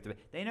fee you have to pay.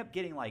 They end up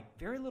getting like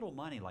very little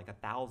money, like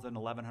 $1,000,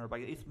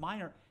 $1,100. It's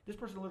minor. This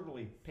person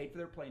literally paid for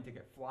their plane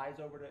ticket, flies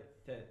over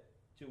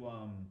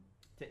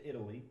to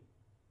Italy.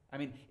 I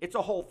mean, it's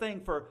a whole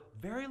thing for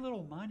very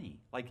little money.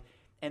 Like,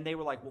 and they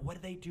were like, well, what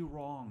did they do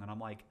wrong? And I'm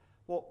like,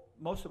 well,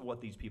 most of what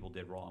these people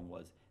did wrong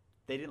was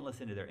they didn't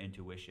listen to their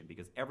intuition,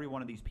 because every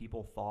one of these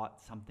people thought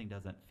something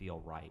doesn't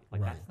feel right.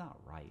 Like, that's not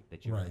right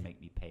that you're going to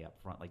make me pay up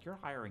front. Like, you're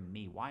hiring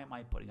me. Why am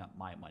I putting up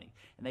my money?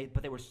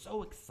 But they were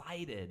so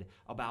excited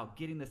about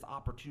getting this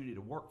opportunity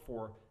to work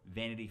for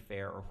Vanity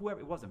Fair, or whoever.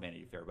 It wasn't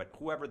Vanity Fair, but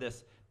whoever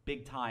this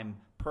big time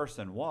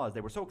person was.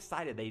 They were so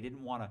excited they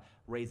didn't want to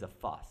raise a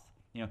fuss.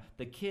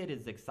 The kid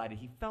is excited.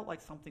 He felt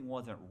like something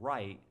wasn't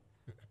right,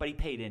 but he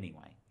paid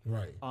anyway.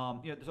 Right.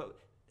 So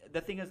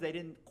the thing is, they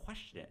didn't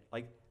question it.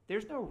 Like,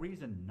 there's no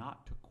reason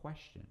not to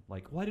question.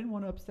 Like, well, I didn't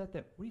want to upset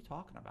them. What are you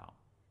talking about?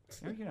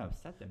 You're going to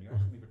upset them. You're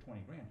asking me for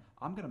 $20,000.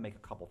 I'm going to make a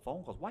couple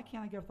phone calls. Why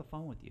can't I get off the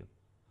phone with you?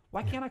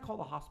 Why can't I call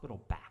the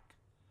hospital back?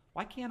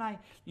 Why can't I?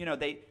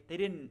 They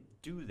didn't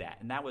do that,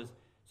 and that was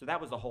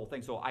the whole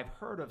thing. So I've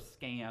heard of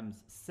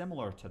scams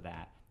similar to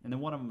that, and then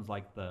one of them was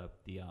like the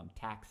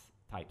tax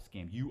type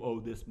scam. You owe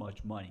this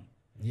much money.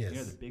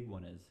 Yes. The big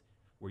one is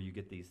where you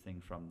get these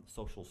things from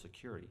Social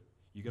Security.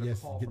 You get a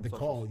call get from the Social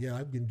call. Yeah,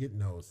 I've been getting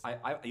those.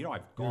 I've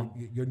gone.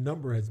 Your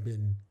number has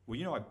been. Well,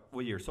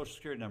 your Social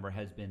Security number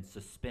has been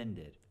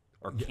suspended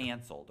or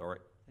canceled, or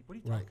like, what are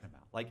you talking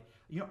about? Like,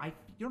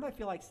 what I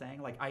feel like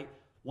saying? Like,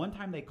 one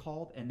time they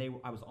called and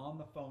I was on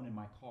the phone in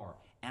my car,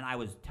 and I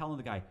was telling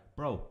the guy,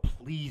 bro,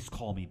 please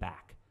call me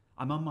back.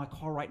 I'm on my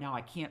car right now.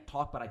 I can't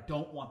talk, but I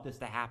don't want this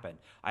to happen.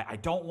 I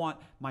don't want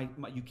my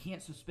you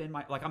can't suspend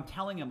my, like, I'm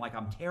telling him, like,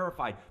 I'm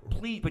terrified.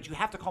 Please, but you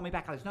have to call me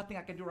back. There's nothing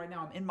I can do right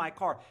now. I'm in my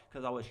car,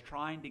 because I was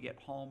trying to get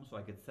home so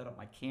I could set up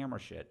my camera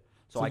shit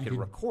so I could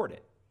record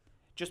it,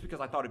 just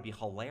because I thought it'd be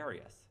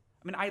hilarious.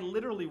 I mean, I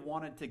literally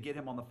wanted to get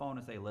him on the phone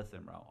and say,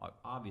 listen, bro,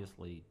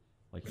 obviously,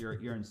 like,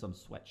 you're in some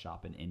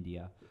sweatshop in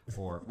India,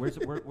 or where's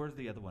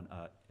the other one?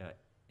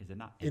 Is it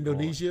not Angola?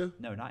 Indonesia?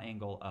 No, not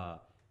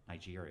Angola.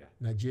 Nigeria.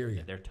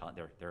 Yeah,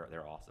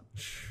 they're awesome.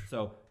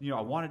 So,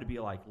 I wanted to be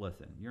like,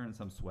 listen, you're in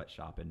some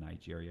sweatshop in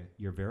Nigeria.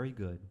 You're very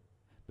good,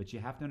 but you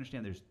have to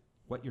understand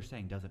what you're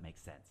saying doesn't make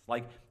sense.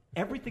 Like,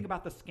 everything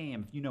about the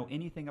scam, if you know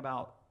anything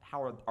about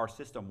how our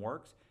system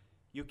works,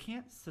 you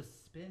can't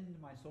suspend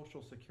my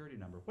Social Security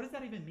number. What does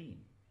that even mean?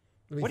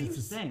 What are you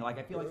saying? Like,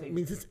 I feel like it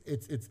means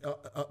it's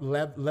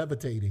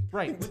levitating.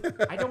 Right.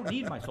 I don't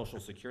need my Social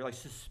Security. Like,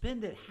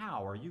 suspend it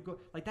how? Or you go,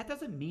 like, that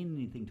doesn't mean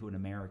anything to an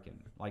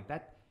American. Like,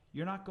 that.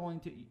 You're not going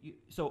to.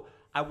 So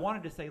I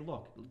wanted to say,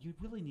 look, you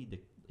really need to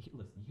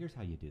listen. Here's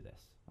how you do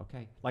this,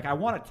 okay? Like, I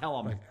want to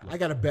tell them. I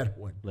got a better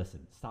one.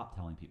 Listen, stop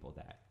telling people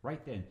that.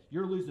 Right then,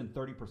 you're losing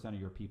 30% of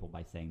your people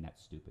by saying that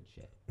stupid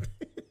shit.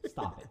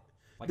 Stop it.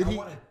 Like, I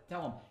want to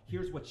tell them,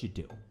 here's what you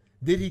do.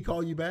 Did he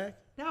call you back?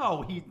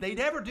 No, they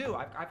never do.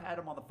 I've had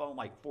him on the phone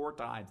like 4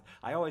 times.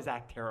 I always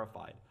act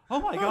terrified. Oh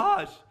my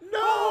gosh.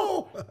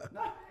 No.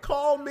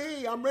 Call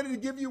me. I'm ready to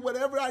give you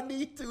whatever I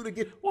need to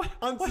get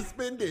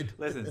unsuspended.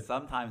 Listen,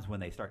 sometimes when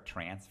they start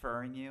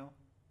transferring you,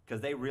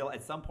 because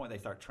at some point they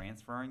start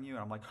transferring you,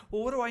 and I'm like,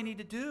 well, what do I need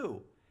to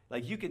do?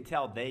 Like, you can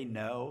tell they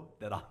know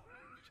that I'm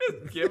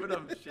just giving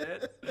them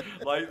shit.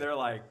 Like, they're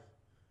like,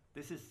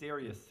 this is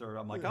serious, sir.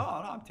 I'm like,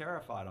 oh, no, I'm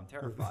terrified. And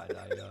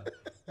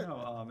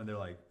they're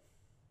like,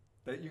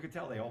 you can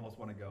tell they almost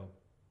want to go,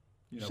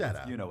 shut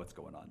up. You know what's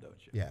going on, don't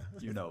you? Yeah.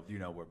 You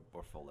know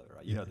we're full of it,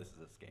 right? You know this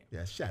is a scam.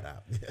 Yeah, shut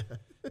up.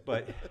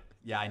 But,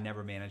 yeah, I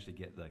never managed to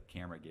get the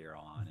camera gear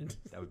on, and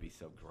that would be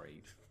so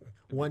great.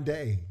 One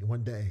day.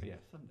 Yeah,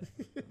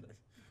 someday.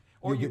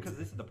 Or because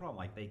this is the problem,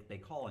 like, they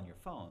call on your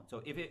phone.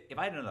 So if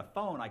I had another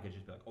phone, I could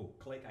just be like, oh,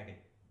 click, I could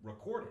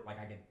record it. Like,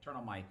 I could turn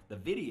on the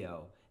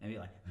video and be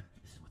like,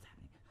 this is what's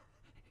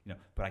happening.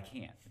 But I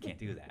can't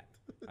do that.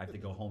 I have to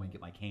go home and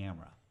get my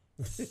camera.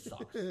 It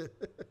sucks.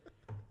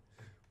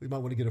 We might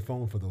want to get a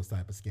phone for those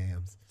type of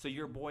scams. So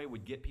your boy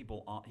would get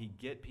people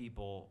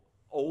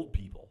old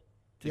people,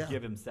 to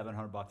give him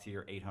 $700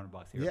 here,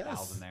 $800 here,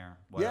 $1,000 there.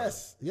 Whatever.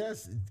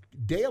 Yes,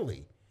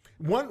 daily.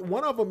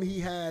 One of them, he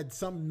had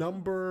some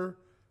number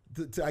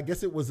I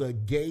guess it was a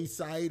gay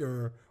site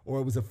or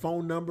it was a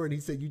phone number, and he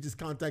said you just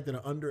contacted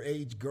an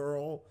underage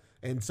girl,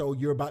 and so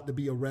you're about to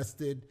be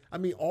arrested. I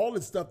mean, all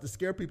this stuff to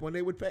scare people, and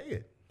they would pay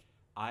it.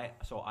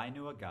 So I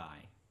knew a guy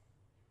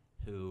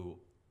who,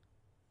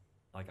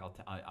 like,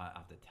 I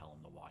have to tell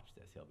him to watch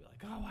this. He'll be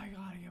like, "Oh my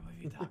God, I can't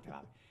believe you talked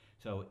about me."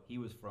 So he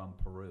was from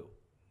Peru,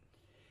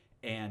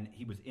 and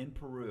he was in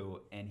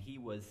Peru, and he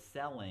was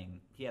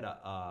selling. He had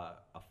a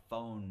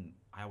phone.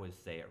 I always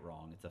say it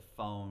wrong. It's a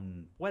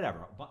phone,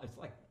 whatever. It's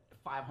like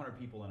 500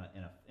 people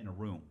in a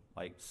room,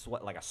 like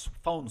a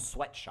phone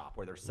sweatshop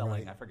where they're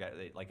selling. Right. I forget,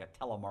 like a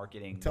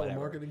telemarketing Telemarketing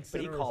whatever. center,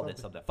 But he called it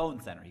something. Phone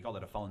center. He called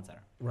it a phone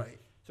center. Right.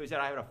 So he said,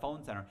 I have a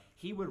phone center.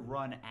 He would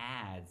run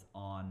ads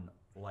on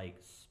like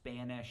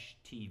Spanish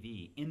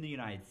TV in the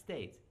United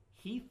States.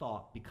 He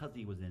thought because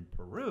he was in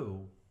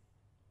Peru,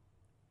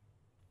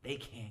 they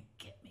can't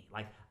get me.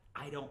 Like,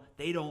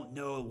 they don't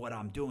know what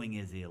I'm doing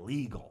is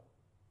illegal,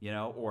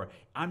 or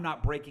I'm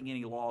not breaking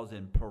any laws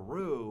in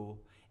Peru.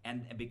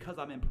 And because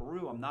I'm in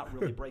Peru, I'm not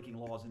really breaking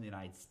laws in the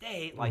United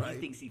States. Like, Right. He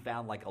thinks he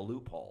found like a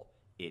loophole,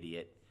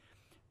 idiot.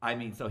 I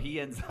mean, so he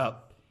ends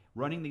up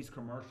running these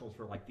commercials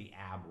for like the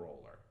ab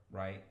roller,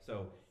 right?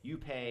 So you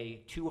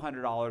pay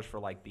 $200 for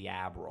like the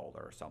ab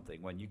roller or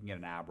something when you can get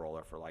an ab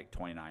roller for like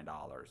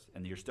 $29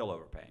 and you're still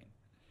overpaying.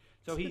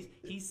 So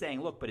he's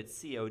saying, look, but it's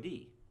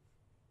COD.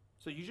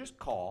 So you just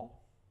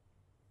call,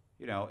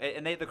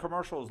 and the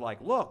commercial is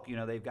like, look,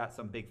 they've got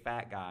some big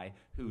fat guy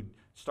who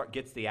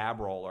gets the ab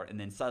roller, and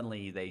then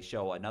suddenly they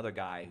show another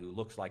guy who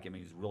looks like him.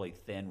 He's really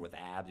thin with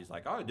abs. He's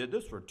like, oh, I did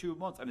this for 2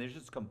 months. I mean, there's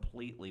just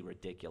completely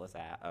ridiculous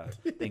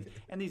things.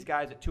 And these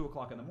guys at 2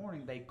 o'clock in the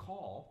morning, they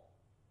call.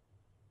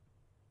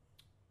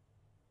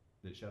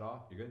 Did it shut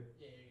off? You good?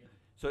 Yeah, yeah.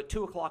 So at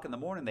 2 o'clock in the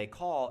morning, they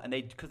call, and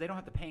because they don't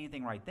have to pay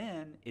anything right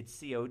then, it's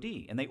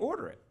COD, and they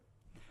order it.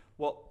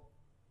 Well,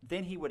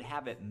 then he would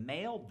have it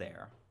mailed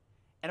there.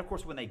 And of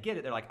course, when they get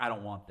it, they're like, I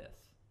don't want this.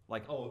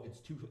 Like, oh, it's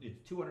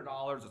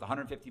 $200, it's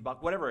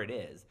 $150, whatever it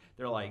is.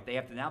 They're like, they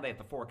have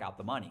to fork out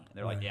the money. And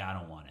they're like, Right. yeah, I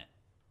don't want it.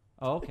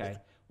 Oh, okay.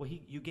 Well,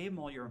 you gave him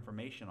all your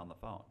information on the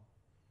phone.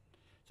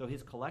 So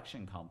his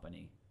collection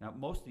company, now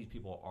most of these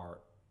people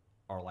are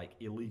like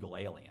illegal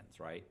aliens,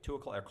 right? 2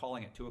 o'clock, they're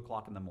calling at 2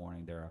 o'clock in the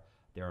morning. They're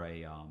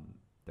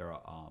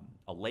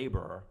a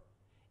laborer,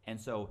 and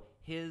so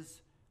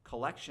his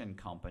collection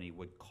company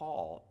would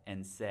call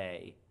and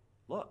say,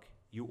 look,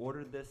 you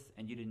ordered this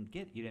and you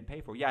didn't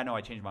pay for it. Yeah, I know,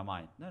 I changed my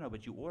mind. No,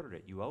 but you ordered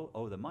it. You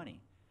owe the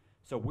money.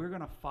 So we're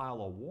going to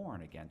file a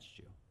warrant against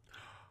you.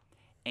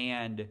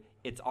 And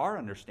it's our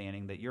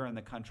understanding that you're in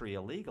the country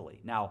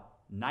illegally. Now,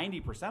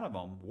 90% of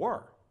them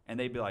were. And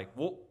they'd be like,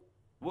 well,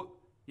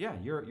 yeah,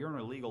 you're an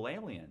illegal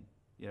alien,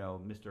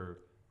 Mr.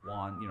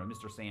 Juan,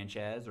 Mr.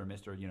 Sanchez or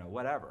Mr.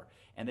 Whatever.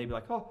 And they'd be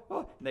like,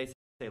 oh. And they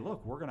say,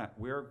 look,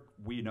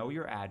 we know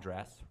your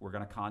address. We're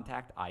going to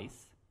contact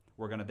ICE.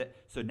 We're going to,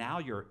 so now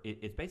you're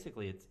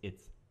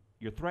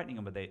threatening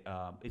them,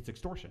 but it's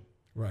extortion.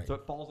 Right. So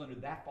it falls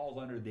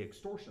under the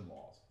extortion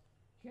laws.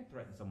 You can't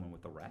threaten someone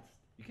with arrest.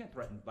 You can't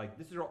threaten, like,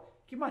 this is all,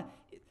 keep in mind,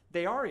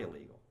 they are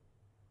illegal.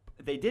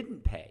 They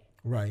didn't pay.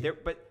 Right.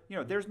 But,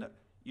 there's no,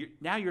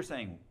 now you're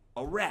saying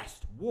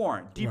arrest,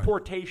 warrant,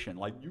 deportation.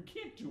 Right. Like, you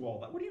can't do all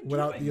that. What are you doing?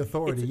 Without the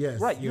authority, yes.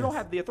 Right. You yes. don't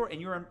have the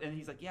authority. And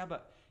he's like,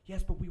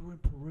 yes, but we were in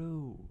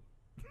Peru.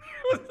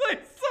 It's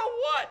like, so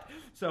what?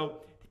 So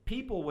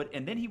people would,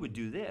 and then he would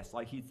do this.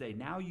 Like, he'd say,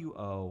 now you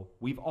owe,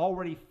 we've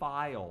already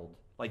filed,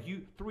 like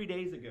 3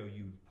 days ago,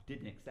 you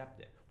didn't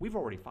accept it. We've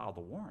already filed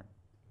the warrant.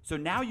 So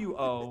now you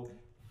owe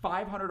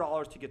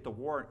 $500 to get the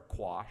warrant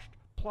quashed,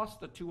 plus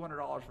the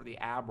 $200 for the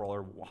ab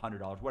roller,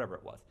 $100, whatever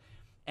it was.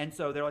 And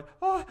so they're like,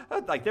 oh,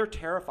 like they're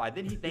terrified.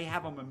 Then they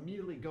have them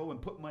immediately go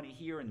and put money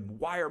here and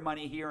wire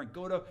money here and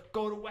go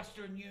to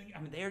Western Union.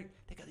 I mean,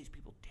 they got these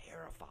people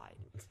terrified.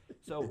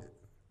 So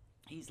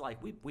he's like,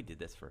 we did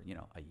this for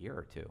a year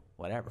or two,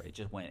 whatever. It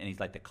just went, and he's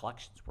like, the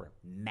collections were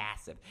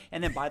massive.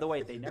 And then, by the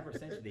way, they never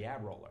sent you the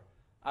ab roller.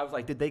 I was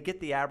like, did they get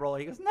the ab roller?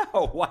 He goes,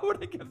 no, why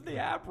would I give the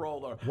ab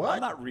roller? What?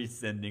 I'm not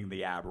resending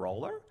the ab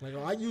roller. Like,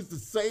 I used the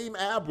same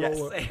ab Yes,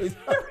 roller. Can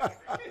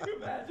you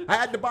imagine? I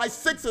had to buy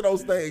 6 of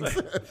those things.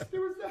 There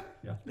was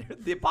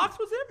the box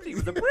was empty. It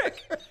was a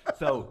brick.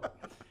 So,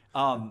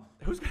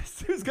 who's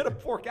gonna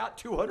fork out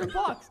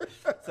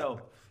 $200?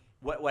 So,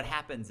 what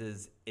happens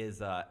is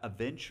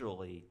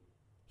eventually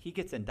he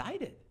gets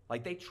indicted.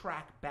 Like, they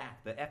track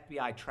back. The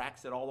FBI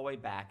tracks it all the way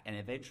back and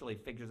eventually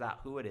figures out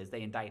who it is.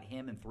 They indict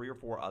him and 3 or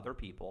 4 other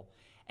people.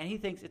 And he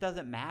thinks it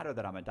doesn't matter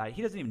that I'm indicted.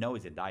 He doesn't even know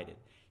he's indicted.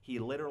 He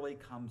literally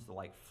comes to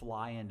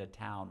fly into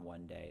town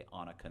one day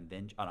on a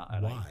convention.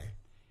 Why?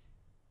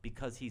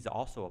 Because he's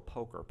also a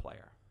poker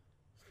player.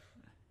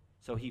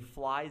 So he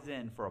flies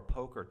in for a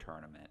poker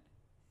tournament.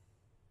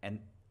 And,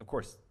 of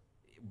course,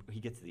 he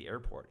gets to the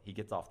airport. He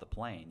gets off the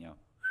plane,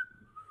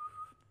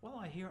 While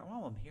I'm here, I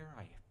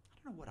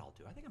don't know what I'll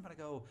do. I think I'm going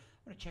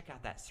to check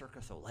out that Cirque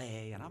du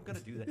Soleil, and I'm going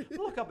to do that.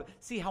 Look up,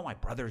 see how my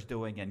brother's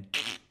doing, and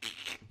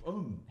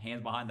boom,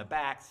 hands behind the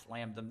back,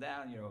 slams them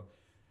down,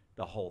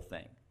 the whole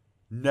thing.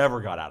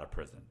 Never got out of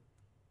prison.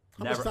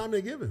 How much time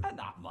they give him?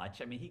 Not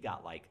much. I mean, he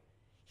got like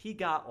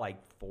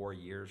 4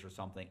 years or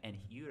something, and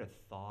you'd have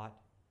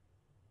thought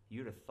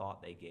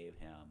they gave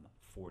him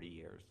 40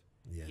 years.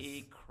 Yes.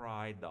 He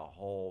cried the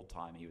whole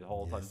time. He was the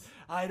whole time, Yes.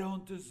 I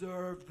don't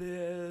deserve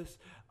this.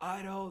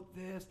 I don't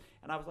this.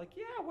 And I was like,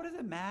 yeah, what does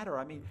it matter?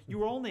 I mean, you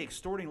were only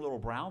extorting little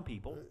brown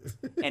people.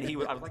 And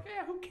I was like,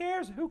 yeah, who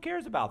cares? Who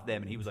cares about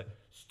them? And he was like,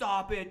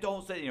 stop it.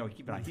 Don't say,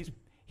 keep an eye.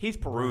 He's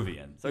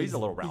Peruvian, so he's a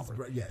little brown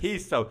person. Yes.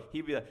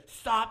 He'd be like,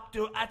 stop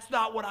doing, that's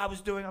not what I was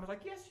doing. I was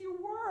like, yes, you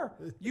were.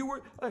 You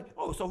were,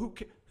 so who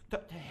cares? To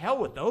hell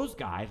with those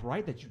guys,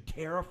 right? That you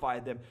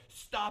terrified them.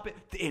 Stop it.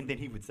 And then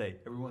he would say,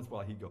 every once in a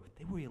while, he'd go,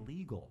 they were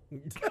illegal.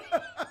 Like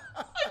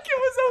it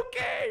was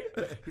okay.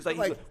 He's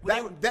like,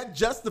 that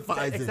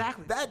justifies it.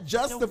 Exactly. That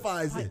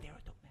justifies it. I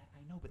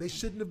know, but They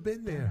shouldn't have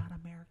been they're there. not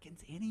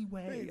Americans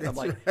anyway. That's I'm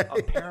like, right.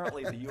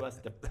 apparently the U.S.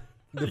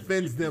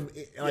 Defends them.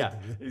 Yeah,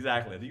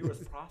 exactly. The U.S.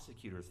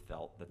 prosecutors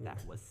felt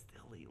that was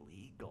still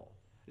illegal.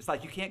 It's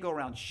like you can't go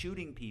around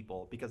shooting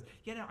people because,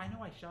 I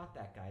know I shot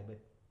that guy, but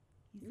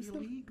he's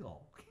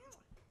illegal.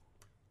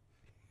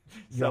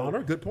 Your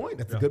Honor, good point.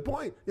 That's a good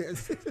point.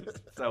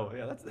 So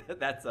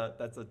that's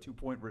a 2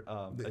 point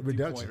Reduction.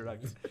 2 point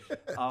reduction.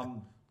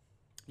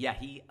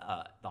 He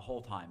the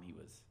whole time he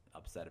was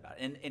upset about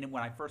it. And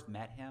when I first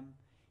met him,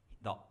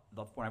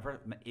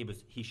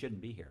 he shouldn't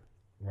be here.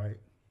 Right.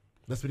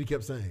 That's what he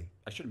kept saying.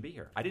 I shouldn't be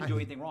here. I didn't do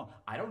anything wrong.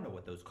 I don't know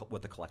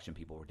what the collection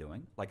people were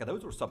doing. Like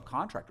those were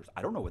subcontractors.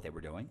 I don't know what they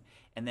were doing.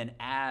 And then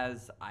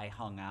as I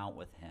hung out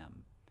with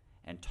him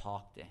and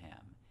talked to him,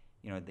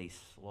 they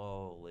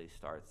slowly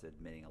starts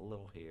admitting a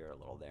little here, a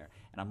little there,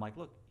 and I'm like,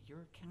 look, you're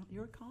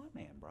a con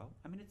man, bro.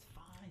 I mean, it's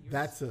fine.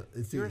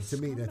 To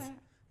me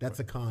that's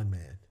a con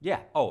man. Yeah.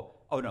 Oh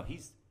no.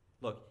 This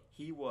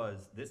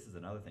is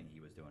another thing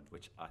he was doing,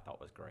 which I thought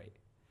was great.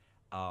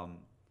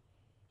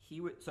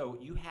 So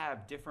you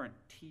have different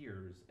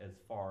tiers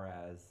as far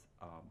as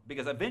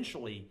because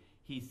eventually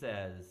he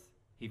says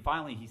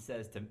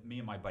to me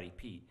and my buddy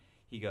Pete,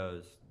 he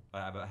goes,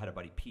 I had a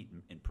buddy Pete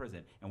in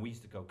prison, and we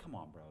used to go, come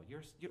on, bro,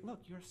 you're a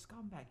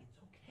scumbag. It's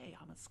okay,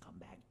 I'm a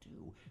scumbag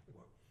too.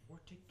 We're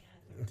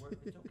together.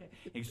 It's okay.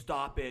 He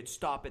stop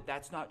it.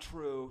 That's not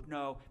true.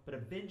 No, but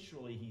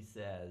eventually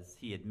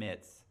he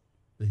admits.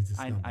 He's a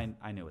scumbag.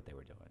 I knew what they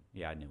were doing.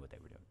 Yeah, I knew what they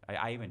were doing.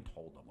 I even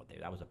told them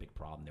that was a big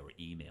problem. There were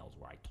emails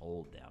where I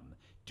told them,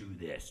 do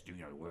this,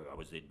 where I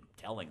was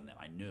telling them.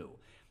 I knew,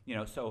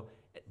 so,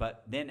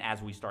 but then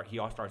he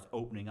all starts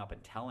opening up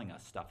and telling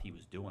us stuff he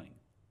was doing.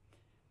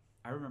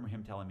 I remember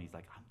him telling me, he's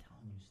like, I'm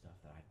telling you stuff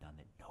that I've done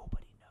that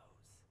nobody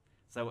knows.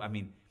 So, I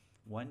mean,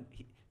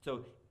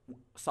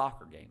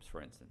 soccer games,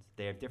 for instance,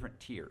 they have different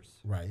tiers.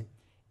 Right.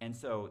 And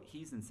so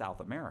he's in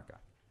South America.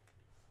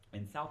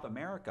 In South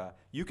America,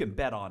 you can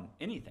bet on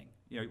anything.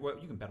 You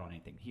can bet on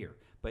anything here.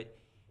 But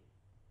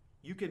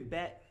you can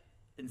bet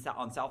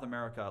on South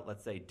America,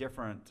 let's say,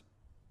 different,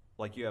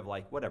 like you have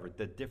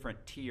the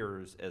different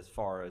tiers as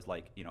far as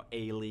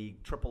A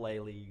League, Triple A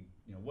League,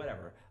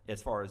 whatever,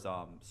 as far as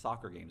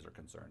soccer games are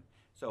concerned.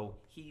 So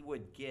he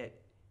would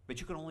but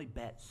you can only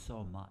bet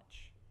so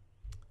much,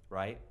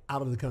 right?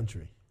 Out of the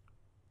country.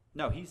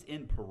 No, he's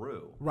in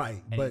Peru.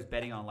 Right. And but he's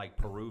betting on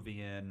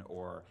Peruvian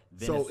or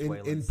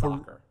Venezuelan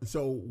soccer.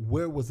 So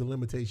where was the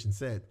limitation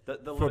set?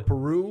 For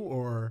Peru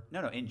or?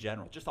 No, in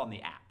general, just on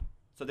the app.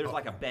 So there's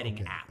a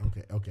betting app.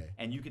 Okay.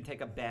 And you can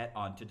take a bet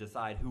on to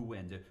decide who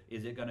wins.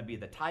 Is it going to be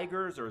the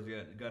Tigers or is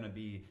it going to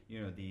be,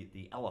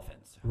 the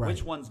Elephants? Right.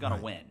 Which one's going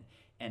to win?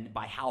 And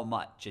by how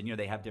much? And,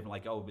 they have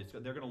different,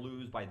 they're going to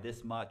lose by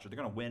this much or they're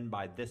going to win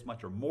by this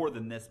much or more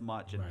than this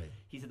much. And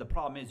he said the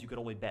problem is you could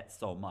only bet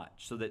so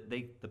much. So that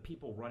the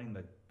people running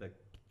the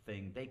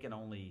thing, they can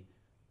only,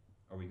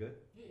 are we good?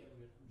 Yeah.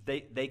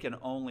 They can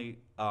only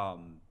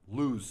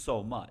lose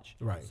so much.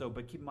 Right. So,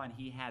 but keep in mind,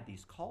 he had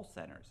these call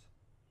centers.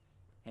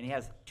 And he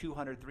has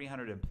 200,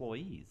 300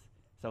 employees.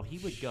 So he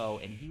would go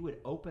and he would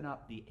open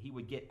up he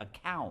would get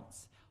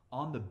accounts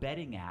on the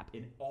betting app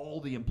in all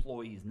the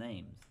employees'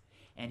 names.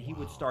 And he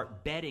would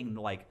start betting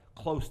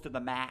close to the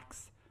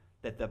max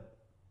that the.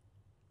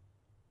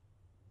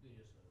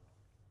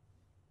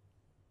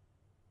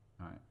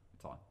 All right,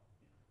 it's on.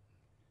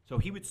 So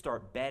he would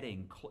start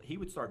betting. He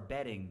would start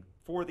betting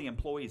for the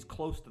employees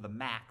close to the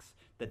max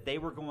that they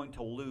were going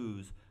to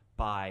lose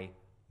by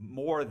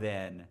more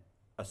than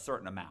a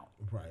certain amount.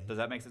 Right. Does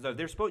that make sense? So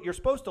you're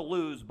supposed to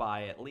lose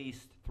by at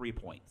least 3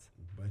 points.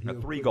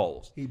 But 3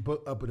 goals. He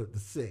put up it up to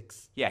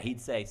 6. Yeah,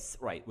 he'd say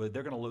well,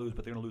 they're going to lose,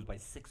 but they're going to lose by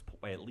 6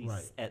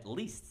 at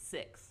least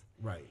 6.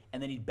 Right.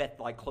 And then he'd bet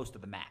close to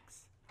the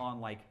max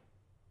on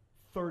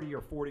 30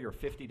 or 40 or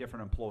 50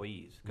 different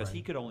employees because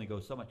he could only go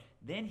so much.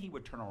 Then he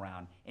would turn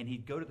around and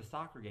he'd go to the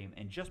soccer game,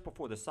 and just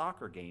before the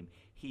soccer game,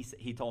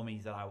 he told me, he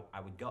said I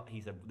would go.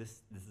 He said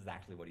this is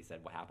actually what he said.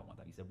 What happened one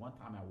time? He said one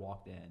time I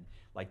walked in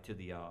to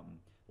the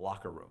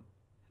locker room,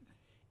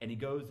 and he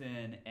goes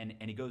in and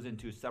he goes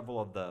into several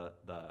of the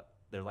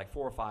there's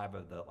 4 or 5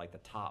 of the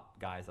top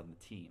guys on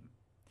the team.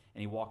 And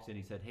he walks in.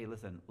 He said, "Hey,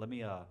 listen, let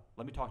me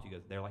talk to you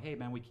guys." They're like, "Hey,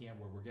 man, we can't.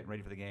 We're getting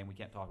ready for the game. We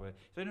can't talk about it."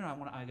 So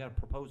no, I got a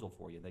proposal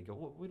for you. They go,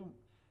 "Well, we don't.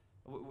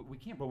 We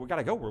can't, but we got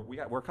to go.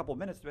 We're a couple of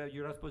minutes.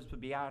 You're not supposed to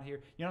be out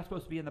here. You're not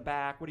supposed to be in the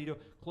back. What are you doing?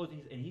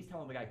 Closing. And he's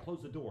telling the guy,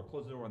 close the door.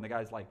 And the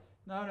guy's like,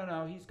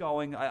 no. He's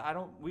going.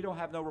 We don't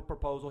have no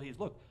proposal.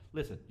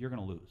 Listen, you're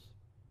going to lose.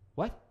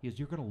 What? He goes,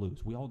 you're going to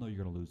lose. We all know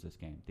you're going to lose this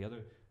game.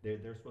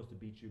 They're supposed to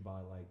beat you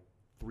by like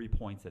 3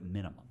 points at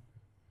minimum.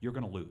 You're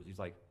going to lose. He's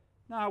like,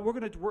 no, we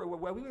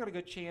got a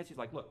good chance. He's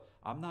like, look,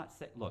 I'm not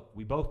saying, look,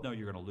 we both know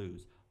you're going to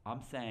lose.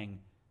 I'm saying,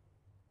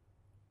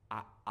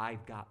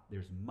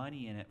 there's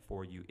money in it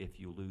for you if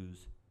you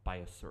lose by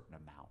a certain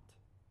amount.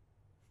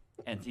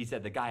 And he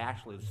said the guy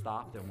actually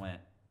stopped and went,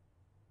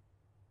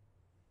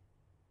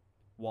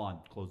 Juan,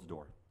 close the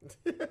door.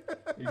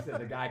 He said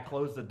the guy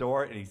closed the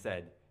door and he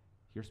said,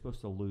 you're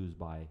supposed to lose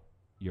by,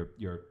 you're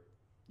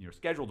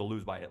scheduled to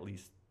lose by at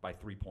least by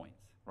 3 points,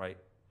 right?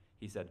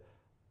 He said,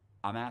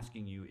 I'm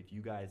asking you if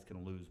you guys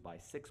can lose by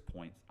 6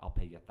 points, I'll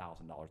pay you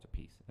 $1,000 a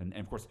piece. And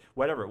of course,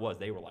 whatever it was,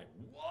 they were like,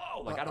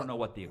 whoa! Like I don't know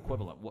what the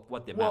equivalent,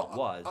 what the amount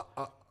was.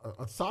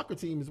 A soccer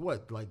team is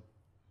what, like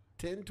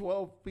 10,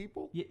 12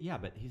 people? Yeah,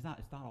 but it's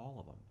not all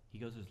of them. He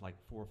goes, there's like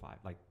 4 or 5,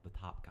 like the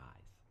top guys.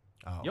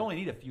 Oh. You only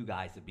need a few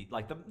guys to beat.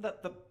 Like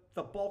the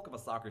bulk of a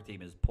soccer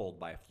team is pulled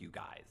by a few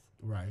guys.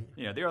 Right.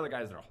 You know, there are other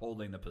guys that are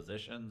holding the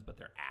positions, but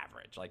they're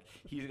average. Like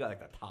he's got like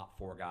the top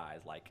 4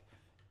 guys, like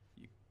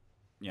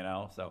you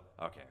know. So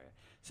okay.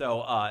 So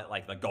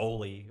like the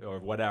goalie or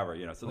whatever,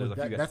 you know. So there's a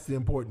few guys. That's the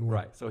important one.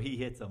 Right. So he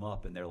hits them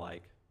up, and they're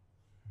like,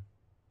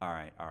 all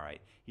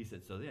right. He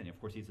said, so then, of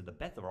course, he said, the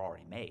bets are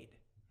already made.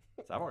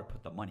 So I've already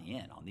put the money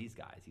in on these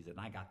guys. He said, and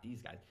I got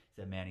these guys.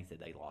 He said, man, he said,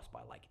 they lost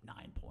by like 9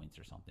 points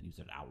or something. He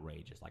said,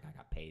 outrageous. Like, I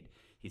got paid.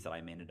 He said, I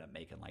ended up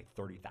making like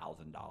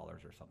 $30,000 or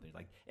something. He's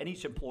like, and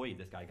each employee,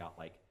 this guy got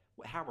like,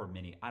 however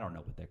many, I don't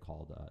know what they're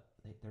called.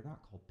 They're not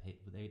called paid.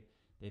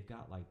 They've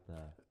got like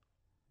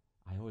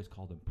I always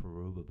called him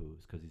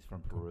Perubaboos because he's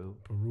from Peru.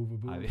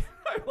 Perubaboos? I mean,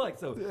 like,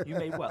 so you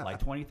made what, like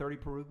 20, 30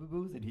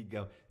 Perubaboos? And he'd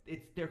go,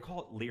 they're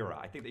called lira.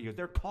 I think he goes,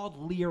 they're called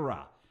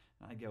lira.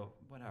 And I go,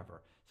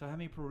 whatever. So how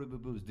many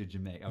Perubaboos did you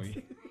make? I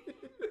mean,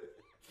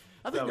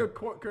 I think their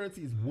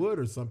currency is wood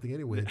or something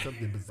anyway. It's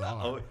something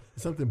bizarre.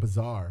 Something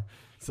bizarre.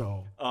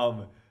 So.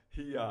 So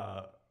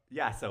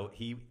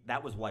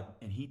that was like,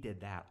 and he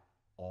did that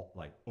all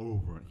like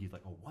over. And he's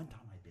like, oh, one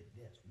time I did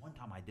this. One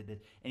time I did this.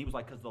 And he was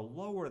like, because the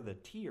lower the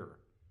tier,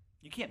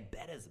 you can't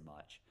bet as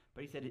much.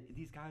 But he said,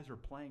 these guys are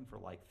playing for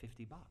like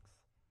 $50.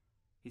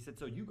 He said,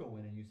 so you go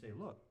in and you say,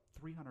 look,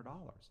 $300.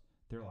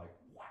 They're like,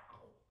 wow.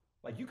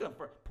 Like you can,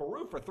 for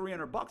Peru for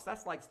 $300,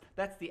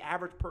 that's the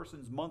average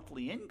person's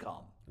monthly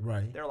income.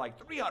 Right. They're like,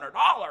 $300?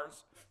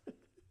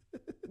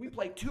 We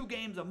play 2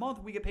 games a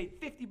month. We get paid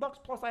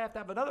 $50 plus I have to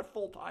have another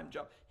full-time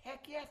job.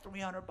 Heck yeah,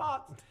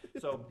 $300.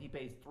 So he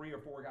pays 3 or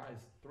 4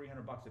 guys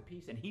 $300 a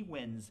piece, and he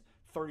wins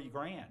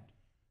 $30,000.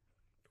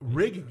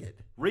 Rigging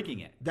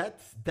it.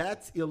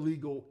 That's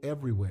illegal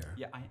everywhere.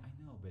 Yeah, I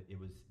know, but it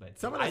was. But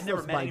some of that I never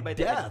stuff's met by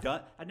anybody that had death.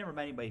 done. I never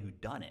met anybody who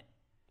done it.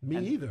 Me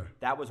either.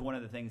 That was one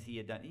of the things he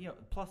had done. You know,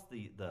 plus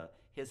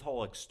his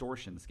whole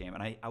extortion scam,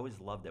 and I always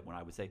loved it when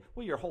I would say,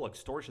 "Well, your whole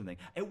extortion thing,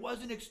 it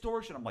wasn't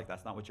extortion." I'm like,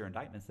 "That's not what your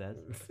indictment says.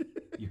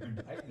 Your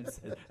indictment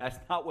says that's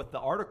not what the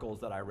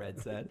articles that I read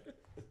said."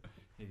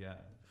 Yeah, all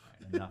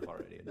right, enough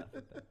already. Enough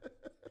of that.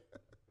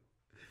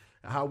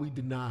 How we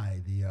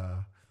deny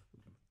the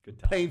Good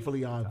time.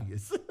 painfully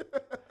obvious.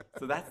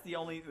 So that's the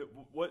only.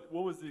 What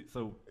was it?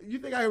 So You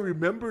think I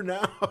remember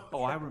now?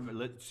 oh, I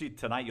remember. See,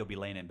 tonight you'll be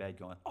laying in bed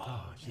going, "Oh,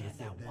 I should have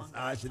man, said that one this.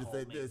 guy I should have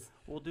told said me." this.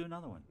 We'll do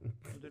another one.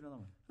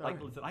 Like,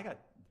 right. listen, I got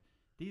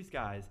these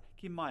guys.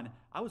 Keep in mind,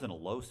 I was in a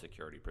low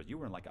security prison. You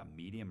were in like a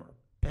medium or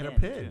And a pen,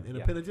 pen too. in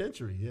Yeah. a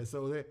penitentiary. Yeah.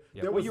 So Yeah.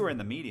 there Well, was. you were in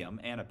the medium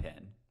and a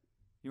pen.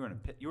 You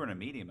were in a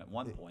medium at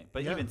one point,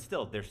 but Yeah. even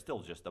still, there's still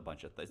just a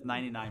bunch of. It's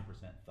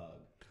 99% thug.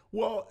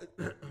 Well,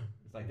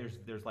 It's like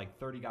there's like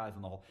 30 guys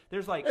on the whole.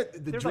 There's like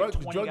the there's drug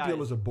like 20 guys.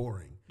 dealers are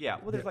boring. Yeah,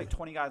 well, there's Yeah. like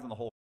 20 guys on the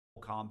whole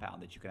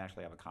compound that you can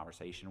actually have a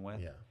conversation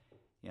with. Yeah.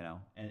 You know,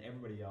 and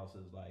everybody else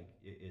is like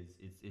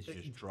it's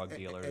just drug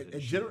dealers. And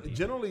and shooting people.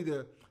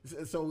 generally,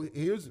 so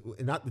here's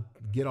not to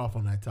get off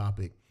on that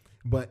topic,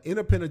 but in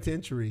a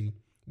penitentiary,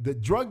 the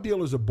drug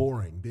dealers are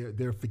boring.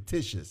 They're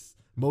fictitious.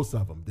 Most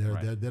of them.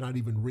 They're not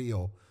even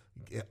real.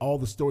 All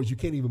the stories, you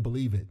can't even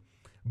believe it.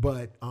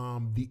 But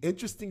the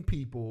interesting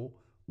people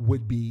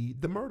would be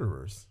the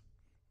murderers.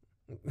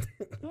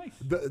 Nice.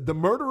 The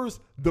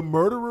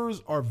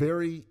murderers are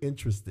very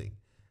interesting.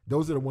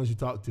 Those are the ones you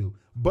talk to.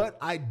 But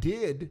I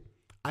did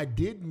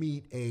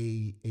meet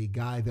a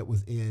guy that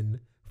was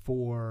in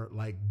for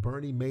like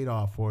Bernie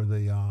Madoff for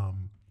the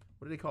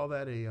what do they call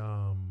that?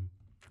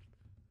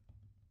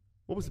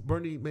 What was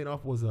Bernie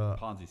Madoff was a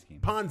Ponzi scheme.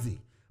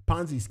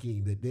 Ponzi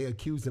scheme that they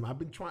accused him. I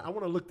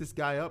want to look this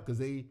guy up because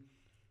he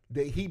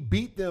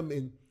beat them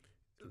in.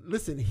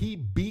 Listen, he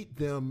beat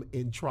them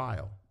in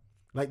trial.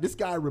 Like this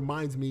guy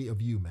reminds me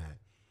of you, man.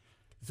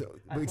 So,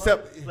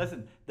 except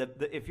listen,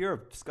 if you're a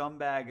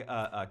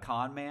scumbag,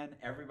 con man,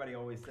 everybody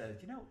always says,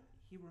 he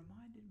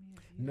reminded me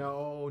of you.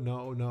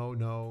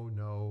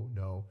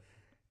 no.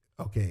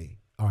 Okay.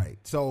 All right.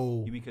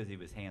 So You mean because he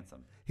was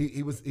handsome?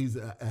 he's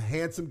a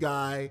handsome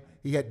guy.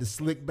 He had the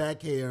slick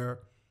back hair.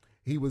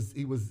 He was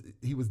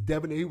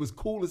debonair. He was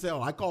cool as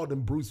hell. I called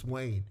him Bruce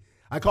Wayne.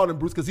 I called him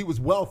Bruce because he was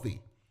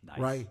wealthy, Nice.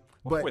 right?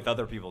 Well, with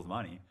other people's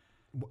money.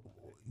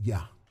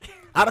 Yeah,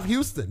 out of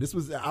Houston.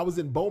 I was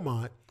in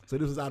Beaumont, so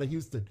this was out of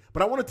Houston.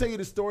 But I want to tell you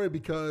the story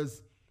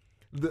because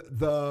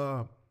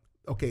I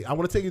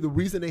want to tell you the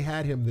reason they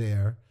had him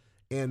there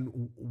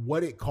and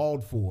what it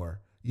called for,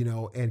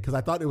 and because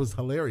I thought it was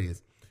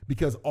hilarious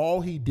because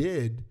all he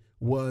did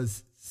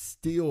was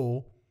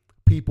steal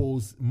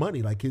people's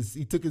money. Like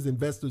he took his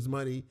investors'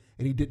 money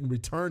and he didn't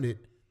return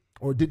it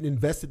or didn't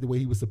invest it the way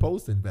he was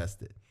supposed to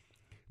invest it.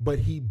 But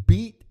he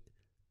beat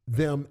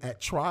them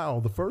at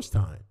trial the first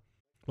time.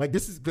 Like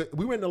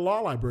we were in the law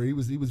library. He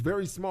was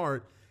very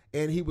smart,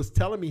 and he was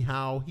telling me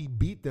how he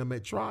beat them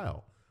at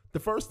trial the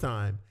first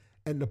time.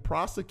 And the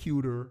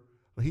prosecutor,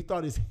 he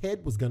thought his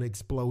head was going to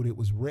explode. It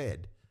was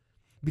red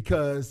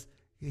because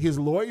his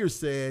lawyer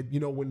said,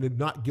 when the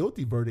not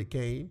guilty verdict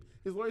came,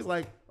 his lawyer's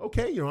like,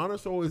 okay, Your Honor,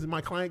 so is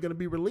my client going to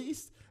be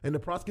released? And the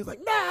prosecutor's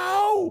like,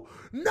 no,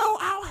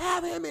 I'll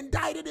have him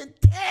indicted in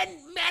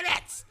 10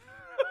 minutes.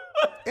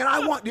 And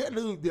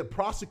the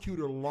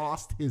prosecutor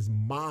lost his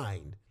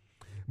mind.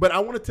 But I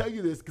want to tell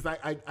you this because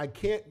I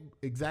can't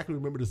exactly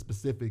remember the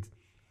specifics.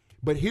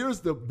 But here's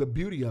the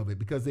beauty of it,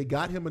 because they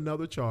got him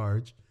another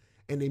charge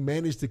and they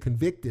managed to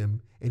convict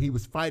him, and he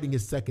was fighting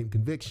his second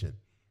conviction.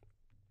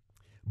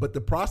 But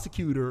the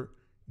prosecutor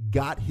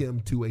got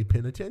him to a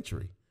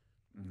penitentiary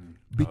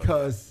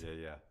because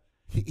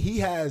he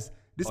has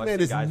this man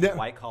is never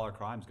white collar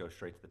crimes go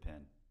straight to the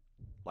pen.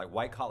 Like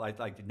white collar,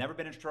 like never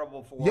been in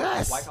trouble before.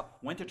 Yes.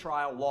 Went to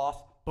trial,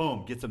 lost,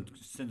 boom,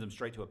 sends them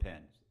straight to a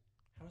pen.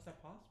 How is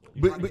that possible?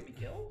 You trying to get me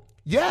killed?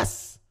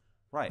 Yes.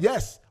 Right.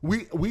 Yes.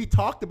 We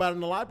talked about it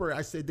in the library.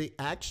 I said they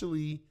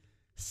actually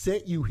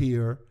sent you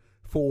here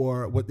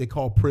for what they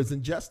call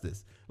prison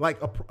justice. Like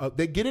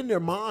they get in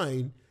their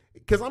mind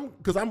because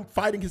I'm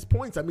fighting his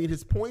points. I mean,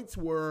 his points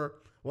were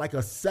like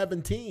a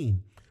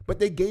 17, but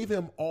they gave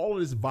him all of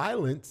this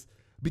violence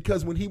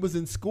because when he was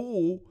in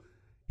school,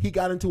 he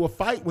got into a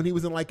fight when he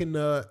was in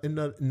the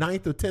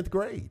 9th or 10th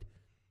grade.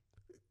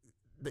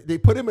 They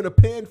put him in a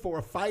pen for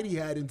a fight he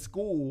had in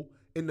school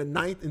in the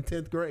 9th and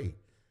 10th grade.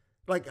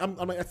 Like, I'm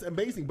like, that's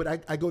amazing.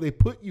 But I go, they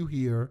put you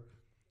here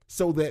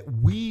so that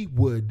we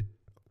would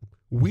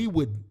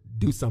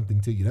do something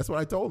to you. That's what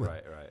I told him.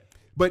 Right.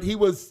 But he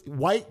was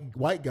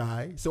white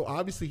guy, so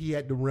obviously he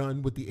had to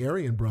run with the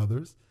Aryan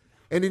brothers,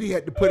 and then he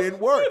had to put in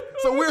work.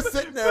 So we're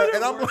sitting there,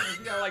 and I'm like,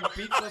 you gotta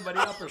beat somebody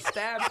up or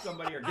stab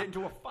somebody or get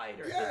into a fight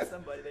or hit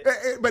somebody.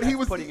 But he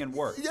was putting in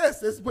work.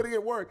 Yes, that's putting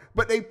in work.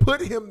 But they put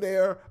him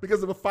there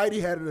because of a fight he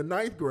had in the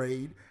 9th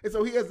grade, and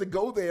so he has to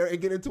go there and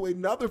get into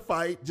another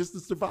fight just to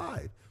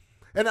survive.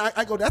 And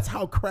I go, that's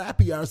how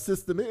crappy our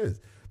system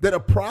is. That a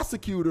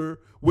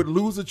prosecutor would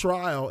lose a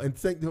trial and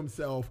think to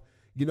himself,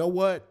 you know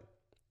what?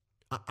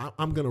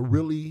 I'm going to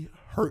really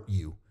hurt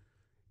you,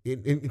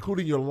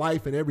 including your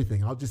life and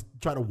everything. I'll just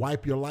try to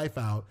wipe your life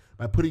out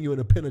by putting you in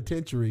a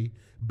penitentiary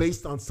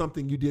based on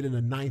something you did in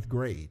the 9th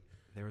grade.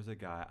 There was a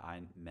guy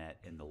I met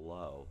in the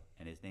Low,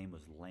 and his name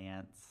was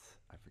Lance.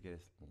 I forget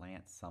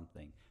Lance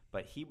something,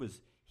 but he was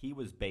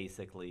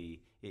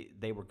basically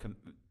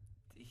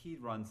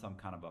he'd run some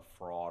kind of a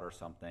fraud or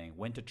something.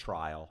 Went to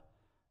trial,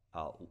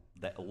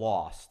 that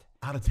lost.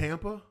 Out of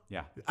Tampa?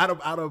 Yeah.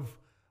 Out of.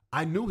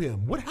 I knew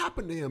him. What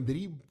happened to him? Did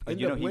he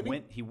end up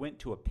winning? He went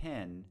to a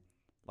pen,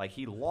 like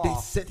he lost.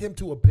 They sent him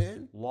to a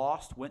pen?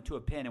 Lost, went to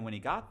a pen, and when he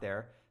got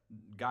there,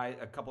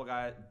 a couple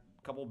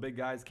of big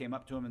guys came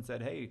up to him and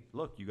said, "Hey,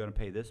 look, you're going to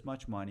pay this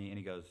much money." And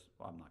he goes,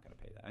 "Well, I'm not going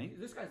to pay that." I mean,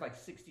 this guy's like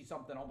 60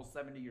 something, almost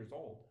 70 years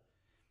old,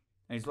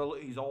 and he's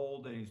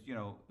old, and he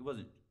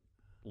wasn't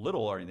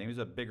little or anything. He was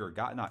a bigger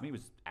guy. He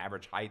was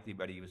average height,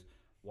 but he was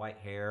white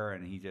hair,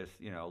 and he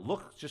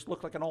just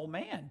looked like an old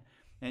man.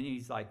 And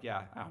he's like,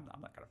 "Yeah, I'm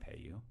not going to pay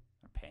you.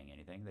 I'm not paying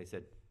anything." They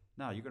said,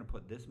 "No, you're going to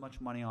put this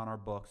much money on our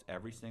books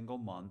every single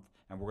month,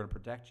 and we're going to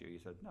protect you." He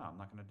said, "No, I'm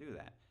not going to do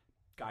that."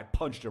 Guy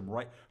punched him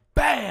right,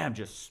 bam,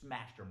 just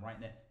smashed him right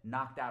in it,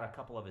 knocked out a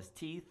couple of his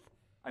teeth.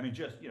 I mean,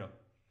 just, this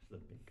is a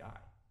big guy.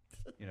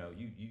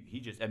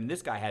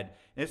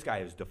 This guy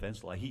is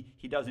defenseless.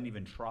 He doesn't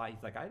even try.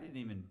 He's like, I didn't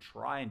even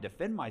try and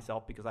defend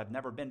myself because I've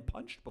never been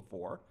punched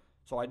before,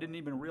 so I didn't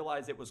even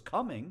realize it was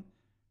coming,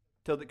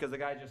 because the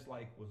guy just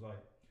was like,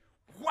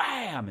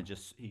 wham, and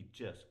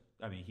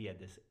he had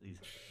he's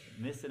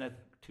missing a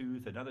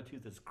tooth, another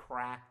tooth is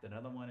cracked,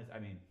 another one is,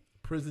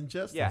 prison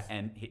justice. Yeah,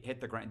 and he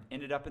hit the ground,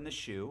 ended up in the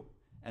shoe,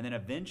 and then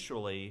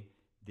eventually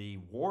the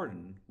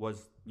warden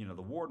was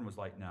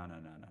like, no.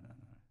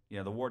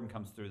 The warden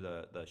comes through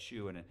the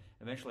shoe, and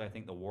eventually I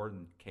think the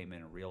warden came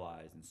in and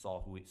realized and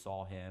saw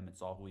him and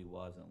saw who he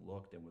was and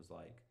looked and was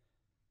like,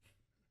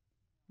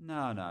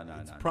 no.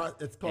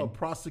 It's called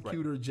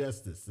prosecutor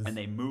justice. And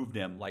they moved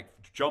him,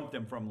 jumped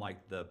him from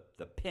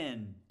the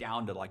pen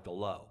down to the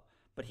Low.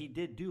 But he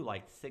did do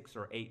 6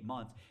 or 8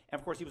 months. And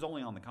of course, he was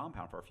only on the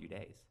compound for a few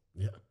days.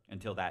 Yeah.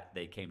 Until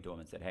they came to him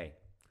and said, hey,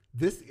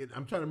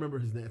 I'm trying to remember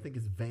his name. I think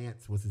it's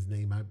Vance was his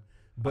name.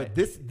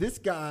 This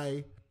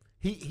guy,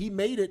 he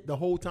made it the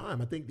whole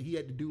time. I think he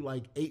had to do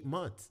like 8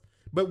 months.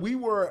 But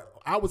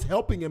I was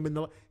helping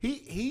him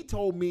he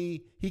told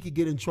me he could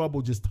get in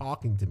trouble just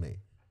talking to me.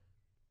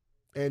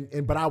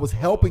 But I was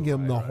helping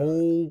him the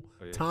whole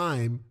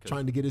time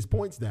trying to get his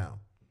points down.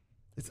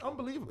 It's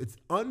unbelievable. It's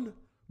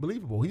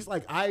unbelievable. He's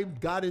like, I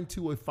got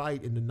into a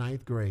fight in the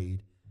 9th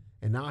grade,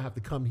 and now I have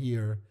to come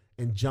here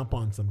and jump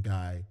on some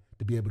guy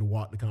to be able to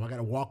walk the come. I got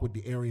to walk with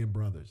the Aryan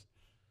brothers.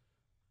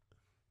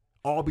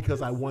 All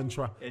because I won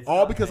trial.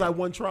 All because I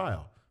won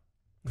trial.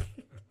 People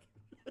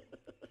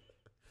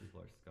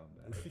are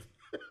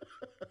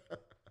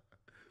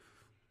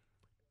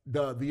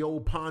scumbags. The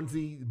old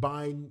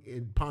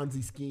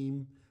Ponzi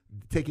scheme,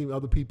 taking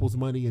other people's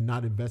money and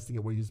not investing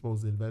it where you're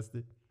supposed to invest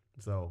it.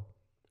 So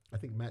I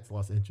think Matt's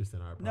lost interest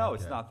in our podcast. No,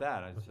 it's not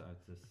that.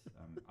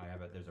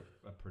 There's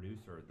a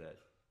producer that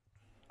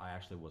I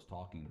actually was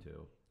talking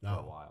to for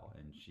a while,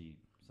 and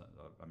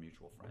a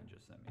mutual friend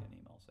just sent me an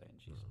email saying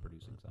she's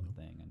producing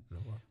something and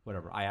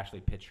whatever. I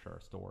actually pitched her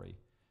a story,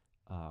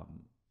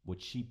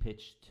 which she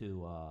pitched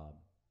to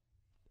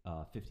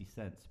 50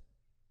 Cent's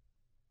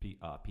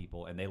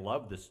people, and they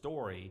loved the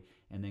story.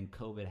 And then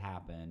COVID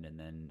happened, and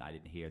then I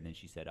didn't hear. And then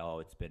she said, "Oh,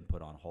 it's been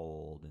put on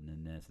hold," and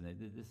then this, and then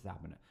this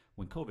happened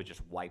when COVID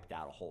just wiped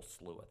out a whole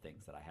slew of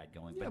things that I had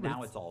going. But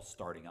now it's all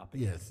starting up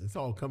again. Yes, it's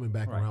all coming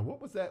back around. What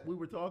was that we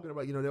were talking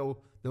about?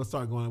 They'll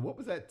start going, what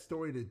was that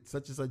story that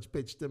such and such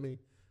pitched to me?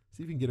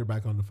 See if you can get her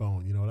back on the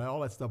phone.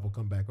 All that stuff will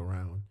come back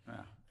around.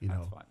 Yeah,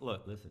 that's fine.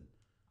 Look, listen,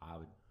 I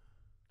would.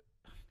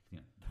 The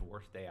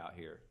worst day out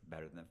here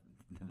better than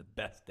the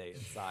best day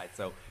inside.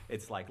 So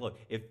it's like, look,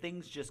 if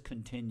things just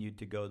continued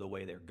to go the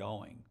way they're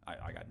going,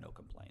 I got no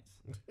complaints.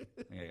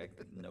 I got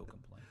no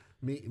complaints.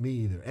 Me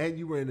either. And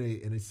you were in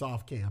a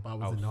soft camp. I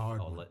was in the hard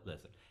one.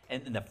 Listen,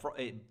 and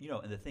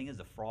the thing is,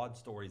 the fraud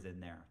stories in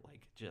there,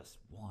 like just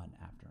one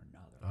after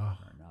another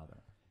after another.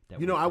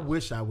 I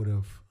wish I would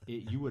have.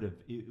 You would have.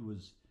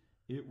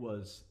 It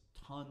was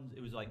tons.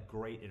 It was like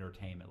great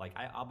entertainment. Like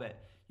I'll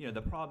bet.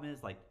 The problem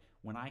is, like,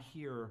 when I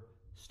hear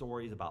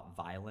stories about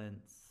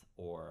violence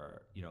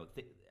or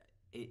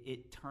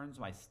it turns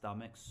my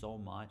stomach so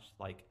much,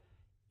 like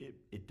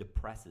it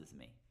depresses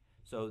me.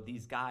 So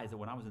these guys,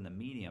 when I was in the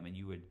medium, and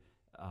you would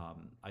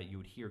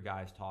hear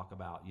guys talk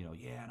about,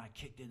 and I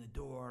kicked in the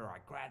door, or I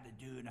grabbed the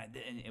dude,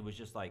 and it was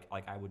just like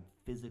I would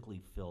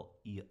physically feel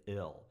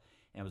ill,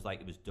 and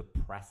it was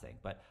depressing.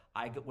 But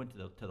I went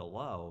to the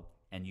low,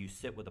 and you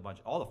sit with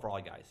all the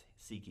fraud guys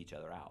seek each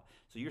other out.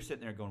 So you're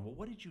sitting there going, well,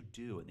 what did you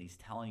do? And he's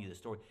telling you the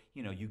story.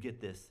 You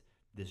get this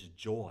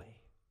joy.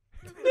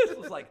 This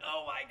was like,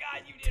 oh my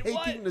God, you did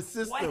what? Taking the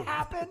system. What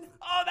happened?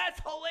 Oh,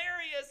 that's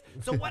hilarious.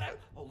 So what?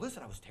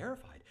 Listen, I was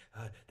terrified.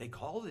 They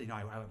called,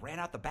 I ran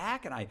out the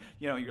back, and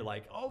you're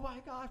like, oh my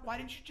gosh, why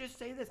didn't you just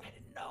say this? I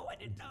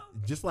didn't know.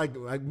 Just like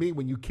me,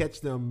 when you catch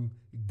them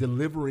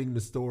delivering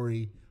the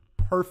story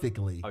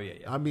perfectly. Oh yeah.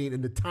 I mean,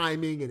 and the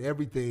timing and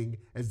everything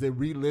as they're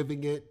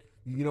reliving it,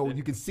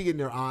 you can see in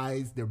their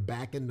eyes, they're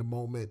back in the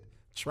moment,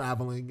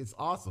 traveling. It's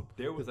awesome.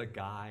 There was a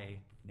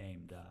guy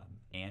named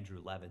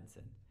Andrew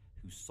Levinson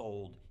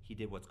who he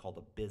did what's called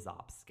a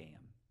BizOps scam.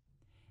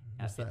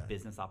 What's that? A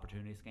business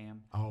opportunity scam.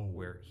 Oh.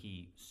 Where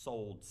he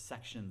sold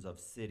sections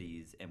of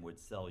cities and would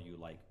sell you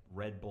like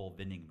Red Bull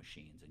vending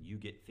machines, and you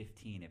get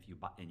 15 if you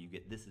buy, and you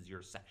get, this is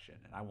your section,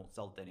 and I won't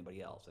sell it to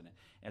anybody else. And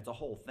it's a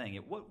whole thing.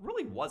 It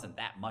really wasn't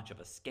that much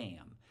of a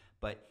scam,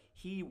 but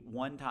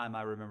one time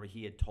I remember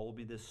he had told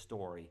me this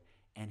story,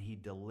 and he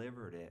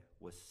delivered it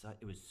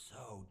it was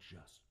so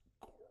just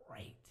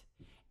great.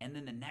 And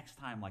then the next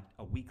time, like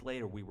a week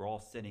later, we were all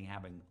sitting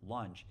having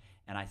lunch,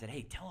 and I said,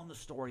 hey, tell him the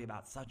story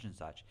about such and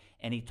such.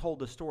 And he told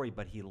the story,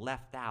 but he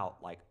left out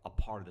like a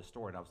part of the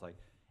story.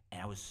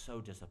 And I was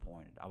so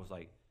disappointed. I was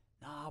like,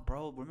 nah,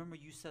 bro, remember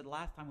you said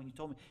last time when you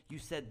told me, you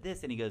said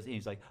this. And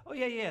he's like, oh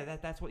yeah,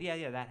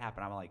 that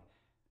happened. I'm like,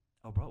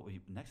 oh, bro,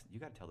 next you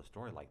got to tell the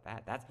story like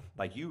that. That's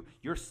like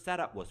your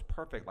setup was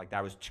perfect like that.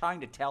 I was trying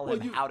to tell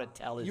him how to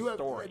tell his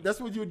story. That's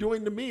what you were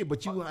doing to me,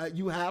 but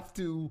you have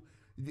to.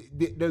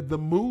 The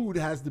mood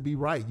has to be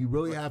right. You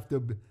really have to.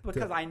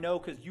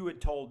 Because you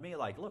had told me,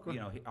 like, look,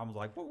 I was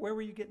like, well, where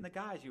were you getting the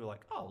guys? You were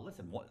like, oh,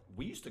 listen,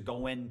 we used to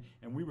go in,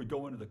 and we would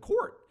go into the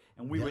court,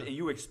 and and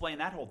you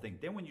explained that whole thing.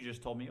 Then when you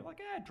just told me, you're like,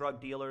 drug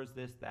dealers,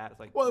 this, that. It's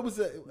like, well, it was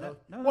the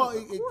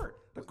court.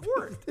 The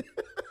court.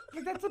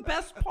 Like, that's the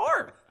best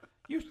part.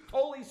 You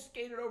totally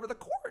skated over the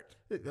court.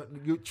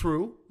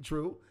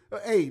 True.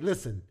 Hey,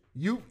 listen.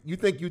 You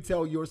think you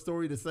tell your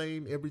story the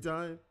same every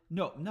time?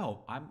 No.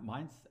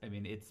 Mine's. I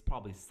mean, it's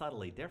probably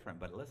subtly different.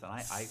 But listen,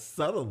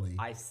 subtly.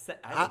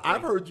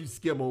 I've heard you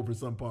skim over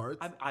some parts.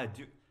 I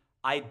do.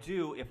 I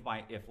do.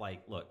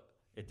 Look,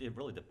 it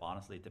really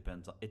honestly it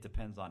depends. It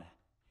depends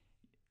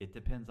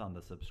on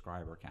the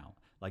subscriber count.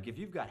 Like if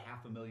you've got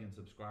 500,000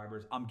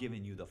 subscribers, I'm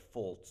giving you the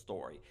full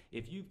story.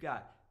 If you've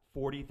got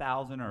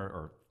 40,000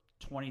 or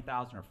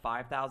 20,000 or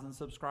 5,000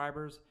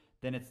 subscribers,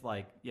 then it's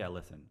like, yeah,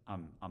 listen,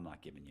 I'm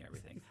not giving you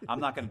everything. I'm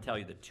not going to tell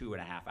you the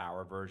 2.5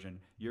 hour version.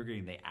 You're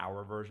getting the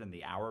hour version.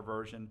 The hour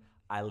version,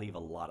 I leave a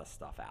lot of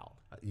stuff out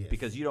Yes.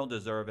 because you don't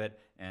deserve it.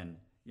 And,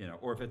 you know,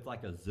 or if it's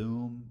like a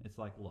Zoom, it's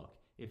like, look,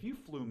 if you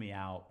flew me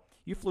out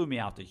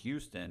to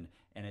Houston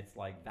and it's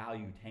like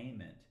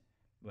valuetainment,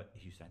 but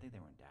Houston, I think they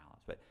were in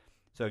Dallas. But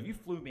so if you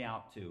flew me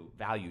out to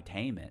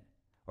valuetainment,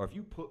 or if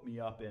you put me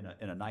up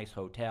in a nice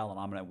hotel and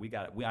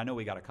I know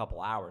we got a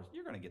couple hours,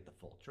 you're gonna get the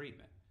full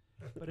treatment.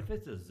 But if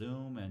it's a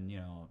Zoom and, you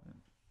know,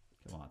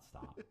 come on,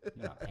 stop.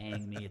 You're not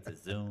paying me. It's a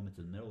Zoom. It's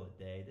in the middle of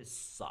the day. This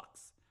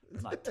sucks.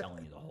 I'm not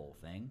telling you the whole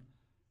thing.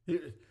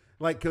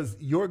 Like, because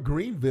your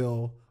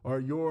Greenville or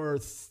your,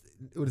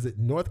 what is it,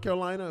 North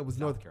Carolina? It was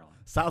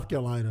South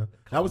Carolina.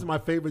 That was my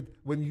favorite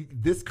when you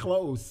this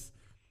close.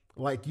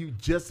 Like you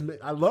just,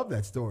 I love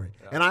that story,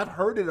 and I've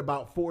heard it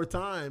about 4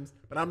 times,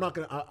 but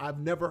I've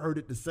never heard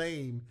it the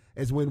same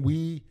as when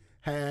we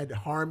had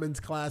Harmon's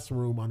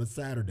classroom on a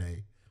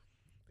Saturday,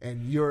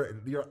 and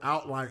you're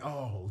outline.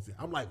 Oh,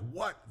 I'm like,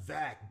 what,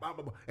 Zach? Blah,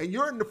 blah, blah. And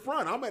you're in the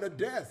front. I'm at a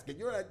desk, and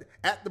you're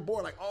at the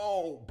board, like,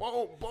 oh,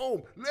 boom,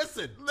 boom.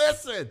 Listen.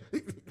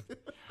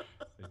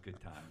 Good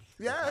times.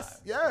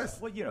 Yes.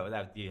 Well, you know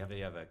that you have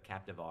a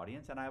captive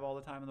audience, and I have all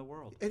the time in the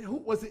world. And who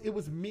was it? It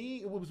was me.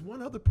 It was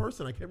one other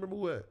person. I can't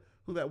remember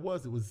who that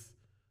was. It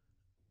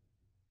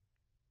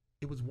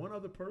was one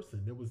other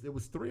person. It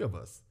was 3 of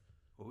us.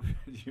 Horrible.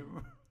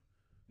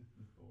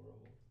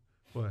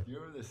 What? Do you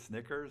remember the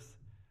Snickers?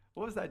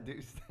 What was that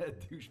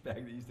douchebag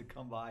that used to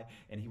come by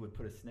and he would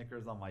put a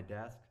Snickers on my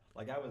desk?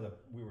 Like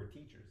we were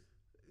teachers.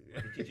 We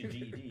were teaching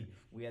GED.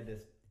 We had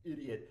these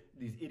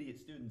idiot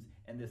students,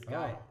 and this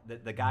guy,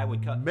 the guy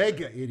would come.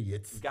 Mega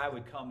idiots. The guy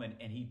would come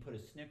and he'd put a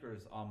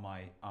Snickers on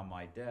my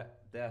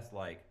desk,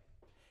 like,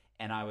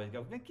 and I would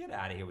go, get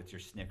out of here with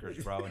your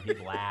Snickers, bro. And he'd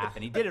laugh,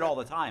 and he did it all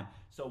the time.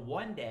 So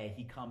one day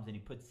he comes and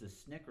he puts the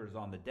Snickers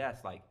on the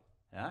desk, like,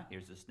 huh?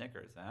 Here's the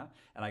Snickers, huh?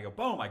 And I go,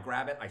 boom! I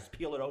grab it, I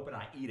peel it open,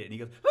 I eat it, and he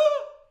goes, ah!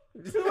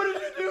 What did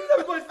you do?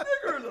 That was my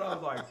Snickers. And I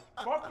was like,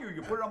 fuck you.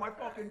 You put it on my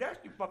fucking desk,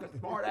 you fucking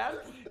smart ass.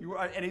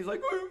 And he's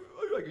like,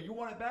 you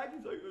want it back?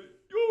 He's like,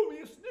 you owe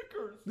me a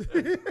Snickers.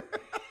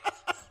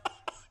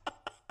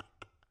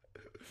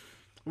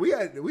 We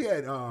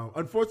had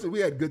unfortunately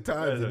we had good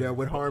times in there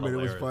with Harmon.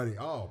 Hilarious. It was funny.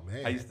 Oh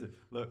man. I used to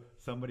look,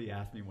 somebody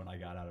asked me when I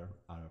got out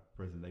of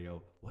prison, they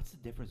go, what's the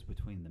difference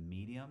between the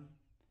medium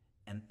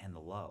and the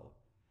low?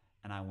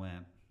 And I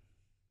went,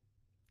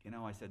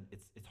 I said,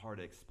 it's hard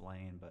to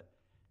explain, but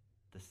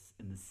the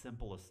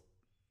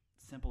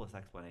simplest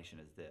explanation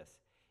is this.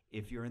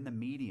 If you're in the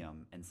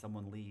medium and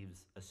someone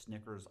leaves a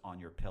Snickers on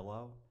your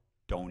pillow,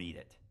 don't eat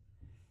it.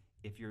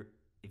 If you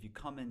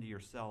come into your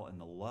cell in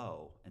the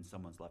low and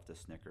someone's left a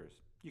Snickers,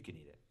 you can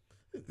eat it.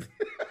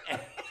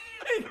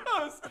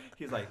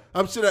 He's like,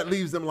 I'm sure that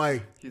leaves them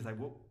like. He's like,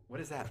 what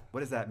is that?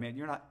 What is that, man?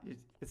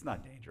 It's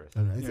not dangerous.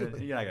 Know.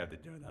 You're not gonna have to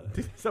do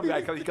nothing. Some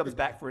guy comes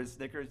back for his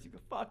Snickers. You go,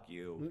 fuck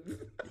you, you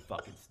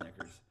fucking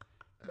Snickers.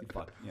 You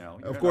fuck,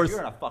 of course, you're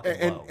in a fucking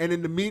low. And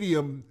in the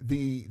medium,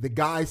 the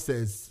guy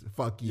says,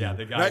 "Fuck you." Yeah,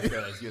 the guy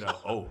says,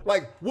 oh,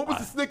 like, what was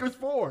the Snickers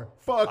for?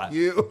 Fuck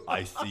you.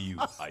 I see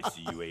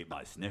you ate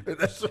my Snickers.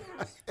 That's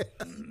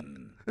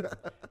right.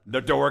 The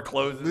door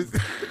closes.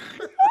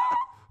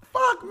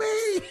 Fuck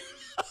me.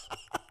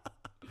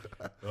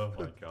 Oh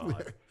my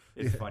god,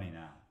 it's funny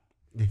now.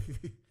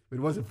 It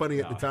wasn't funny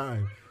at the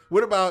time.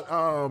 What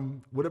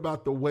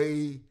about the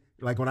way,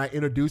 like, when I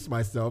introduced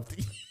myself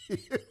to you?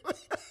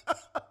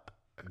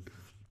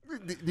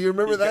 Do you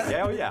remember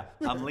that? Yeah.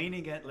 I'm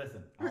leaning in.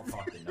 Listen, I don't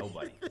talk to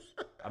nobody.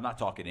 I'm not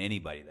talking to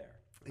anybody there.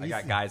 I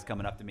got guys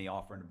coming up to me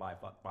offering to buy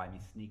me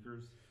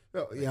sneakers.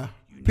 Oh, yeah.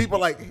 People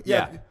like,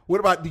 what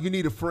about, do you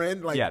need a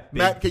friend? Like,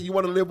 Matt, can you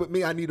want to live with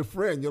me? I need a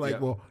friend. You're like,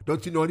 well,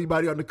 don't you know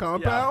anybody on the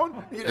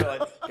compound?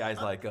 Yeah.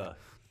 Guys like,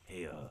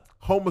 hey,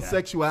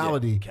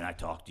 homosexuality. Can I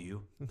talk to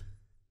you?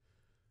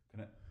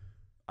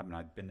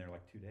 I've been there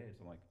like 2 days.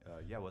 I'm like,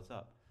 yeah, what's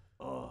up?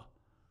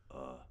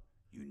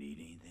 You need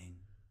anything?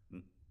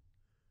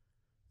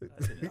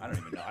 I don't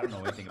even know. I don't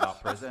know anything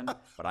about prison,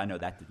 but I know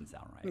that didn't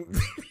sound right.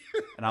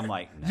 And I'm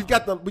like,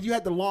 no. But you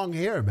had the long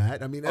hair,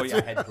 Matt. I mean, that's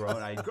I had grown.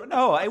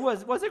 No, it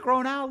was it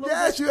grown out a little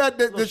yes, bit? You had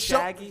the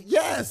shaggy.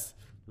 Yes.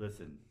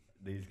 Listen,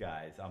 these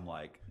guys, I'm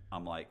like,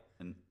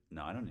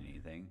 no, I don't need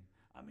anything.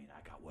 I mean,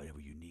 I got whatever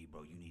you need,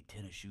 bro. You need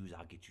tennis shoes,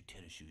 I'll get you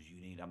tennis shoes. You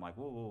need. I'm like,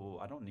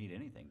 whoa, I don't need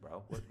anything,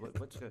 bro.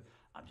 What's good?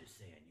 I'm just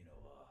saying,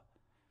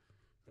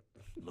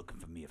 looking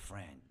for me a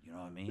friend. You know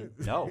what I mean?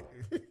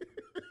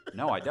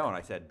 No, I don't.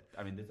 I said,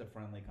 this is a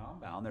friendly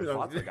compound. There's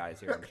lots of guys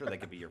here. I'm sure they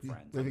could be your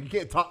friends. You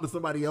can't talk to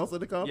somebody else in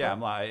the compound? Yeah, I'm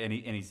like, and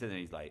he's sitting there,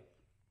 he's like,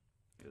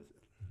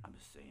 I'm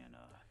just saying.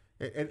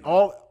 And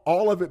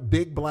all of it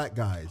big black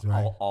guys,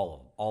 right?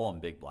 All of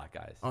them big black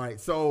guys. All right,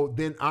 so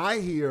then I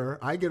hear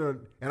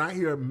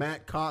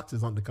Matt Cox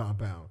is on the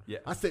compound. Yeah.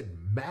 I said,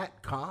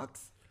 Matt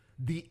Cox?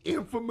 The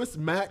infamous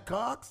Matt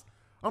Cox?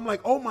 I'm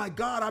like, oh my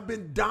God, I've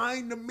been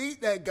dying to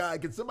meet that guy.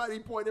 Can somebody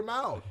point him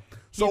out?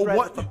 He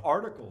read some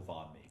articles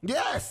on me.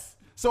 Yes.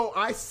 So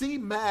I see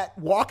Matt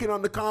walking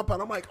on the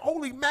compound. I'm like,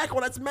 holy mackerel,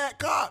 that's Matt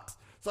Cox.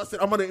 So I said,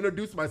 I'm going to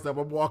introduce myself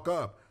and walk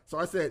up. So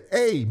I said,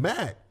 hey,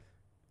 Matt,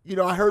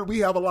 I heard we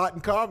have a lot in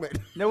common.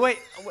 No, wait.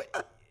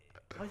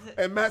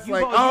 And Matt's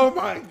like, oh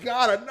my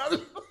God,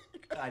 another.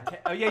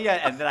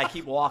 Yeah. And then I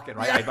keep walking,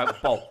 right?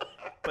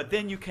 But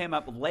then you came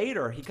up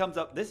later. He comes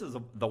up. This is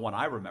the one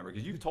I remember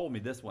because you told me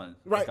this one.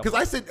 Right, because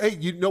I said, hey,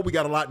 we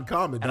got a lot in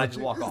common. And I just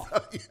walk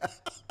off. Yeah.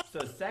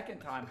 So second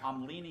time,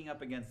 I'm leaning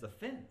up against the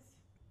fence.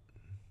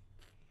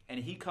 And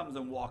he comes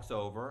and walks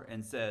over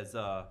and says,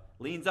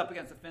 leans up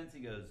against the fence. He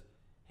goes,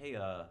 hey,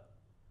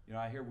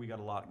 I hear we got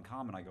a lot in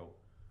common. I go,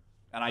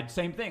 and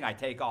same thing. I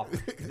take off.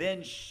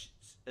 Then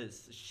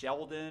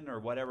Sheldon or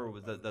whatever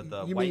was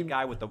the white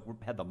guy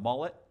had the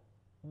mullet.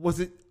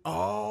 Was it?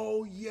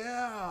 Oh,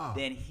 yeah.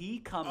 Then he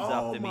comes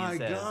up to me and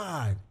says,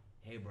 God.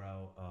 hey,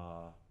 bro,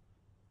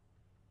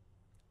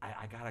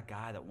 I got a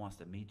guy that wants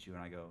to meet you.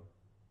 And I go,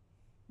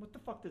 what the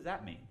fuck does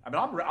that mean? I mean,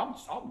 I'm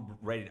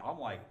ready. I'm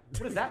like,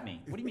 what does that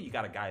mean? What do you mean you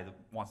got a guy that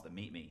wants to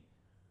meet me?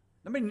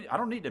 I mean, I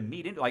don't need to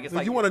meet him. Like, it's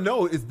like you want to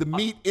know, is the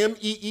meet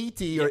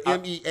MEET or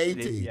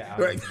MEAT? Yeah,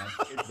 right?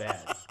 It's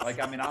bad.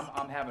 Like, I mean,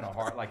 I'm having a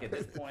hard. Like at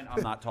this point,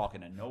 I'm not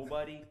talking to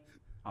nobody.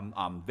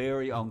 I'm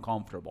very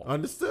uncomfortable.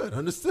 Understood.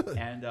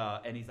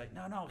 And he's like,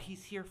 no,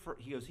 he's here for.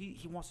 He goes,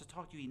 he wants to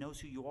talk to you. He knows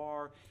who you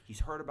are.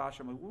 He's heard about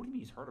you. I'm like, what do you mean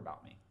he's heard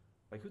about me?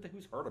 Like,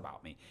 who's heard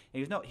about me? And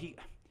he goes, no,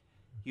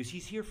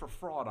 he's here for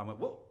fraud. I'm like,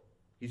 whoa,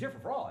 he's here for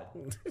fraud.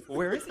 Well,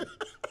 where is he?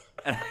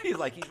 And he's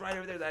like, he's right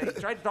over there. He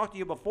tried to talk to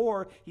you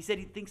before. He said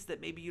he thinks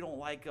that maybe you don't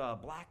like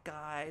black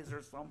guys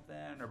or something.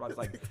 Or I was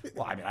like,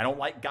 well, I mean, I don't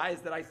like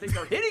guys that I think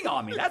are hitting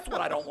on me. That's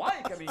what I don't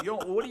like. I mean,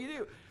 what do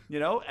you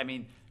do? I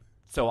mean.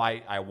 So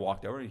I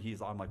walked over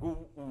and I'm like,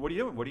 well, what are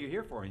you doing? What are you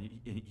here for? And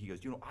he goes,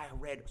 I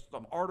read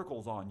some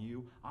articles on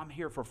you. I'm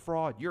here for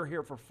fraud. You're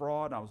here for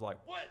fraud. And I was like,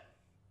 what?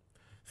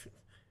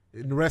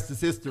 And the rest is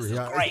history. This is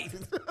great.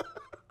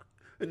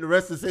 And the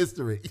rest is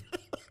history.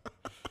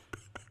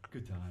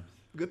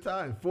 Good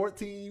times.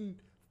 14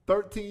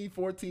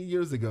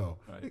 years ago.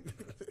 Right.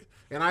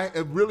 And I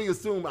really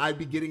assumed I'd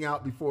be getting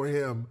out before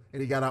him,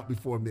 and he got out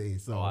before me.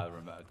 So I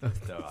remember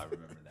that.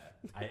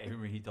 I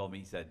remember he told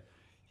me,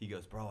 he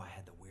goes, bro, I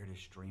had the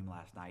weirdest dream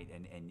last night,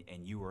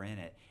 and you were in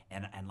it,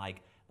 and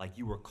like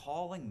you were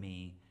calling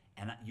me,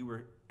 and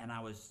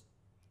I was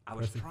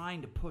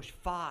trying to push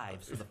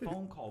 5 so the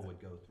phone call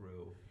would go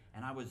through,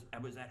 and I was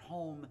at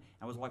home,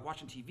 I was like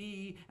watching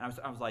TV, and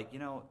I was like,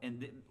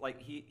 like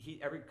he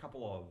every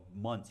couple of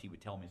months he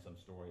would tell me some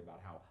story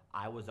about how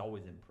I was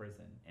always in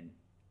prison and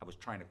I was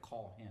trying to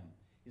call him.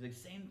 He's like,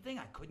 same thing,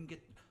 I couldn't get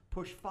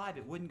push 5,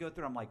 it wouldn't go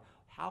through. I'm like,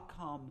 how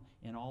come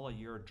in all of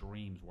your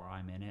dreams where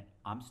I'm in it,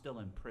 I'm still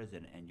in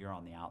prison and you're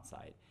on the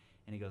outside?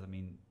 And he goes, I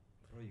mean,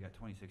 bro, you got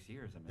 26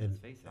 years. I mean, let's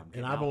face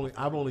it.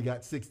 I've only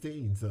got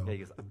 16. So yeah, he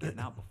goes, I'm getting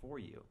out before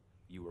you.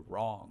 You were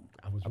wrong.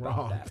 I was about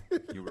wrong.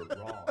 That. You were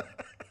wrong.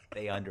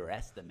 They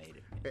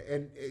underestimated me.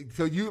 And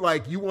so you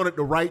wanted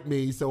to write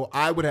me, so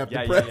I would have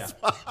to press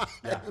 5.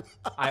 Yeah.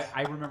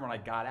 I remember when I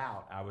got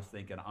out, I was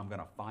thinking, I'm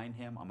gonna find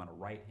him, I'm gonna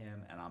write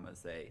him, and I'm gonna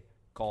say,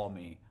 call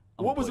me.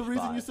 What was the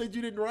reason you said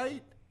you didn't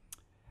write?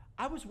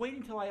 I was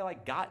waiting till I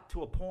got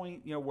to a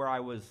point, where I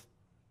was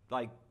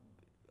like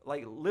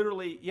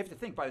literally. You have to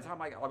think. By the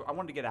time I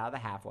wanted to get out of the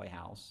halfway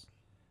house,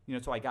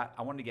 so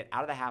I wanted to get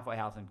out of the halfway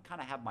house and kind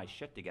of have my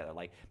shit together,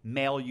 like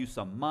mail you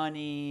some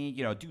money,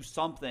 do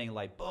something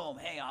like boom,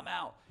 hey, I'm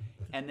out,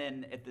 and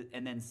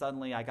then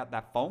suddenly I got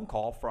that phone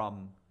call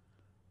from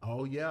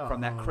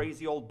that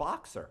crazy old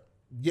boxer.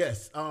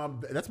 Yes,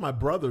 that's my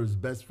brother's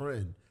best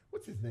friend.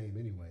 What's his name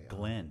anyway?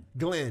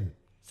 Glenn.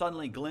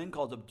 Suddenly Glenn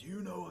calls up, do you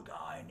know a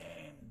guy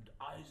named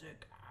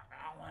Isaac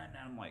Allen?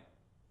 And I'm like,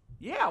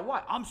 yeah,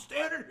 what? I'm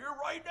standing here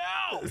right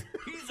now.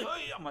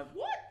 I'm like,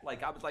 what?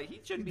 Like, I was like, he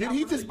shouldn't be. Did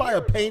he just buy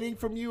a painting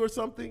from you or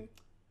something?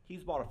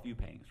 He's bought a few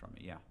paintings from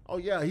me, yeah. Oh,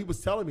 yeah, he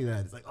was telling me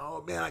that. It's like,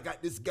 oh, man, I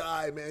got this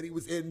guy, man. He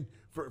was in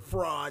for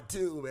fraud,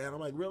 too, man. I'm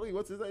like, really?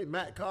 What's his name?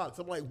 Matt Cox.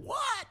 I'm like,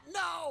 what?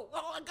 No.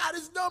 Oh, I got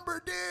his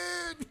number,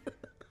 dude.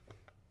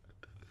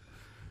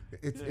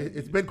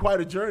 It's been quite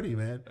a journey,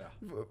 man. Yeah.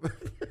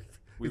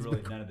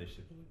 None of this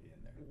shit would be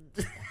in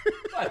there.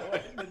 By the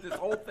way, this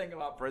whole thing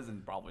about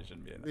prison probably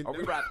shouldn't be in there. Are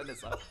we wrapping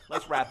this up?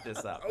 Let's wrap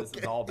this up. Okay. This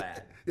is all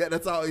bad. Yeah,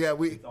 that's all. Yeah,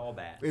 it's all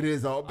bad. It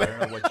is all bad. I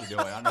don't know what you're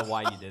doing. I don't know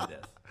why you did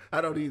this.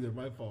 I don't either.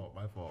 My fault.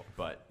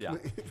 But yeah,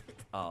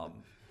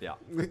 yeah.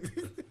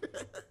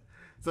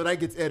 So that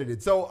gets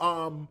edited.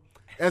 So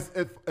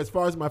as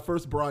far as my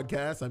first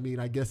broadcast, I mean,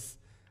 I guess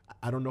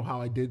I don't know how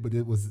I did, but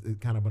it was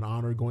kind of an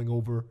honor going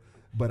over.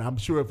 But I'm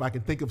sure if I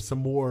can think of some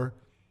more.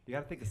 You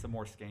got to think of some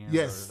more scams.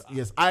 Yes.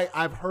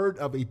 I've heard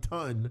of a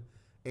ton,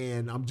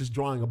 and I'm just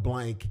drawing a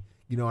blank.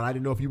 And I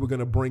didn't know if you were going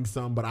to bring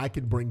some, but I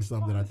can bring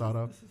some that I thought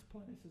of. This is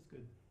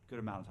good. Good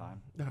amount of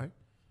time. All right.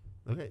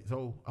 Okay.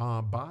 So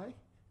bye.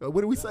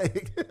 What do we say?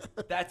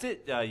 That's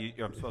it.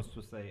 I'm supposed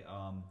to say.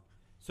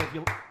 So if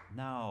you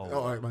no, Oh,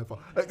 all right, my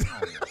fault.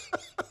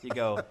 you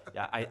go.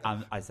 Yeah,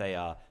 I say.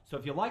 So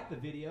if you like the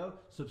video,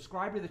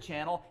 subscribe to the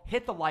channel,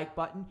 hit the like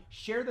button,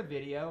 share the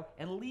video,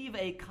 and leave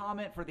a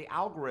comment for the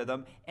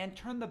algorithm, and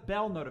turn the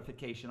bell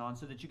notification on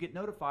so that you get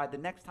notified the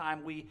next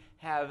time we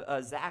have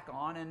Zach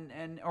on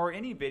and or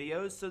any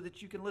videos, so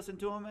that you can listen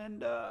to them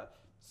and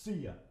see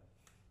ya.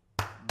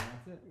 And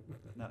that's it.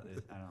 No,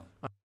 I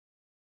don't.